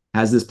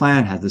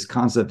plan, has this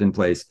concept in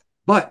place,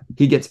 but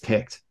he gets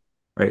picked.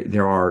 Right,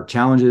 there are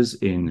challenges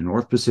in the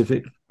North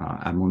Pacific.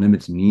 Admiral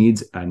Nimitz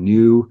needs a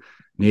new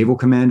naval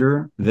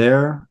commander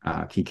there.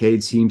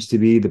 Kincaid seems to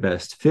be the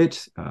best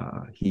fit.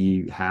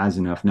 He has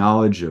enough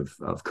knowledge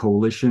of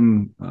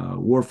coalition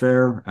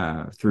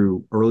warfare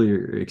through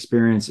earlier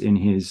experience in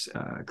his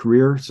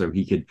career, so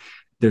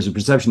there's a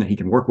perception that he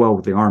can work well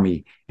with the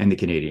Army and the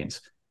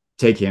Canadians.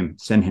 Take him,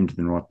 send him to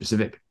the North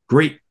Pacific.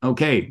 Great,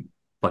 okay,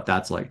 but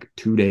that's like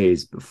 2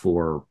 days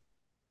before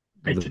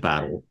the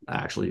battle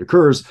actually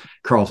occurs.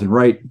 Carlton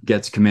Wright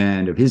gets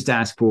command of his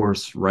task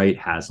force. Wright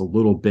has a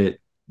little bit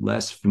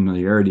less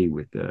familiarity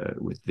with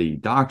the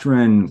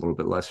doctrine, a little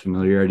bit less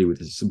familiarity with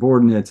his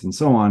subordinates, and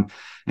so on.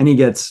 And he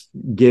gets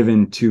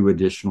given 2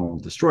 additional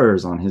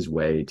destroyers on his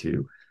way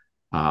to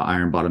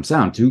Iron Bottom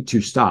Sound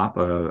to stop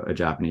a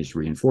Japanese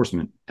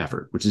reinforcement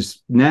effort, which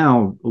is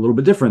now a little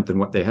bit different than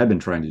what they had been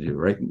trying to do.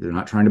 Right? They're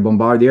not trying to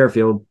bombard the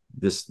airfield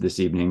this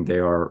evening. They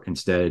are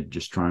instead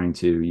just trying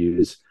to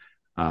use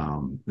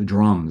the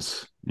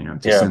drums,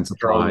 to send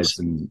supplies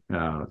and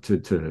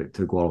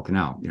to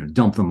Guadalcanal,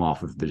 dump them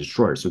off of the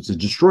destroyer. So it's a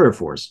destroyer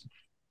force.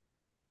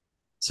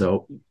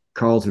 So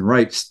Carlton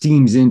Wright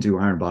steams into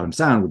Iron Bottom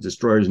Sound with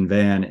destroyers in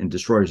van and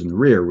destroyers in the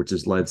rear, which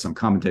has led some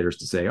commentators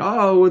to say,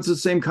 oh, it's the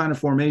same kind of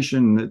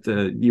formation that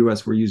the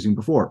U.S. were using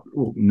before.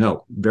 Well,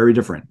 no, very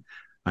different.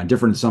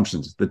 Different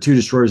assumptions. The 2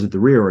 destroyers at the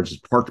rear are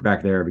just parked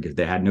back there because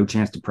they had no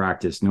chance to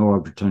practice, no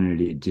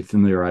opportunity to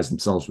familiarize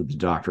themselves with the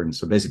doctrine.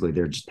 So basically,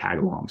 they're just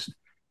tag-alongs.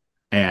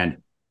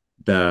 And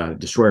The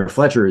destroyer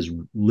Fletcher is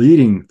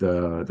leading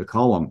the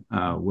column.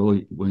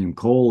 William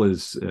Cole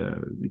is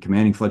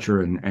commanding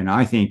Fletcher, and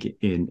I think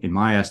in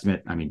my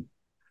estimate, I mean,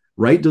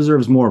 Wright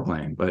deserves more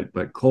blame,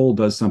 but Cole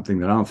does something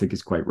that I don't think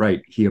is quite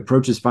right. He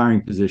approaches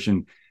firing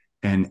position,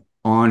 and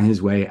on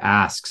his way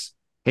asks,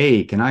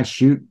 "Hey, can I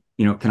shoot?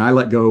 Can I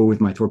let go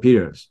with my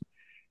torpedoes?"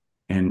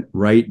 And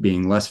Wright,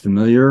 being less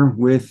familiar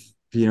with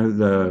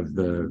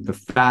the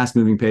fast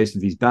moving pace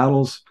of these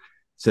battles,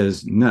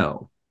 says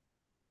no,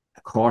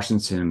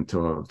 cautions him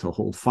to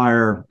hold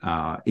fire.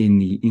 In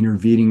the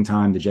intervening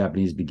time, the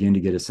Japanese begin to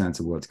get a sense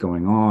of what's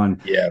going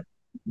on. Yeah.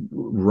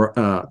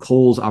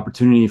 Cole's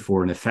opportunity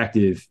for an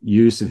effective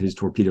use of his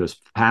torpedoes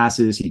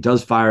passes. He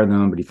does fire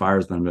them, but he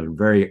fires them at a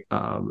very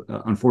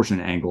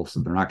unfortunate angle, so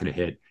they're not going to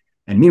hit.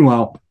 And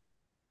meanwhile,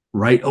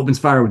 Wright opens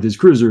fire with his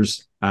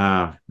cruisers.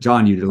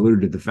 John, you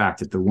alluded to the fact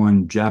that the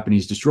one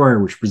Japanese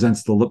destroyer, which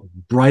presents the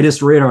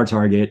brightest radar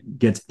target,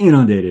 gets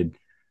inundated.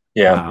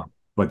 Yeah.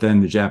 But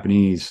then the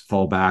Japanese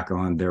fall back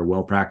on their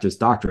well-practiced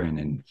doctrine,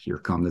 and here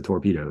come the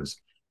torpedoes.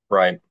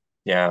 Right.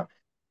 Yeah.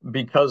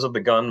 Because of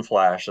the gun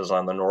flashes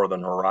on the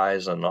northern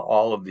horizon,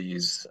 all of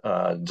these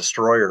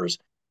destroyers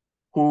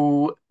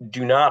who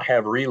do not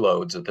have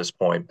reloads at this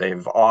point,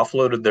 they've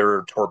offloaded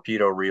their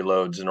torpedo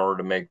reloads in order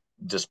to make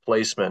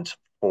displacement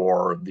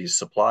for these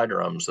supply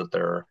drums that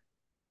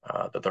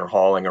they're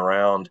hauling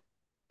around.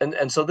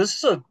 And so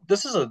this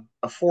is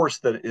a force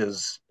that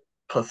is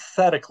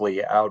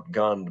pathetically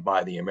outgunned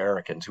by the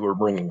Americans, who are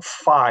bringing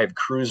 5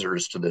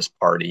 cruisers to this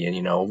party.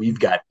 And,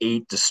 we've got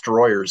 8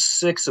 destroyers,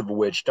 6 of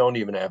which don't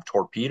even have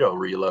torpedo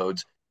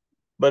reloads.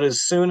 But as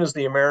soon as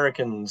the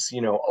Americans,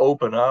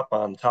 open up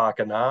on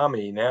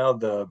Takanami, now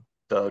the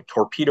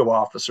torpedo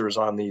officers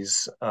on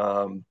these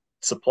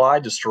supply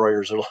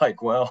destroyers are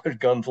like, well,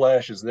 gun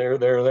flash is there,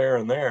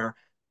 and there.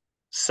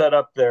 Set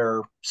up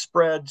their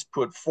spreads,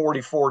 put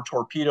 44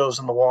 torpedoes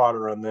in the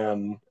water, and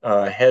then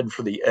head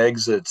for the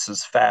exits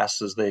as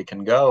fast as they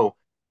can go.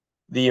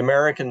 The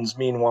Americans,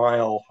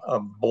 meanwhile,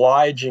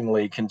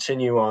 obligingly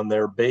continue on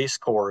their base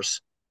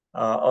course,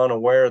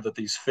 unaware that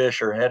these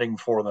fish are heading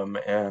for them,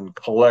 and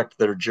collect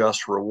their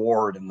just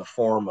reward in the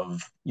form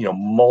of,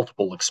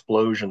 multiple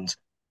explosions.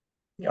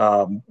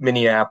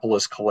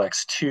 Minneapolis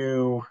collects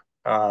 2.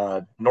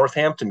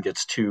 Northampton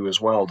gets 2 as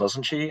well,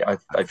 doesn't she? I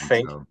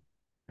think. So.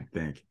 I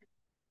think.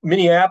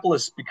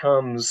 Minneapolis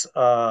becomes,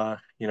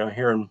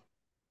 here in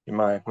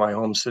my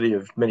home city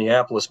of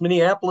Minneapolis.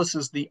 Minneapolis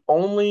is the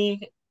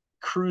only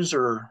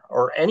cruiser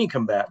or any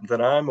combatant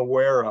that I'm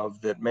aware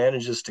of that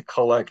manages to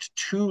collect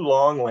 2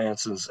 long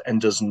lances and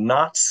does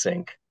not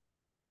sink.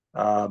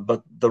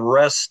 But the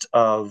rest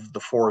of the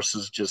force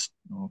is just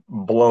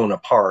blown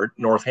apart.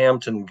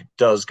 Northampton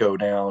does go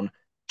down.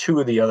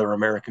 2 of the other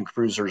American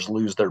cruisers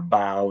lose their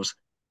bows.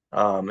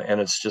 And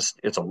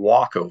it's a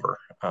walkover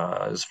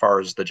as far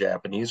as the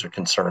Japanese are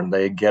concerned.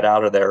 They get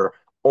out of there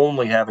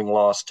only having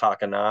lost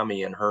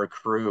Takanami and her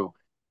crew,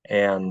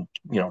 and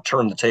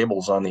turn the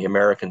tables on the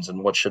Americans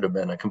in what should have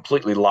been a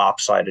completely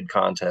lopsided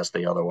contest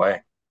the other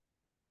way.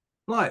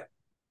 But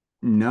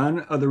none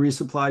of the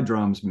resupply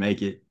drums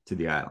make it to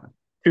the island.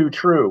 Too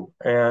true.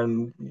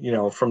 And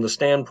from the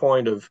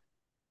standpoint of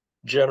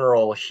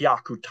General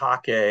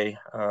Hyakutake,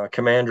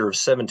 commander of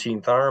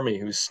 17th Army,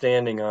 who's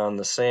standing on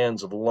the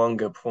sands of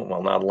Lunga Point,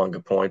 well, not Lunga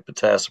Point, but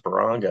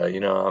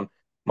Tassaparanga.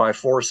 My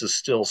force is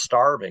still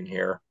starving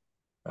here.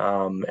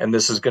 And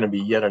this is going to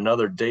be yet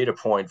another data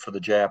point for the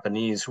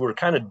Japanese, who are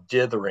kind of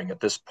dithering at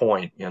this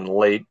point in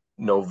late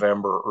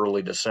November,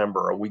 early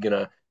December. Are we going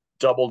to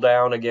double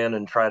down again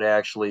and try to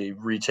actually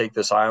retake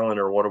this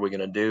island, or what are we going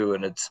to do?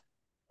 And it's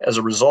as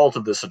a result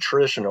of this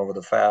attrition over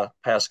the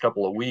past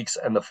couple of weeks,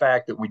 and the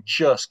fact that we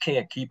just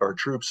can't keep our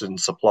troops in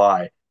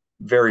supply,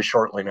 very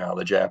shortly now,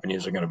 the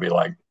Japanese are going to be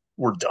like,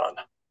 we're done.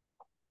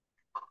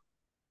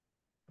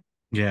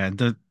 Yeah,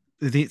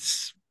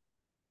 it's.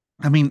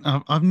 I mean,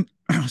 I've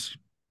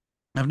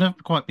never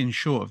quite been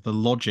sure of the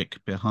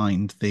logic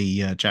behind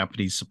the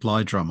Japanese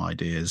supply drum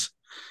ideas,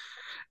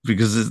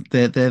 because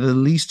they're the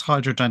least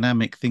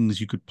hydrodynamic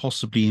things you could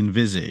possibly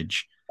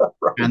envisage,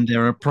 Right. and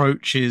their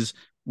approach is,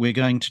 we're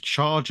going to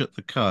charge at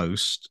the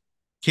coast,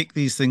 kick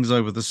these things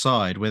over the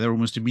side where they're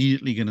almost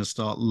immediately going to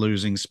start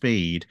losing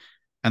speed,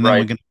 and then Right.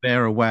 we're going to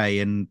bear away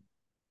and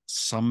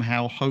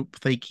somehow hope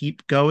they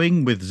keep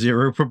going with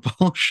zero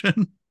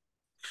propulsion.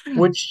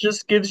 Which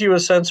just gives you a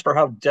sense for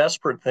how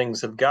desperate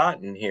things have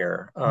gotten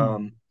here.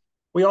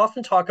 We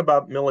often talk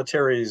about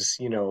militaries,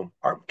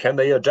 can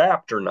they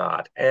adapt or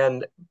not?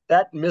 And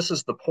that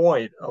misses the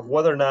point of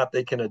whether or not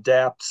they can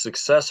adapt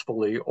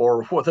successfully,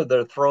 or whether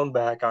they're thrown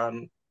back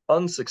on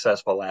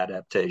unsuccessful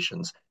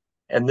adaptations.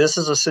 And this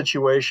is a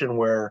situation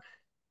where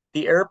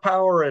the air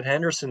power at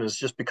Henderson has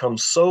just become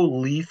so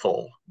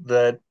lethal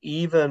that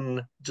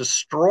even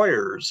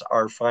destroyers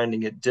are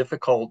finding it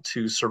difficult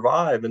to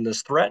survive in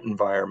this threat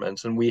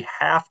environment. And we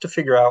have to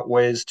figure out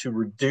ways to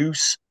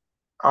reduce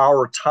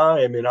our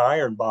time in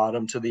Iron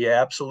Bottom to the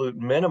absolute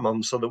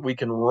minimum, so that we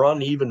can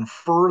run even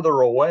further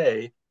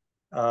away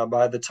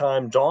by the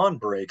time dawn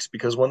breaks,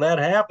 because when that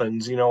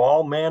happens,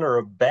 all manner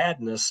of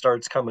badness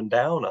starts coming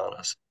down on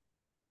us.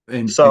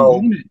 and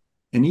So,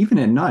 even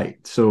at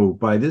night. So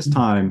by this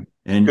time,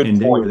 good and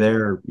they point. were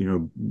there,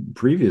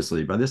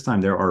 previously. By this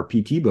time, there are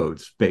PT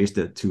boats based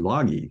at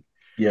Tulagi.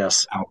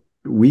 Yes. Now,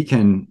 we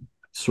can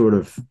sort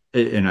of,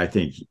 and I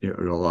think a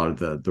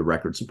lot of the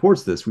record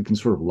supports this. We can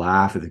sort of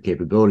laugh at the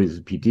capabilities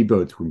of PT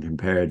boats when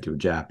compared to a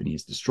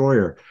Japanese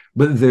destroyer,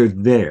 but they're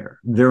there.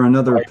 They're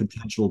another Right.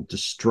 potential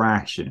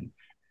distraction.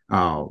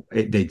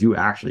 They do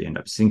actually end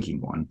up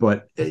sinking one,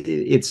 but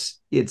there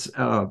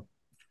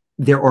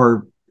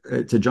are,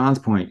 to John's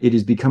point, it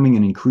is becoming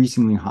an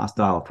increasingly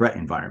hostile threat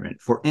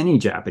environment for any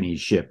Japanese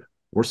ship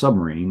or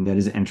submarine that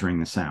is entering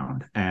the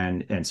Sound,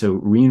 and so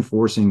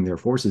reinforcing their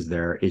forces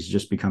there is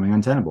just becoming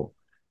untenable.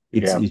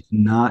 It's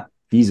not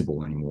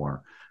feasible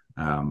anymore.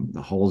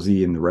 The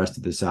Halsey and the rest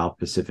of the South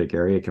Pacific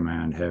Area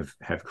Command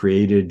have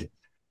created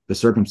the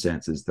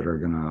circumstances that are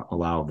going to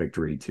allow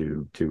victory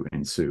to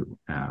ensue,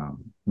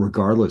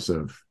 regardless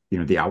of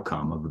the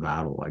outcome of a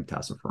battle like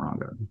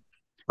Tassafaronga.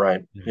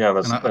 Right. Yeah,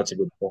 And that's a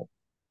good point.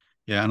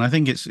 yeah, and I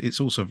think it's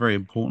also very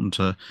important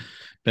to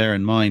bear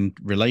in mind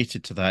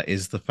related to that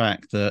is the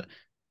fact that,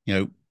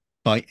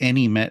 by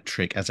any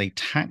metric as a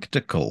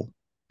tactical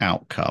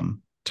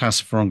outcome,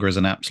 Tassafaronga is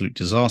an absolute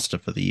disaster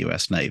for the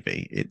US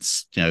Navy.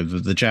 It's,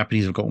 the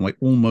Japanese have gotten away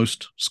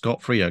almost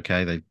scot-free.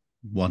 Okay,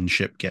 one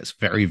ship gets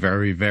very,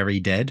 very, very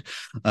dead.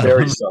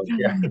 Very so,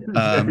 yeah.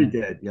 Very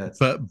dead, yes.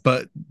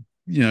 But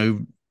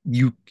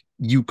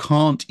you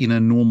can't in a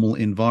normal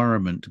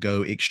environment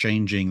go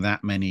exchanging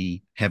that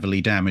many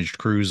heavily damaged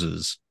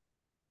cruisers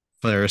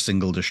for a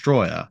single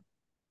destroyer.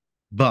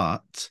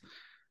 But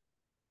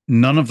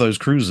none of those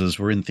cruisers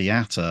were in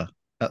theater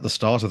at the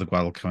start of the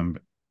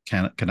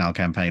Guadalcanal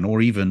campaign,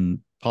 or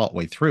even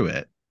partway through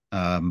it,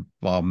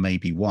 well,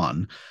 maybe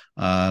one.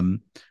 And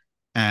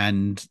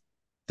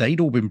they'd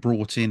all been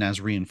brought in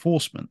as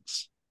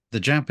reinforcements. The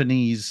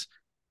Japanese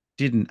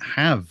didn't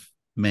have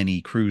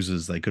many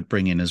cruisers they could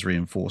bring in as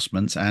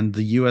reinforcements, and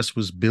the US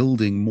was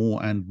building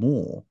more and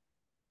more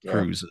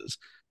cruisers.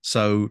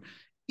 So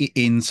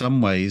in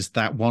some ways,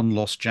 that one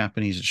lost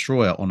Japanese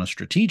destroyer on a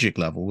strategic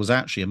level was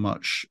actually a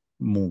much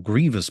more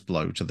grievous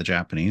blow to the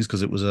Japanese,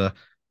 because it was a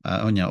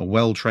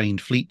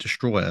well-trained fleet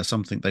destroyer,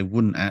 something they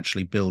wouldn't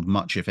actually build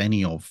much, if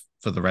any, of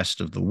for the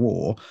rest of the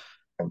war.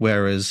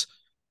 Whereas,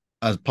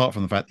 apart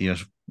from the fact that you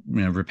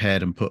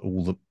repaired and put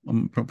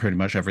pretty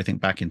much everything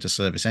back into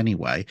service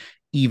anyway,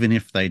 even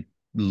if they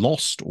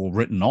lost or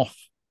written off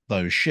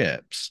those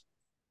ships,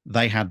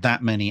 they had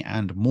that many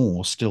and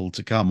more still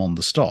to come on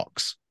the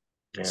stocks.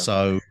 Yeah.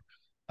 So,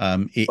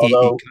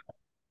 although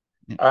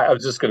I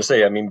was just going to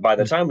say, I mean, by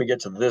the time we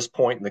get to this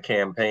point in the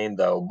campaign,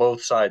 though,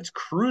 both sides'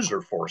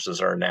 cruiser forces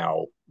are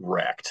now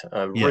wrecked.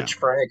 Rich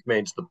Frank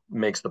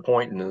makes the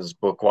point in his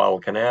book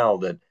Guadalcanal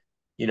that,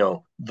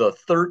 the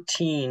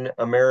 13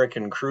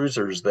 American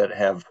cruisers that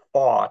have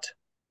fought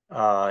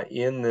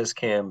in this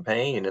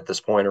campaign at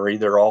this point are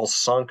either all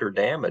sunk or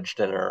damaged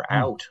and are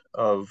out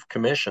of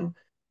commission.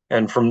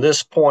 And from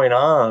this point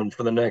on,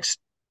 for the next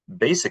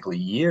basically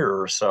year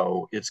or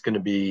so, it's going to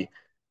be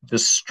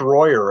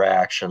destroyer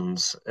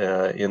actions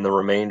in the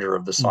remainder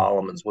of the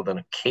Solomons, with an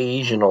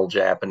occasional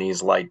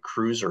Japanese light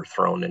cruiser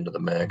thrown into the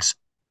mix.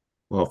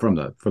 Well, from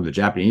the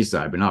Japanese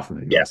side, but not from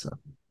the US side.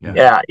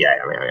 Yeah.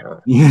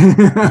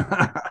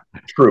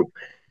 True.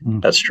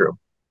 That's true.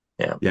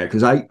 Yeah,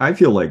 because I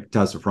feel like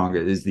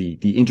Tassafaronga is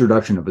the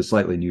introduction of a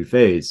slightly new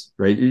phase,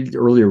 right?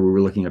 Earlier we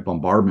were looking at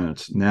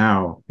bombardment.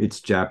 Now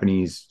it's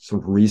Japanese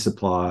sort of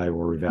resupply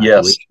or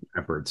evacuation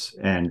efforts,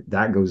 and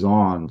that goes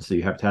on. So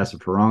you have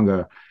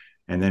Tassafaronga,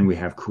 and then we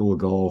have Kula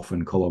Gulf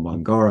and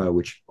Kolomangara,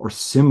 which are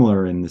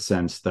similar in the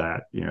sense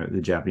that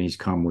the Japanese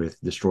come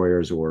with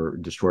destroyers or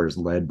destroyers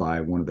led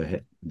by one of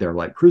their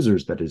light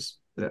cruisers that is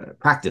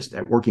practiced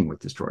at working with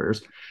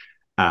destroyers.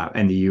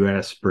 And the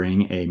U.S.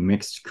 bring a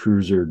mixed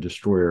cruiser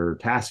destroyer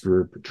task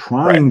group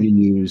trying to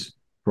use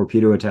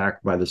torpedo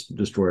attack by the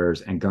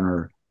destroyers and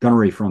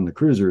gunnery from the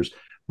cruisers,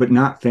 but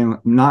not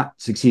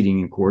succeeding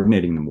in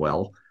coordinating them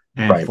well,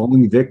 and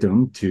falling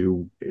victim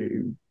to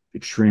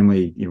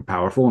extremely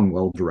powerful and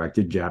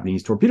well-directed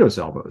Japanese torpedo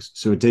salvos.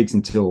 So it takes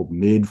until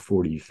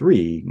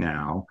mid-43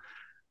 now,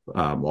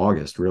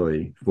 August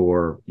really,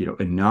 for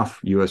enough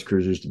U.S.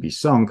 cruisers to be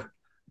sunk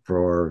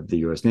for the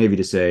U.S. Navy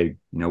to say,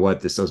 you know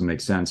what, this doesn't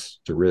make sense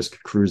to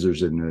risk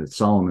cruisers in the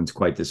Solomons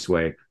quite this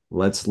way.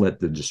 Let's let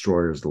the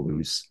destroyers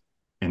loose.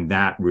 And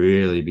that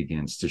really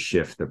begins to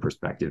shift the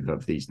perspective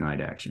of these night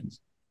actions.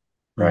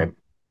 Right.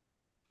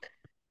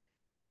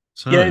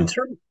 So, in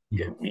terms,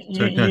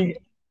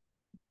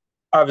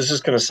 I was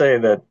just going to say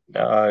that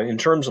in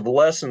terms of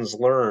lessons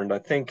learned, I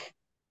think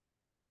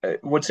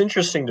what's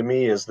interesting to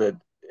me is that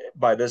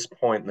by this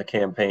point in the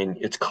campaign,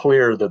 it's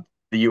clear that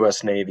the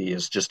U.S. Navy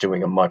is just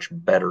doing a much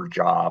better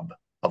job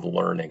of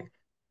learning,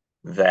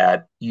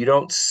 that you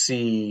don't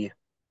see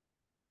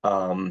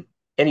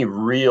any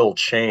real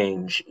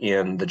change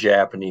in the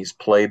Japanese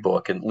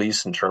playbook, at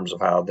least in terms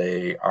of how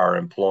they are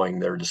employing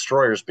their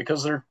destroyers,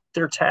 because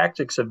their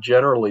tactics have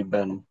generally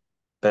been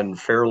been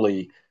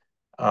fairly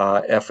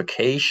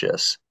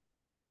efficacious.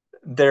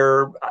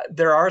 There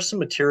are some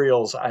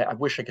materials. I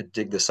wish I could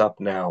dig this up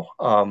now.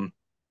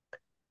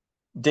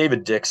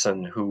 David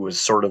Dixon, who was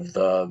sort of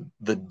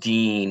the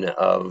dean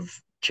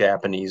of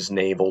Japanese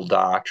naval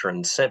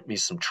doctrine, sent me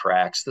some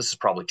tracks. This is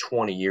probably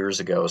 20 years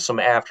ago. Some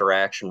after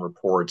action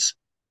reports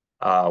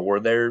where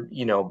they're,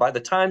 by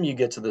the time you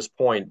get to this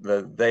point,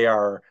 they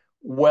are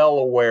well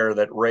aware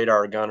that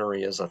radar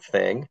gunnery is a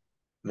thing.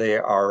 They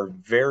are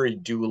very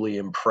duly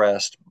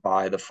impressed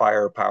by the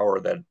firepower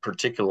that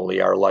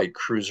particularly our light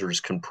cruisers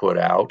can put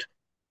out.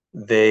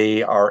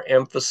 They are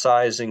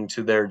emphasizing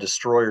to their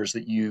destroyers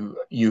that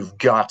you've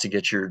got to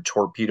get your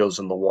torpedoes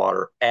in the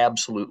water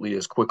absolutely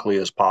as quickly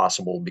as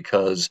possible,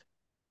 because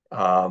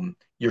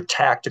your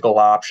tactical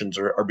options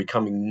are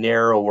becoming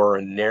narrower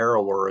and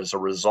narrower as a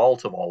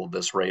result of all of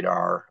this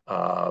radar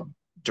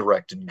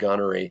directed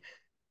gunnery.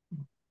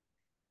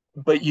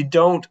 But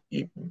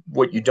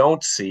what you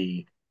don't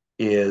see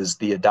is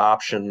the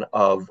adoption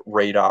of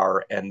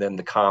radar and then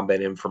the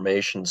combat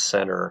information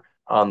center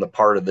on the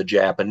part of the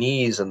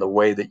Japanese, and the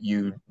way that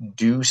you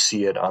do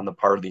see it on the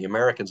part of the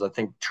Americans. I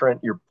think,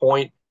 Trent, your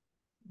point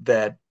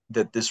that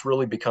this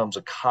really becomes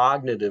a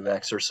cognitive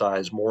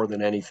exercise more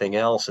than anything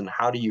else, and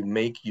how do you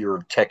make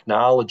your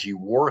technology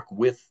work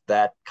with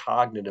that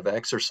cognitive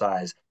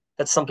exercise?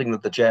 That's something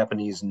that the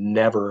Japanese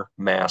never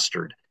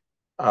mastered.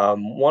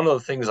 One of the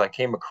things I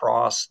came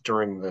across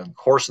during the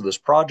course of this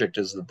project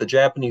is that the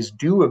Japanese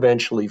do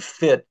eventually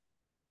fit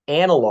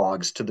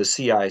analogs to the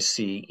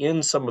CIC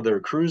in some of their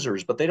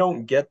cruisers, but they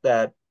don't get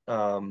that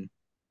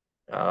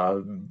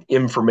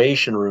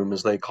information room,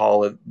 as they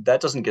call it.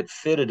 That doesn't get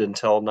fitted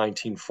until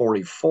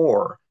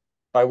 1944,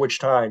 by which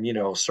time,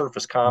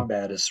 surface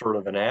combat is sort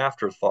of an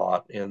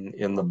afterthought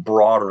in the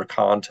broader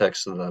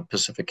context of the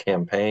Pacific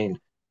Campaign.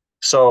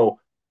 So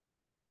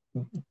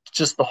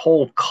just the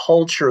whole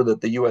culture that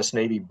the U.S.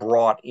 Navy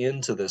brought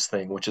into this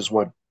thing, which is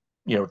what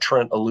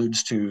Trent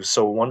alludes to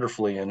so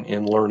wonderfully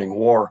in Learning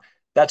War.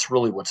 That's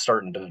really what's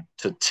starting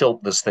to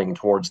tilt this thing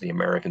towards the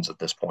Americans at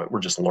this point.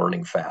 We're just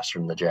learning faster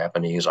than the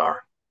Japanese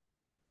are.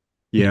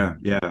 Yeah,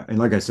 yeah. And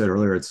like I said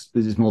earlier, it's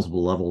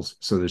multiple levels.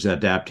 So there's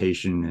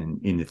adaptation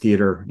in the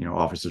theater.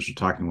 Officers are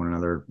talking to one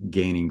another,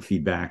 gaining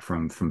feedback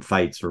from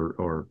fights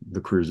or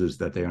the cruises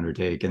that they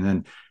undertake. And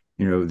then,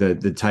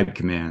 the type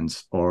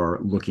commands are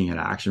looking at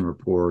action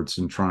reports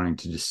and trying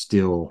to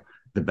distill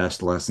the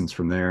best lessons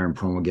from there and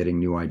promulgating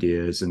new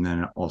ideas. And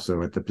then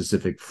also at the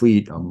Pacific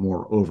Fleet, a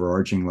more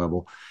overarching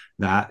level,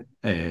 that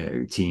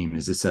team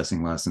is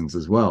assessing lessons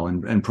as well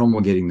and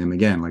promulgating them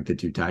again, like the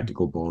 2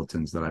 tactical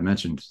bulletins that I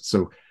mentioned.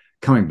 So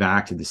coming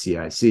back to the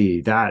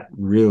CIC, that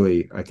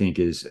really, I think,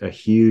 is a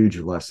huge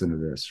lesson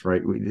of this,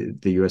 right?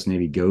 The U.S.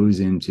 Navy goes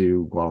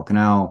into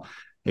Guadalcanal.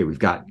 Hey, we've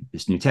got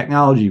this new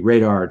technology,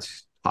 radar,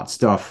 it's hot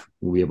stuff.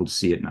 We'll be able to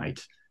see at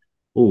night.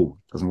 Oh,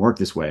 doesn't work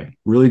this way.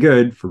 Really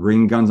good for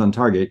bringing guns on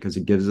target because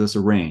it gives us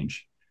a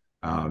range.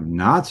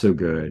 Not so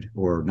good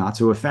or not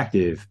so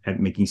effective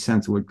at making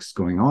sense of what's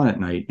going on at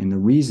night. And the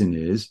reason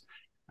is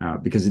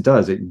because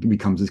it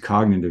becomes this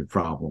cognitive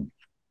problem.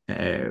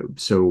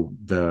 So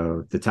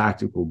the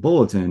tactical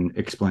bulletin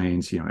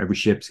explains, every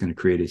ship's going to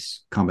create a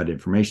combat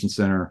information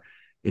center.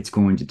 It's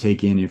going to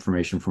take in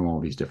information from all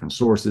these different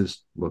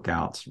sources,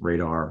 lookouts,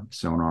 radar,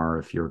 sonar,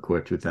 if you're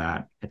equipped with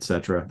that,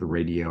 etc., the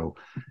radio,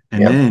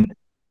 and then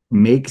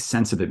make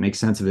sense of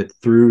it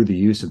through the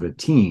use of a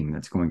team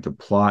that's going to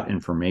plot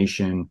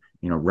information,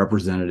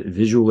 represent it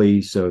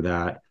visually so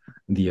that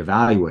the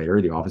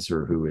evaluator, the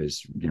officer who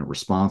is,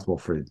 responsible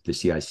for the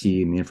CIC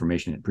and the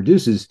information it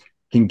produces,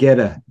 can get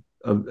a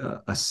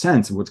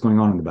sense of what's going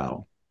on in the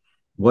battle.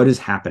 What is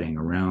happening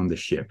around the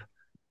ship?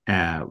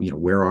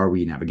 Where are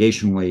we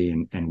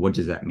navigationally, and what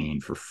does that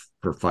mean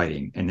for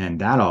fighting? And then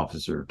that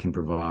officer can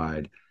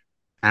provide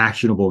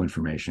actionable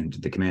information to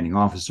the commanding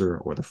officer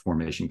or the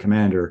formation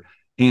commander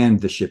and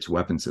the ship's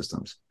weapon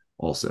systems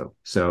also.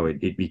 So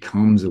it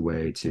becomes a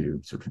way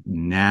to sort of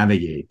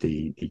navigate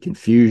the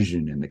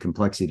confusion and the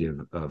complexity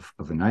of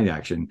the night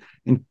action,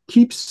 and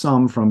keeps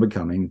some from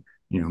becoming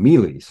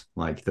melees,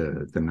 like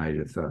the night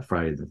of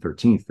Friday the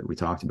 13th that we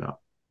talked about.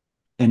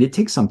 And it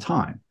takes some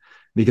time,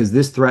 because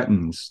this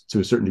threatens to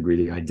a certain degree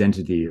the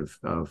identity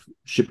of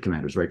ship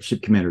commanders, right?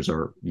 Ship commanders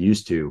are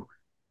used to,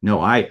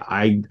 no,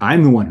 I'm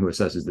the one who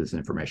assesses this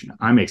information.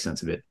 I make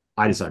sense of it.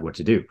 I decide what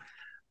to do.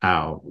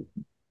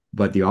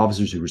 But the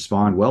officers who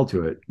respond well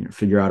to it,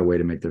 figure out a way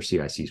to make their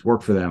CICs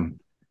work for them.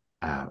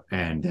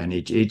 And then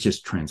it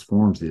just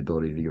transforms the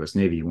ability of the U.S.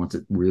 Navy once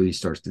it really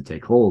starts to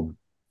take hold,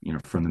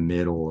 from the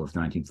middle of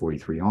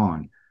 1943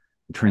 on.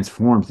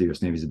 Transforms the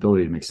U.S. Navy's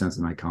ability to make sense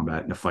of night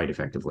combat and to fight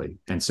effectively.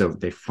 And so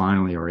they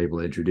finally are able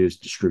to introduce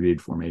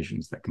distributed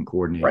formations that can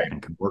coordinate and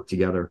can work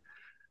together.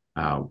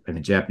 And the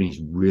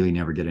Japanese really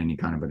never get any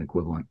kind of an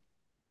equivalent.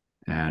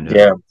 And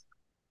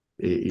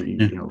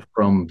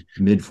from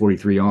mid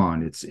 43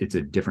 on, it's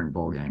a different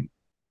ballgame.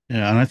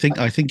 Yeah, and I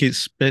think it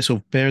sort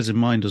of bears in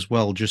mind as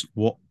well just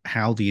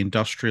how the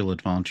industrial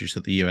advantage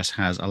that the US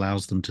has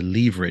allows them to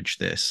leverage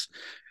this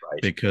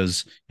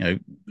because,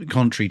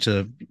 contrary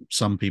to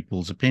some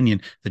people's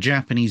opinion, the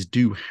Japanese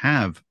do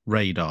have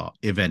radar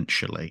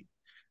eventually.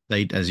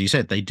 They, as you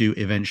said, they do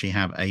eventually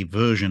have a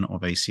version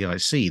of a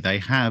CIC. They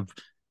have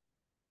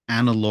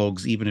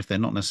analogs, even if they're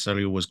not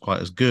necessarily always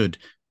quite as good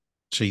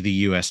to the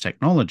US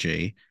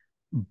technology.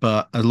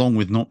 But along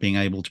with not being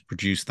able to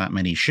produce that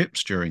many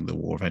ships during the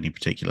war of any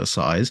particular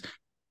size,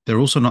 they're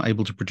also not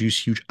able to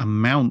produce huge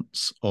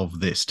amounts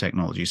of this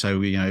technology.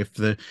 So, if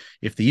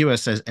the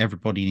US says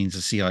everybody needs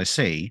a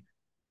CIC,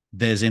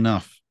 there's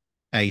enough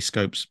A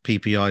scopes,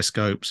 PPI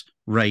scopes,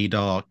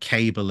 radar,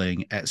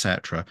 cabling,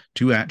 etc.,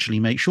 to actually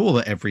make sure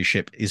that every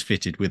ship is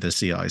fitted with a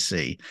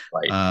CIC.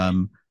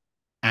 Right.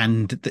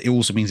 And it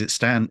also means it's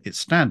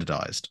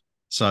standardized.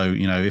 So,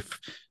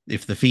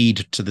 if the feed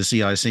to the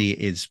CIC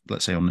is,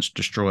 let's say, on its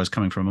destroyers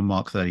coming from a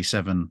Mark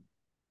 37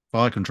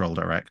 fire control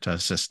director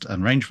system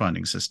and range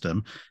finding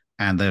system,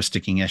 and they're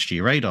sticking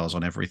SG radars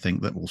on everything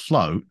that will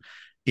float,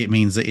 it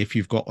means that if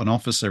you've got an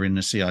officer in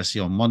the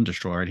CIC on one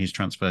destroyer and he's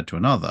transferred to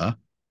another,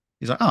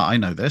 he's like, I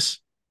know this.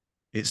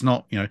 It's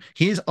not,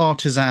 here's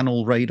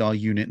artisanal radar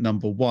unit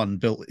number 1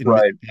 built in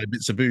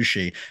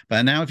Mitsubishi.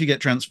 But now if you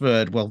get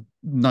transferred, well,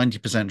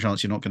 90%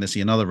 chance you're not going to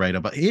see another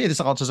radar. But here's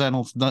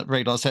artisanal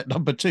radar set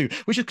number 2,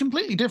 which is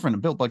completely different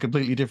and built by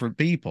completely different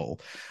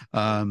people.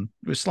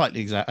 We're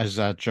slightly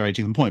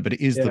exaggerating the point, but it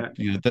is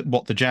that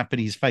what the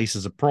Japanese face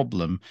as a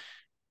problem,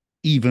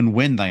 even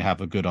when they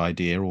have a good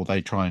idea or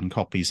they try and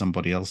copy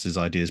somebody else's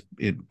ideas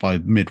by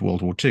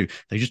mid-World War II,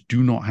 they just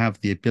do not have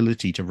the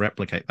ability to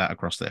replicate that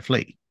across their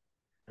fleet.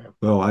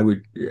 Well, I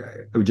would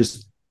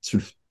just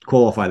sort of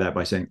qualify that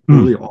by saying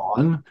early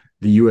on,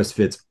 the U.S.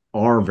 fits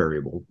are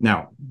variable.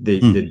 Now,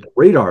 the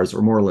radars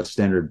are more or less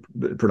standard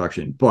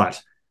production, but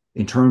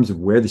in terms of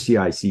where the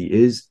CIC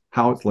is,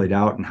 how it's laid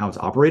out, and how it's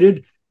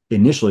operated,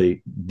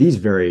 initially, these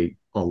vary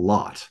a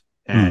lot.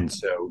 And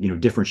so,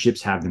 different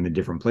ships have them in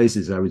different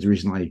places. I was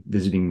recently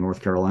visiting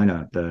North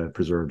Carolina, the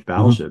preserved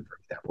battleship, for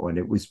example, and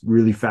it was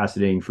really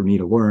fascinating for me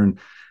to learn.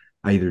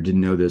 I either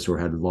didn't know this or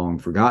had long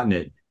forgotten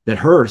it, that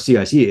her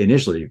CIC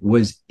initially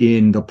was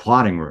in the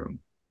plotting room,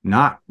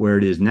 not where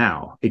it is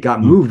now. It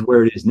got moved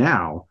where it is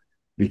now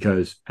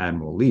because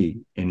Admiral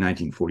Lee in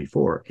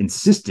 1944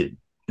 insisted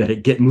that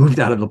it get moved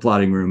out of the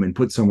plotting room and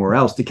put somewhere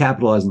else to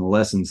capitalize on the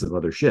lessons of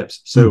other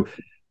ships. So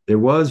there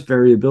was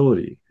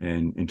variability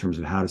in terms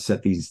of how to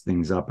set these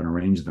things up and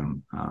arrange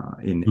them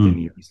in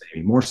the US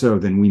Navy, more so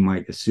than we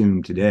might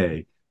assume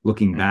today,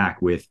 looking back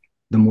with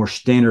the more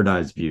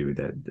standardized view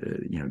that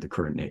the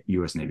current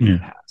US Navy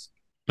has.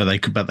 But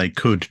they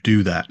could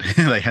do that.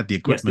 They had the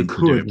equipment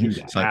to do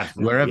it. So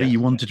wherever you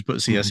wanted to put a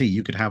CIC,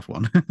 you could have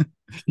one.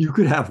 You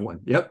could have one.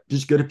 Yep.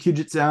 Just go to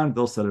Puget Sound.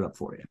 They'll set it up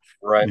for you.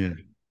 Right. Yeah.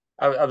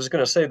 I was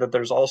going to say that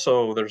there's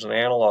an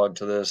analog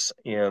to this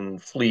in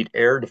fleet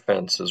air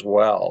defense as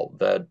well,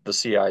 that the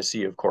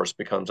CIC, of course,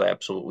 becomes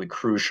absolutely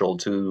crucial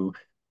to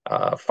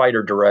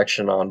fighter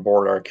direction on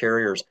board our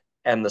carriers.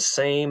 And the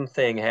same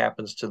thing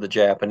happens to the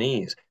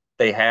Japanese.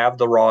 They have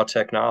the raw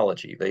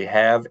technology. They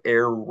have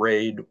air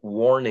raid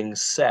warning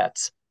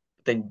sets.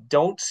 They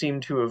don't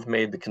seem to have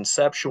made the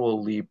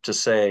conceptual leap to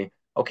say,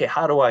 okay,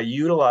 how do I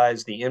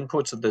utilize the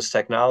inputs of this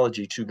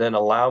technology to then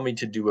allow me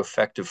to do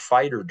effective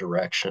fighter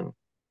direction?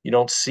 You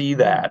don't see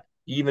that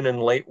even in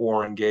late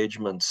war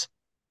engagements.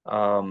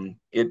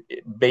 It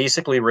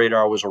basically,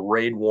 radar was a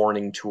raid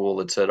warning tool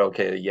that said,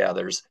 okay, yeah,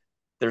 there's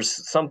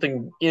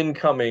something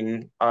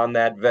incoming on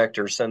that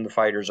vector. Send the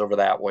fighters over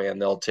that way,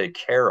 and they'll take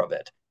care of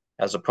it,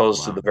 as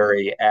opposed to the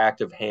very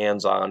active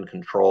hands-on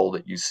control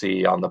that you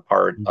see on the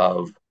part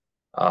of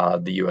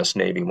the U.S.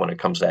 Navy when it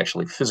comes to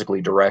actually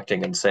physically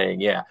directing and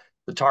saying, yeah,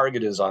 the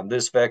target is on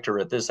this vector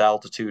at this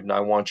altitude, and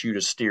I want you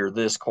to steer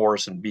this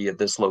course and be at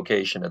this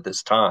location at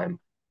this time.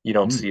 You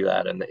don't see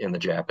that in the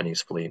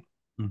Japanese fleet.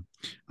 And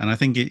I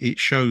think it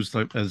shows,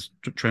 like, as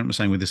Trent was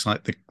saying, with this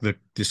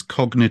this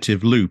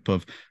cognitive loop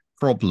of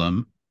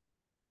problem,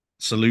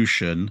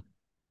 solution,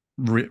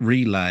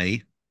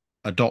 relay,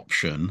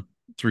 adoption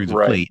through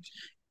the fleet.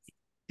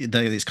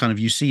 It's kind of,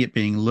 you see it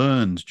being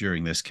learned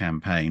during this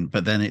campaign,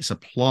 but then it's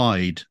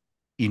applied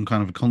in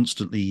kind of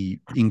constantly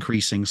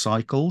increasing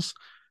cycles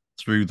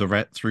through the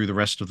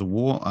rest of the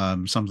war.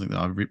 Something that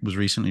I was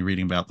recently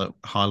reading about that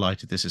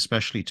highlighted this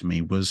especially to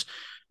me was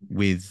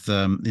with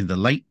in the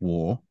late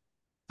war,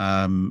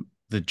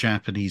 the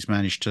Japanese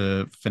managed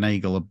to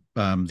finagle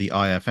the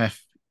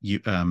IFF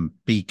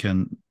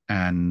beacon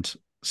and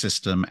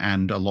system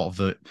and a lot of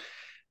the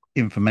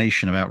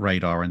information about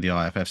radar and the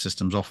IFF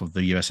systems off of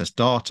the USS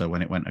Data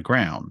when it went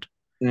aground.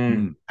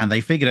 And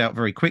they figured out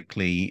very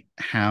quickly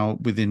how,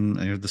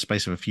 within the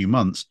space of a few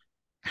months,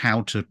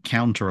 how to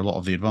counter a lot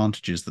of the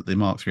advantages that the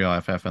Mark III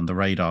IFF and the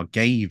radar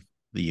gave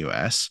the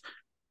US.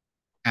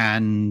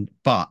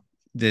 But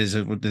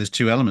there's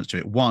two elements to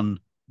it. One,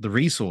 the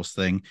resource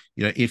thing.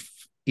 If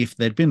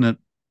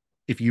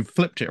you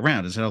flipped it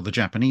around and said, oh, the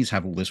Japanese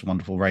have all this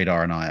wonderful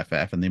radar and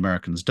IFF and the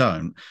Americans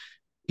don't,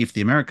 if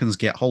the Americans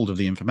get hold of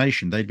the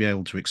information, they'd be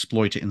able to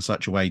exploit it in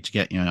such a way to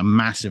get a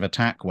massive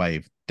attack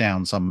wave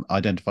down some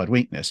identified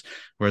weakness.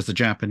 Whereas the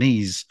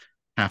Japanese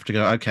have to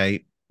go,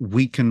 okay,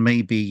 we can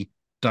maybe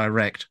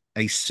direct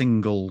a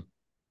single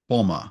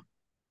bomber,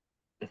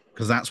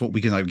 because that's what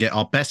we can get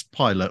our best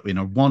pilot in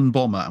a one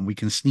bomber, and we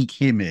can sneak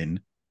him in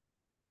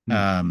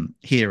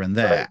here and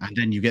there, Right. and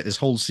then you get this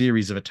whole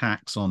series of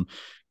attacks on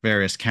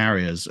various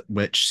carriers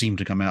which seem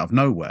to come out of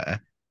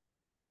nowhere.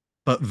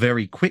 But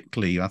very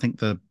quickly, I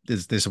think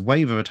there's a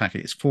wave of attack.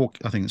 It's four.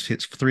 I think it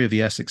hits three of the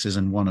Essexes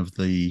and one of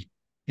the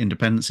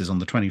Independences on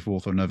the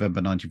 24th of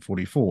November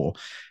 1944,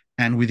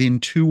 and within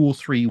 2 or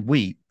 3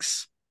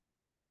 weeks,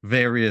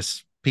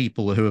 various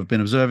people who have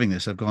been observing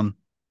this have gone,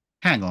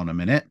 "Hang on a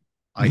minute,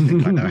 I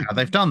think I know how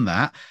they've done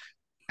that,"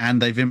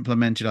 and they've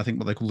implemented, I think,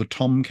 what they call the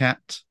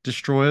Tomcat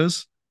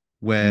destroyers,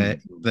 where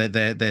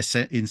they're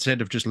set,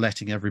 instead of just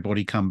letting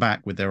everybody come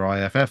back with their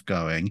IFF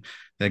going,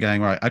 they're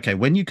going, right, okay,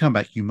 when you come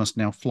back, you must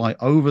now fly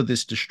over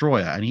this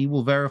destroyer, and he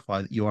will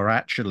verify that you are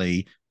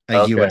actually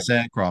a US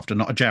aircraft and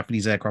not a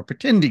Japanese aircraft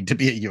pretending to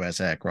be a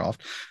US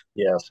aircraft.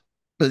 Yes.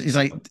 But it's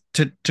like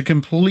to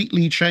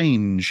completely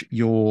change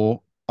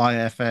your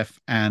IFF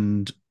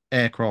and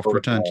aircraft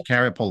return to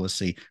carrier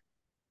policy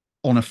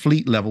on a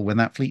fleet level when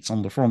that fleet's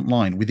on the front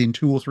line within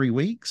 2 or 3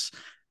 weeks.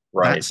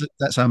 Right.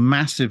 That's a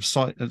massive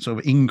sort of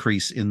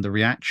increase in the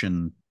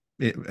reaction.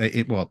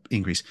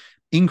 Increase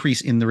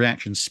in the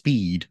reaction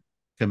speed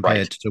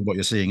compared to what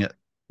you're seeing at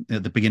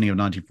the beginning of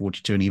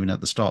 1942 and even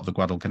at the start of the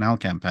Guadalcanal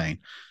campaign.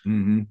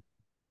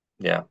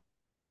 Yeah.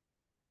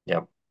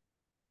 Yep.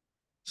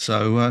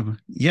 So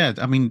yeah,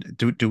 I mean,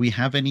 do we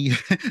have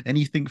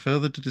anything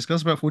further to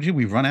discuss about 42?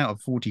 We've run out of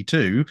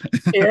 42.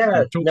 Yeah.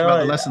 We've talked about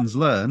the lessons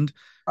learned.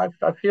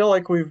 I feel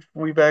like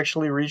we've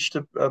actually reached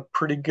a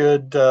pretty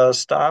good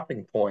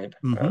stopping point,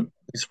 at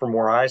least from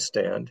where I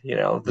stand. You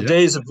know, the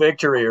days of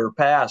victory are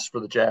past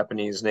for the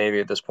Japanese Navy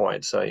at this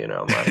point. So, you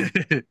know,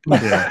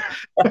 yeah.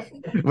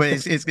 Well,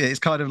 it's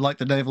kind of like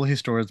the naval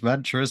historian's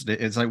mantra, isn't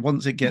it? It's like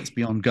once it gets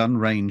beyond gun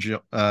range,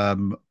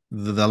 the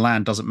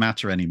land doesn't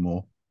matter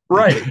anymore.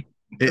 Right.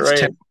 It's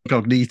terra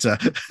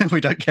incognita.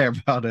 We don't care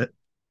about it.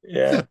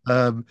 Yeah.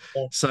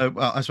 So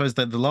I suppose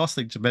that the last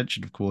thing to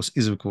mention, of course,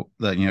 is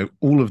that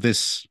all of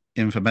this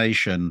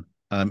information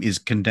is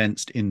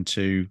condensed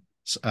into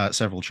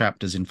several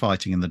chapters in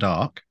Fighting in the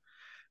Dark,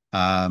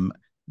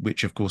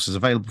 which of course is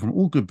available from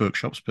all good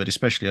bookshops, but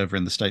especially over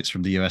in the States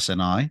from the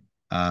USNI.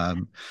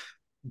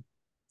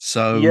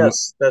 So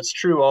yes, that's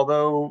true.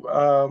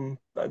 Although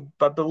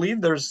I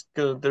believe there's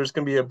going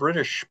to be a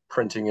British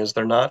printing, is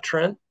there not,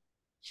 Trent?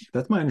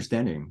 That's my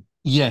understanding.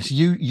 Yes,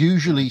 you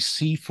usually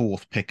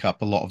Seaforth pick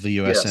up a lot of the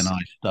USNI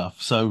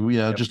stuff. So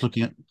yeah, just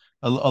looking at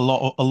a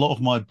lot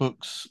of my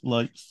books,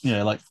 like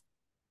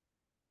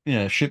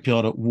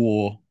Shipyard at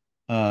War,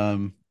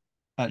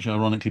 actually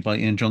ironically by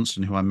Ian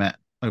Johnston, who I met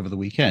over the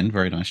weekend,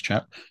 very nice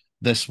chap.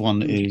 This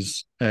one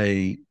is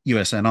a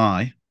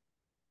USNI,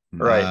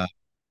 right,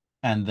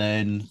 and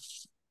then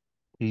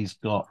he's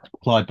got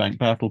Clydebank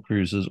Battle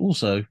Cruisers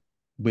also,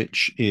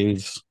 which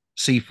is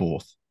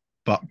Seaforth.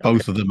 But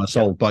both of them are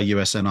sold by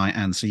USNI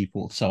and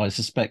Seaforth. So I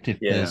suspect if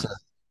there's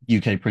a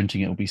UK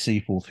printing, it'll be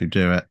Seaforth who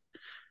do it.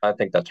 I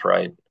think that's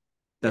right.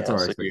 That's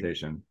our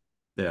expectation.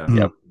 Yeah.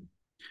 Yep.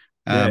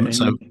 And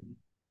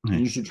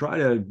you should try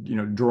to,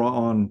 draw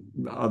on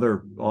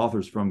other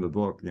authors from the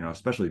book,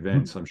 especially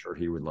Vince. I'm sure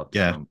he would love to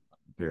come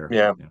here.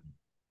 Yeah.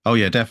 Oh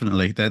yeah,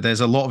 definitely.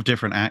 There's a lot of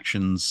different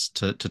actions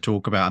to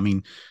talk about. I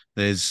mean,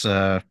 there's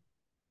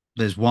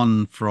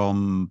one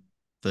from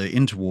the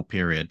interwar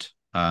period,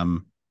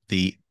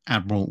 the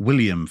Admiral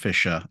William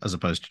Fisher as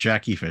opposed to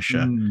Jackie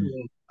Fisher,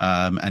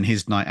 and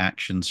his night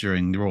actions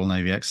during the Royal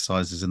Navy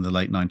exercises in the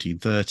late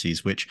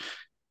 1930s, which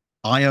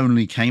I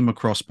only came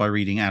across by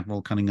reading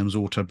Admiral Cunningham's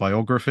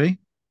autobiography,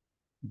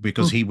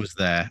 because he was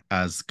there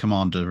as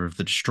commander of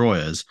the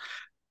destroyers,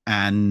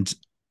 and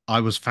I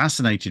was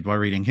fascinated by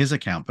reading his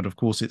account. But of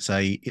course, it's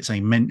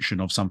a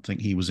mention of something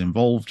he was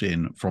involved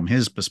in from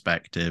his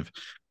perspective,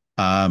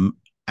 and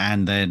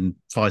then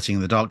Fighting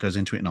in the Dark goes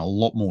into it in a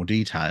lot more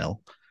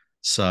detail.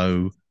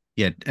 So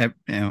yeah,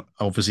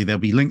 obviously there'll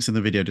be links in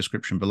the video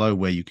description below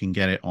where you can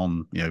get it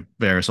on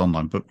various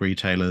online book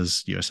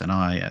retailers,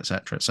 USNI,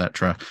 etc.,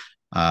 etc.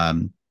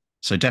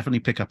 So definitely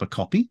pick up a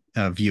copy,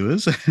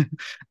 viewers,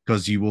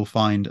 because you will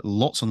find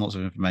lots and lots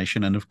of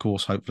information. And of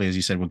course, hopefully, as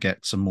you said, we'll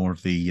get some more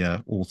of the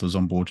authors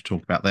on board to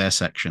talk about their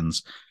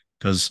sections,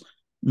 because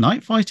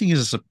night fighting is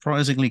a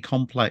surprisingly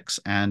complex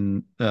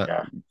and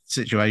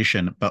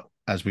situation, but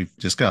as we've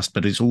discussed,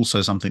 but it's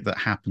also something that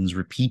happens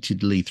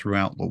repeatedly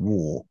throughout the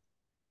war.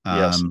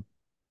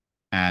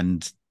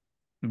 And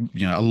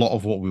a lot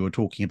of what we were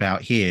talking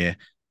about here,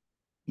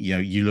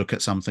 you look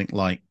at something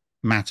like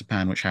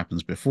Matapan, which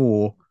happens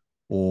before,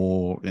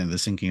 or the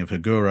sinking of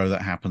Haguro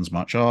that happens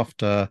much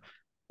after,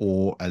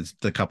 or as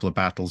the couple of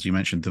battles you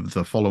mentioned,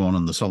 the follow-on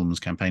and the Solomon's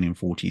campaign in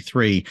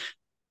 43,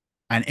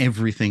 and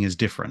everything is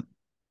different.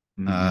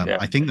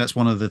 I think that's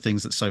one of the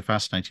things that's so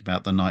fascinating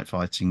about the night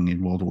fighting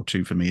in World War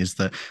II for me, is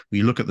that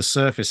we look at the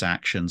surface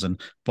actions, and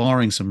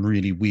barring some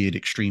really weird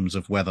extremes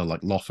of weather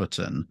like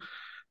Lofoten,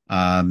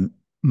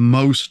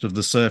 most of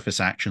the surface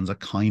actions are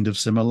kind of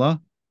similar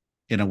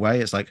in a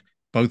way. It's like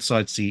both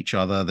sides see each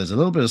other. There's a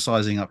little bit of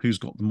sizing up who's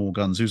got the more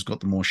guns, who's got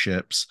the more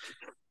ships.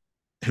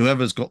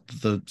 Whoever's got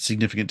the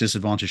significant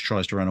disadvantage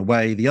tries to run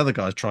away. The other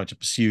guys try to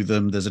pursue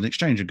them. There's an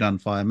exchange of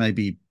gunfire.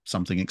 Maybe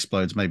something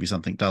explodes, maybe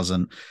something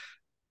doesn't.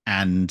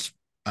 And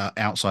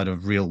outside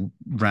of real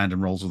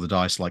random rolls of the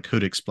dice, like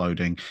hood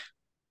exploding,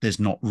 there's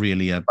not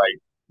really a Right.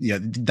 Yeah,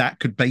 that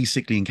could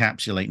basically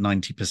encapsulate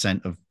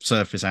 90% of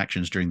surface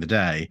actions during the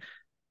day.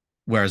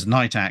 Whereas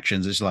night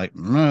actions, it's like,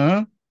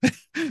 Yeah.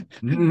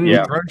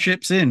 throw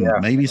ships in. Yeah.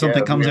 Maybe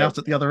something Yeah. comes Yeah. out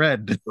at the other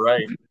end.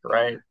 Right.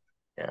 Right.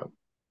 Yeah.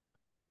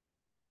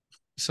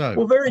 So,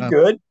 Well, very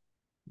good.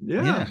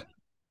 yeah, Yeah.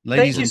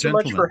 ladies Thank you and so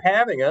much for gentlemen.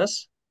 having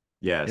us.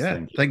 Yes, Yeah,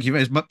 thank you. thank you.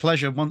 It's my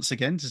pleasure once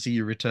again to see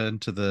you return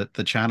to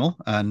the channel.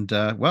 And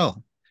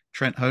well,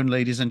 Trent Hone,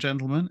 ladies and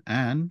gentlemen,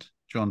 and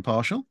John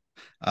Parshall.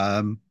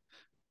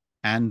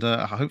 And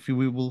hopefully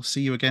we will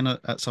see you again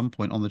at some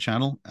point on the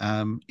channel,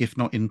 if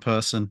not in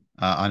person.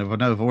 I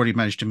know I've already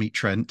managed to meet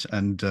Trent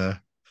and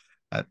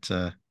at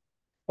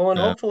Well, and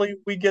the hopefully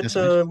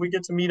destination. we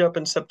get to meet up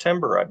in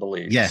September, I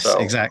believe. Yes, So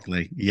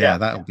exactly. Yeah, yeah,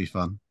 that'll be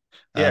fun.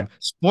 yeah.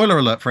 Spoiler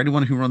alert for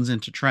anyone who runs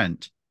into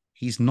Trent: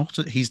 he's not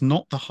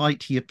the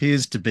height he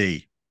appears to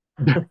be.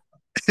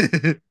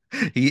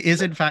 He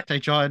is in fact a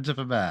giant of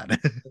a man.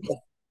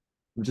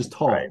 I'm just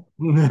Right.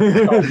 tall.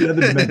 The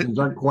other dimensions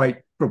aren't quite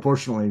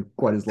proportionally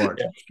quite as large.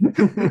 Yeah.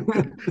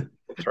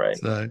 That's right.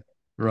 So,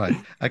 right.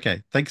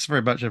 Okay. Thanks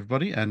very much,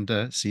 everybody, and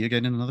see you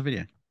again in another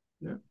video.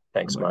 Yeah.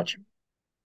 Thanks Bye-bye. much.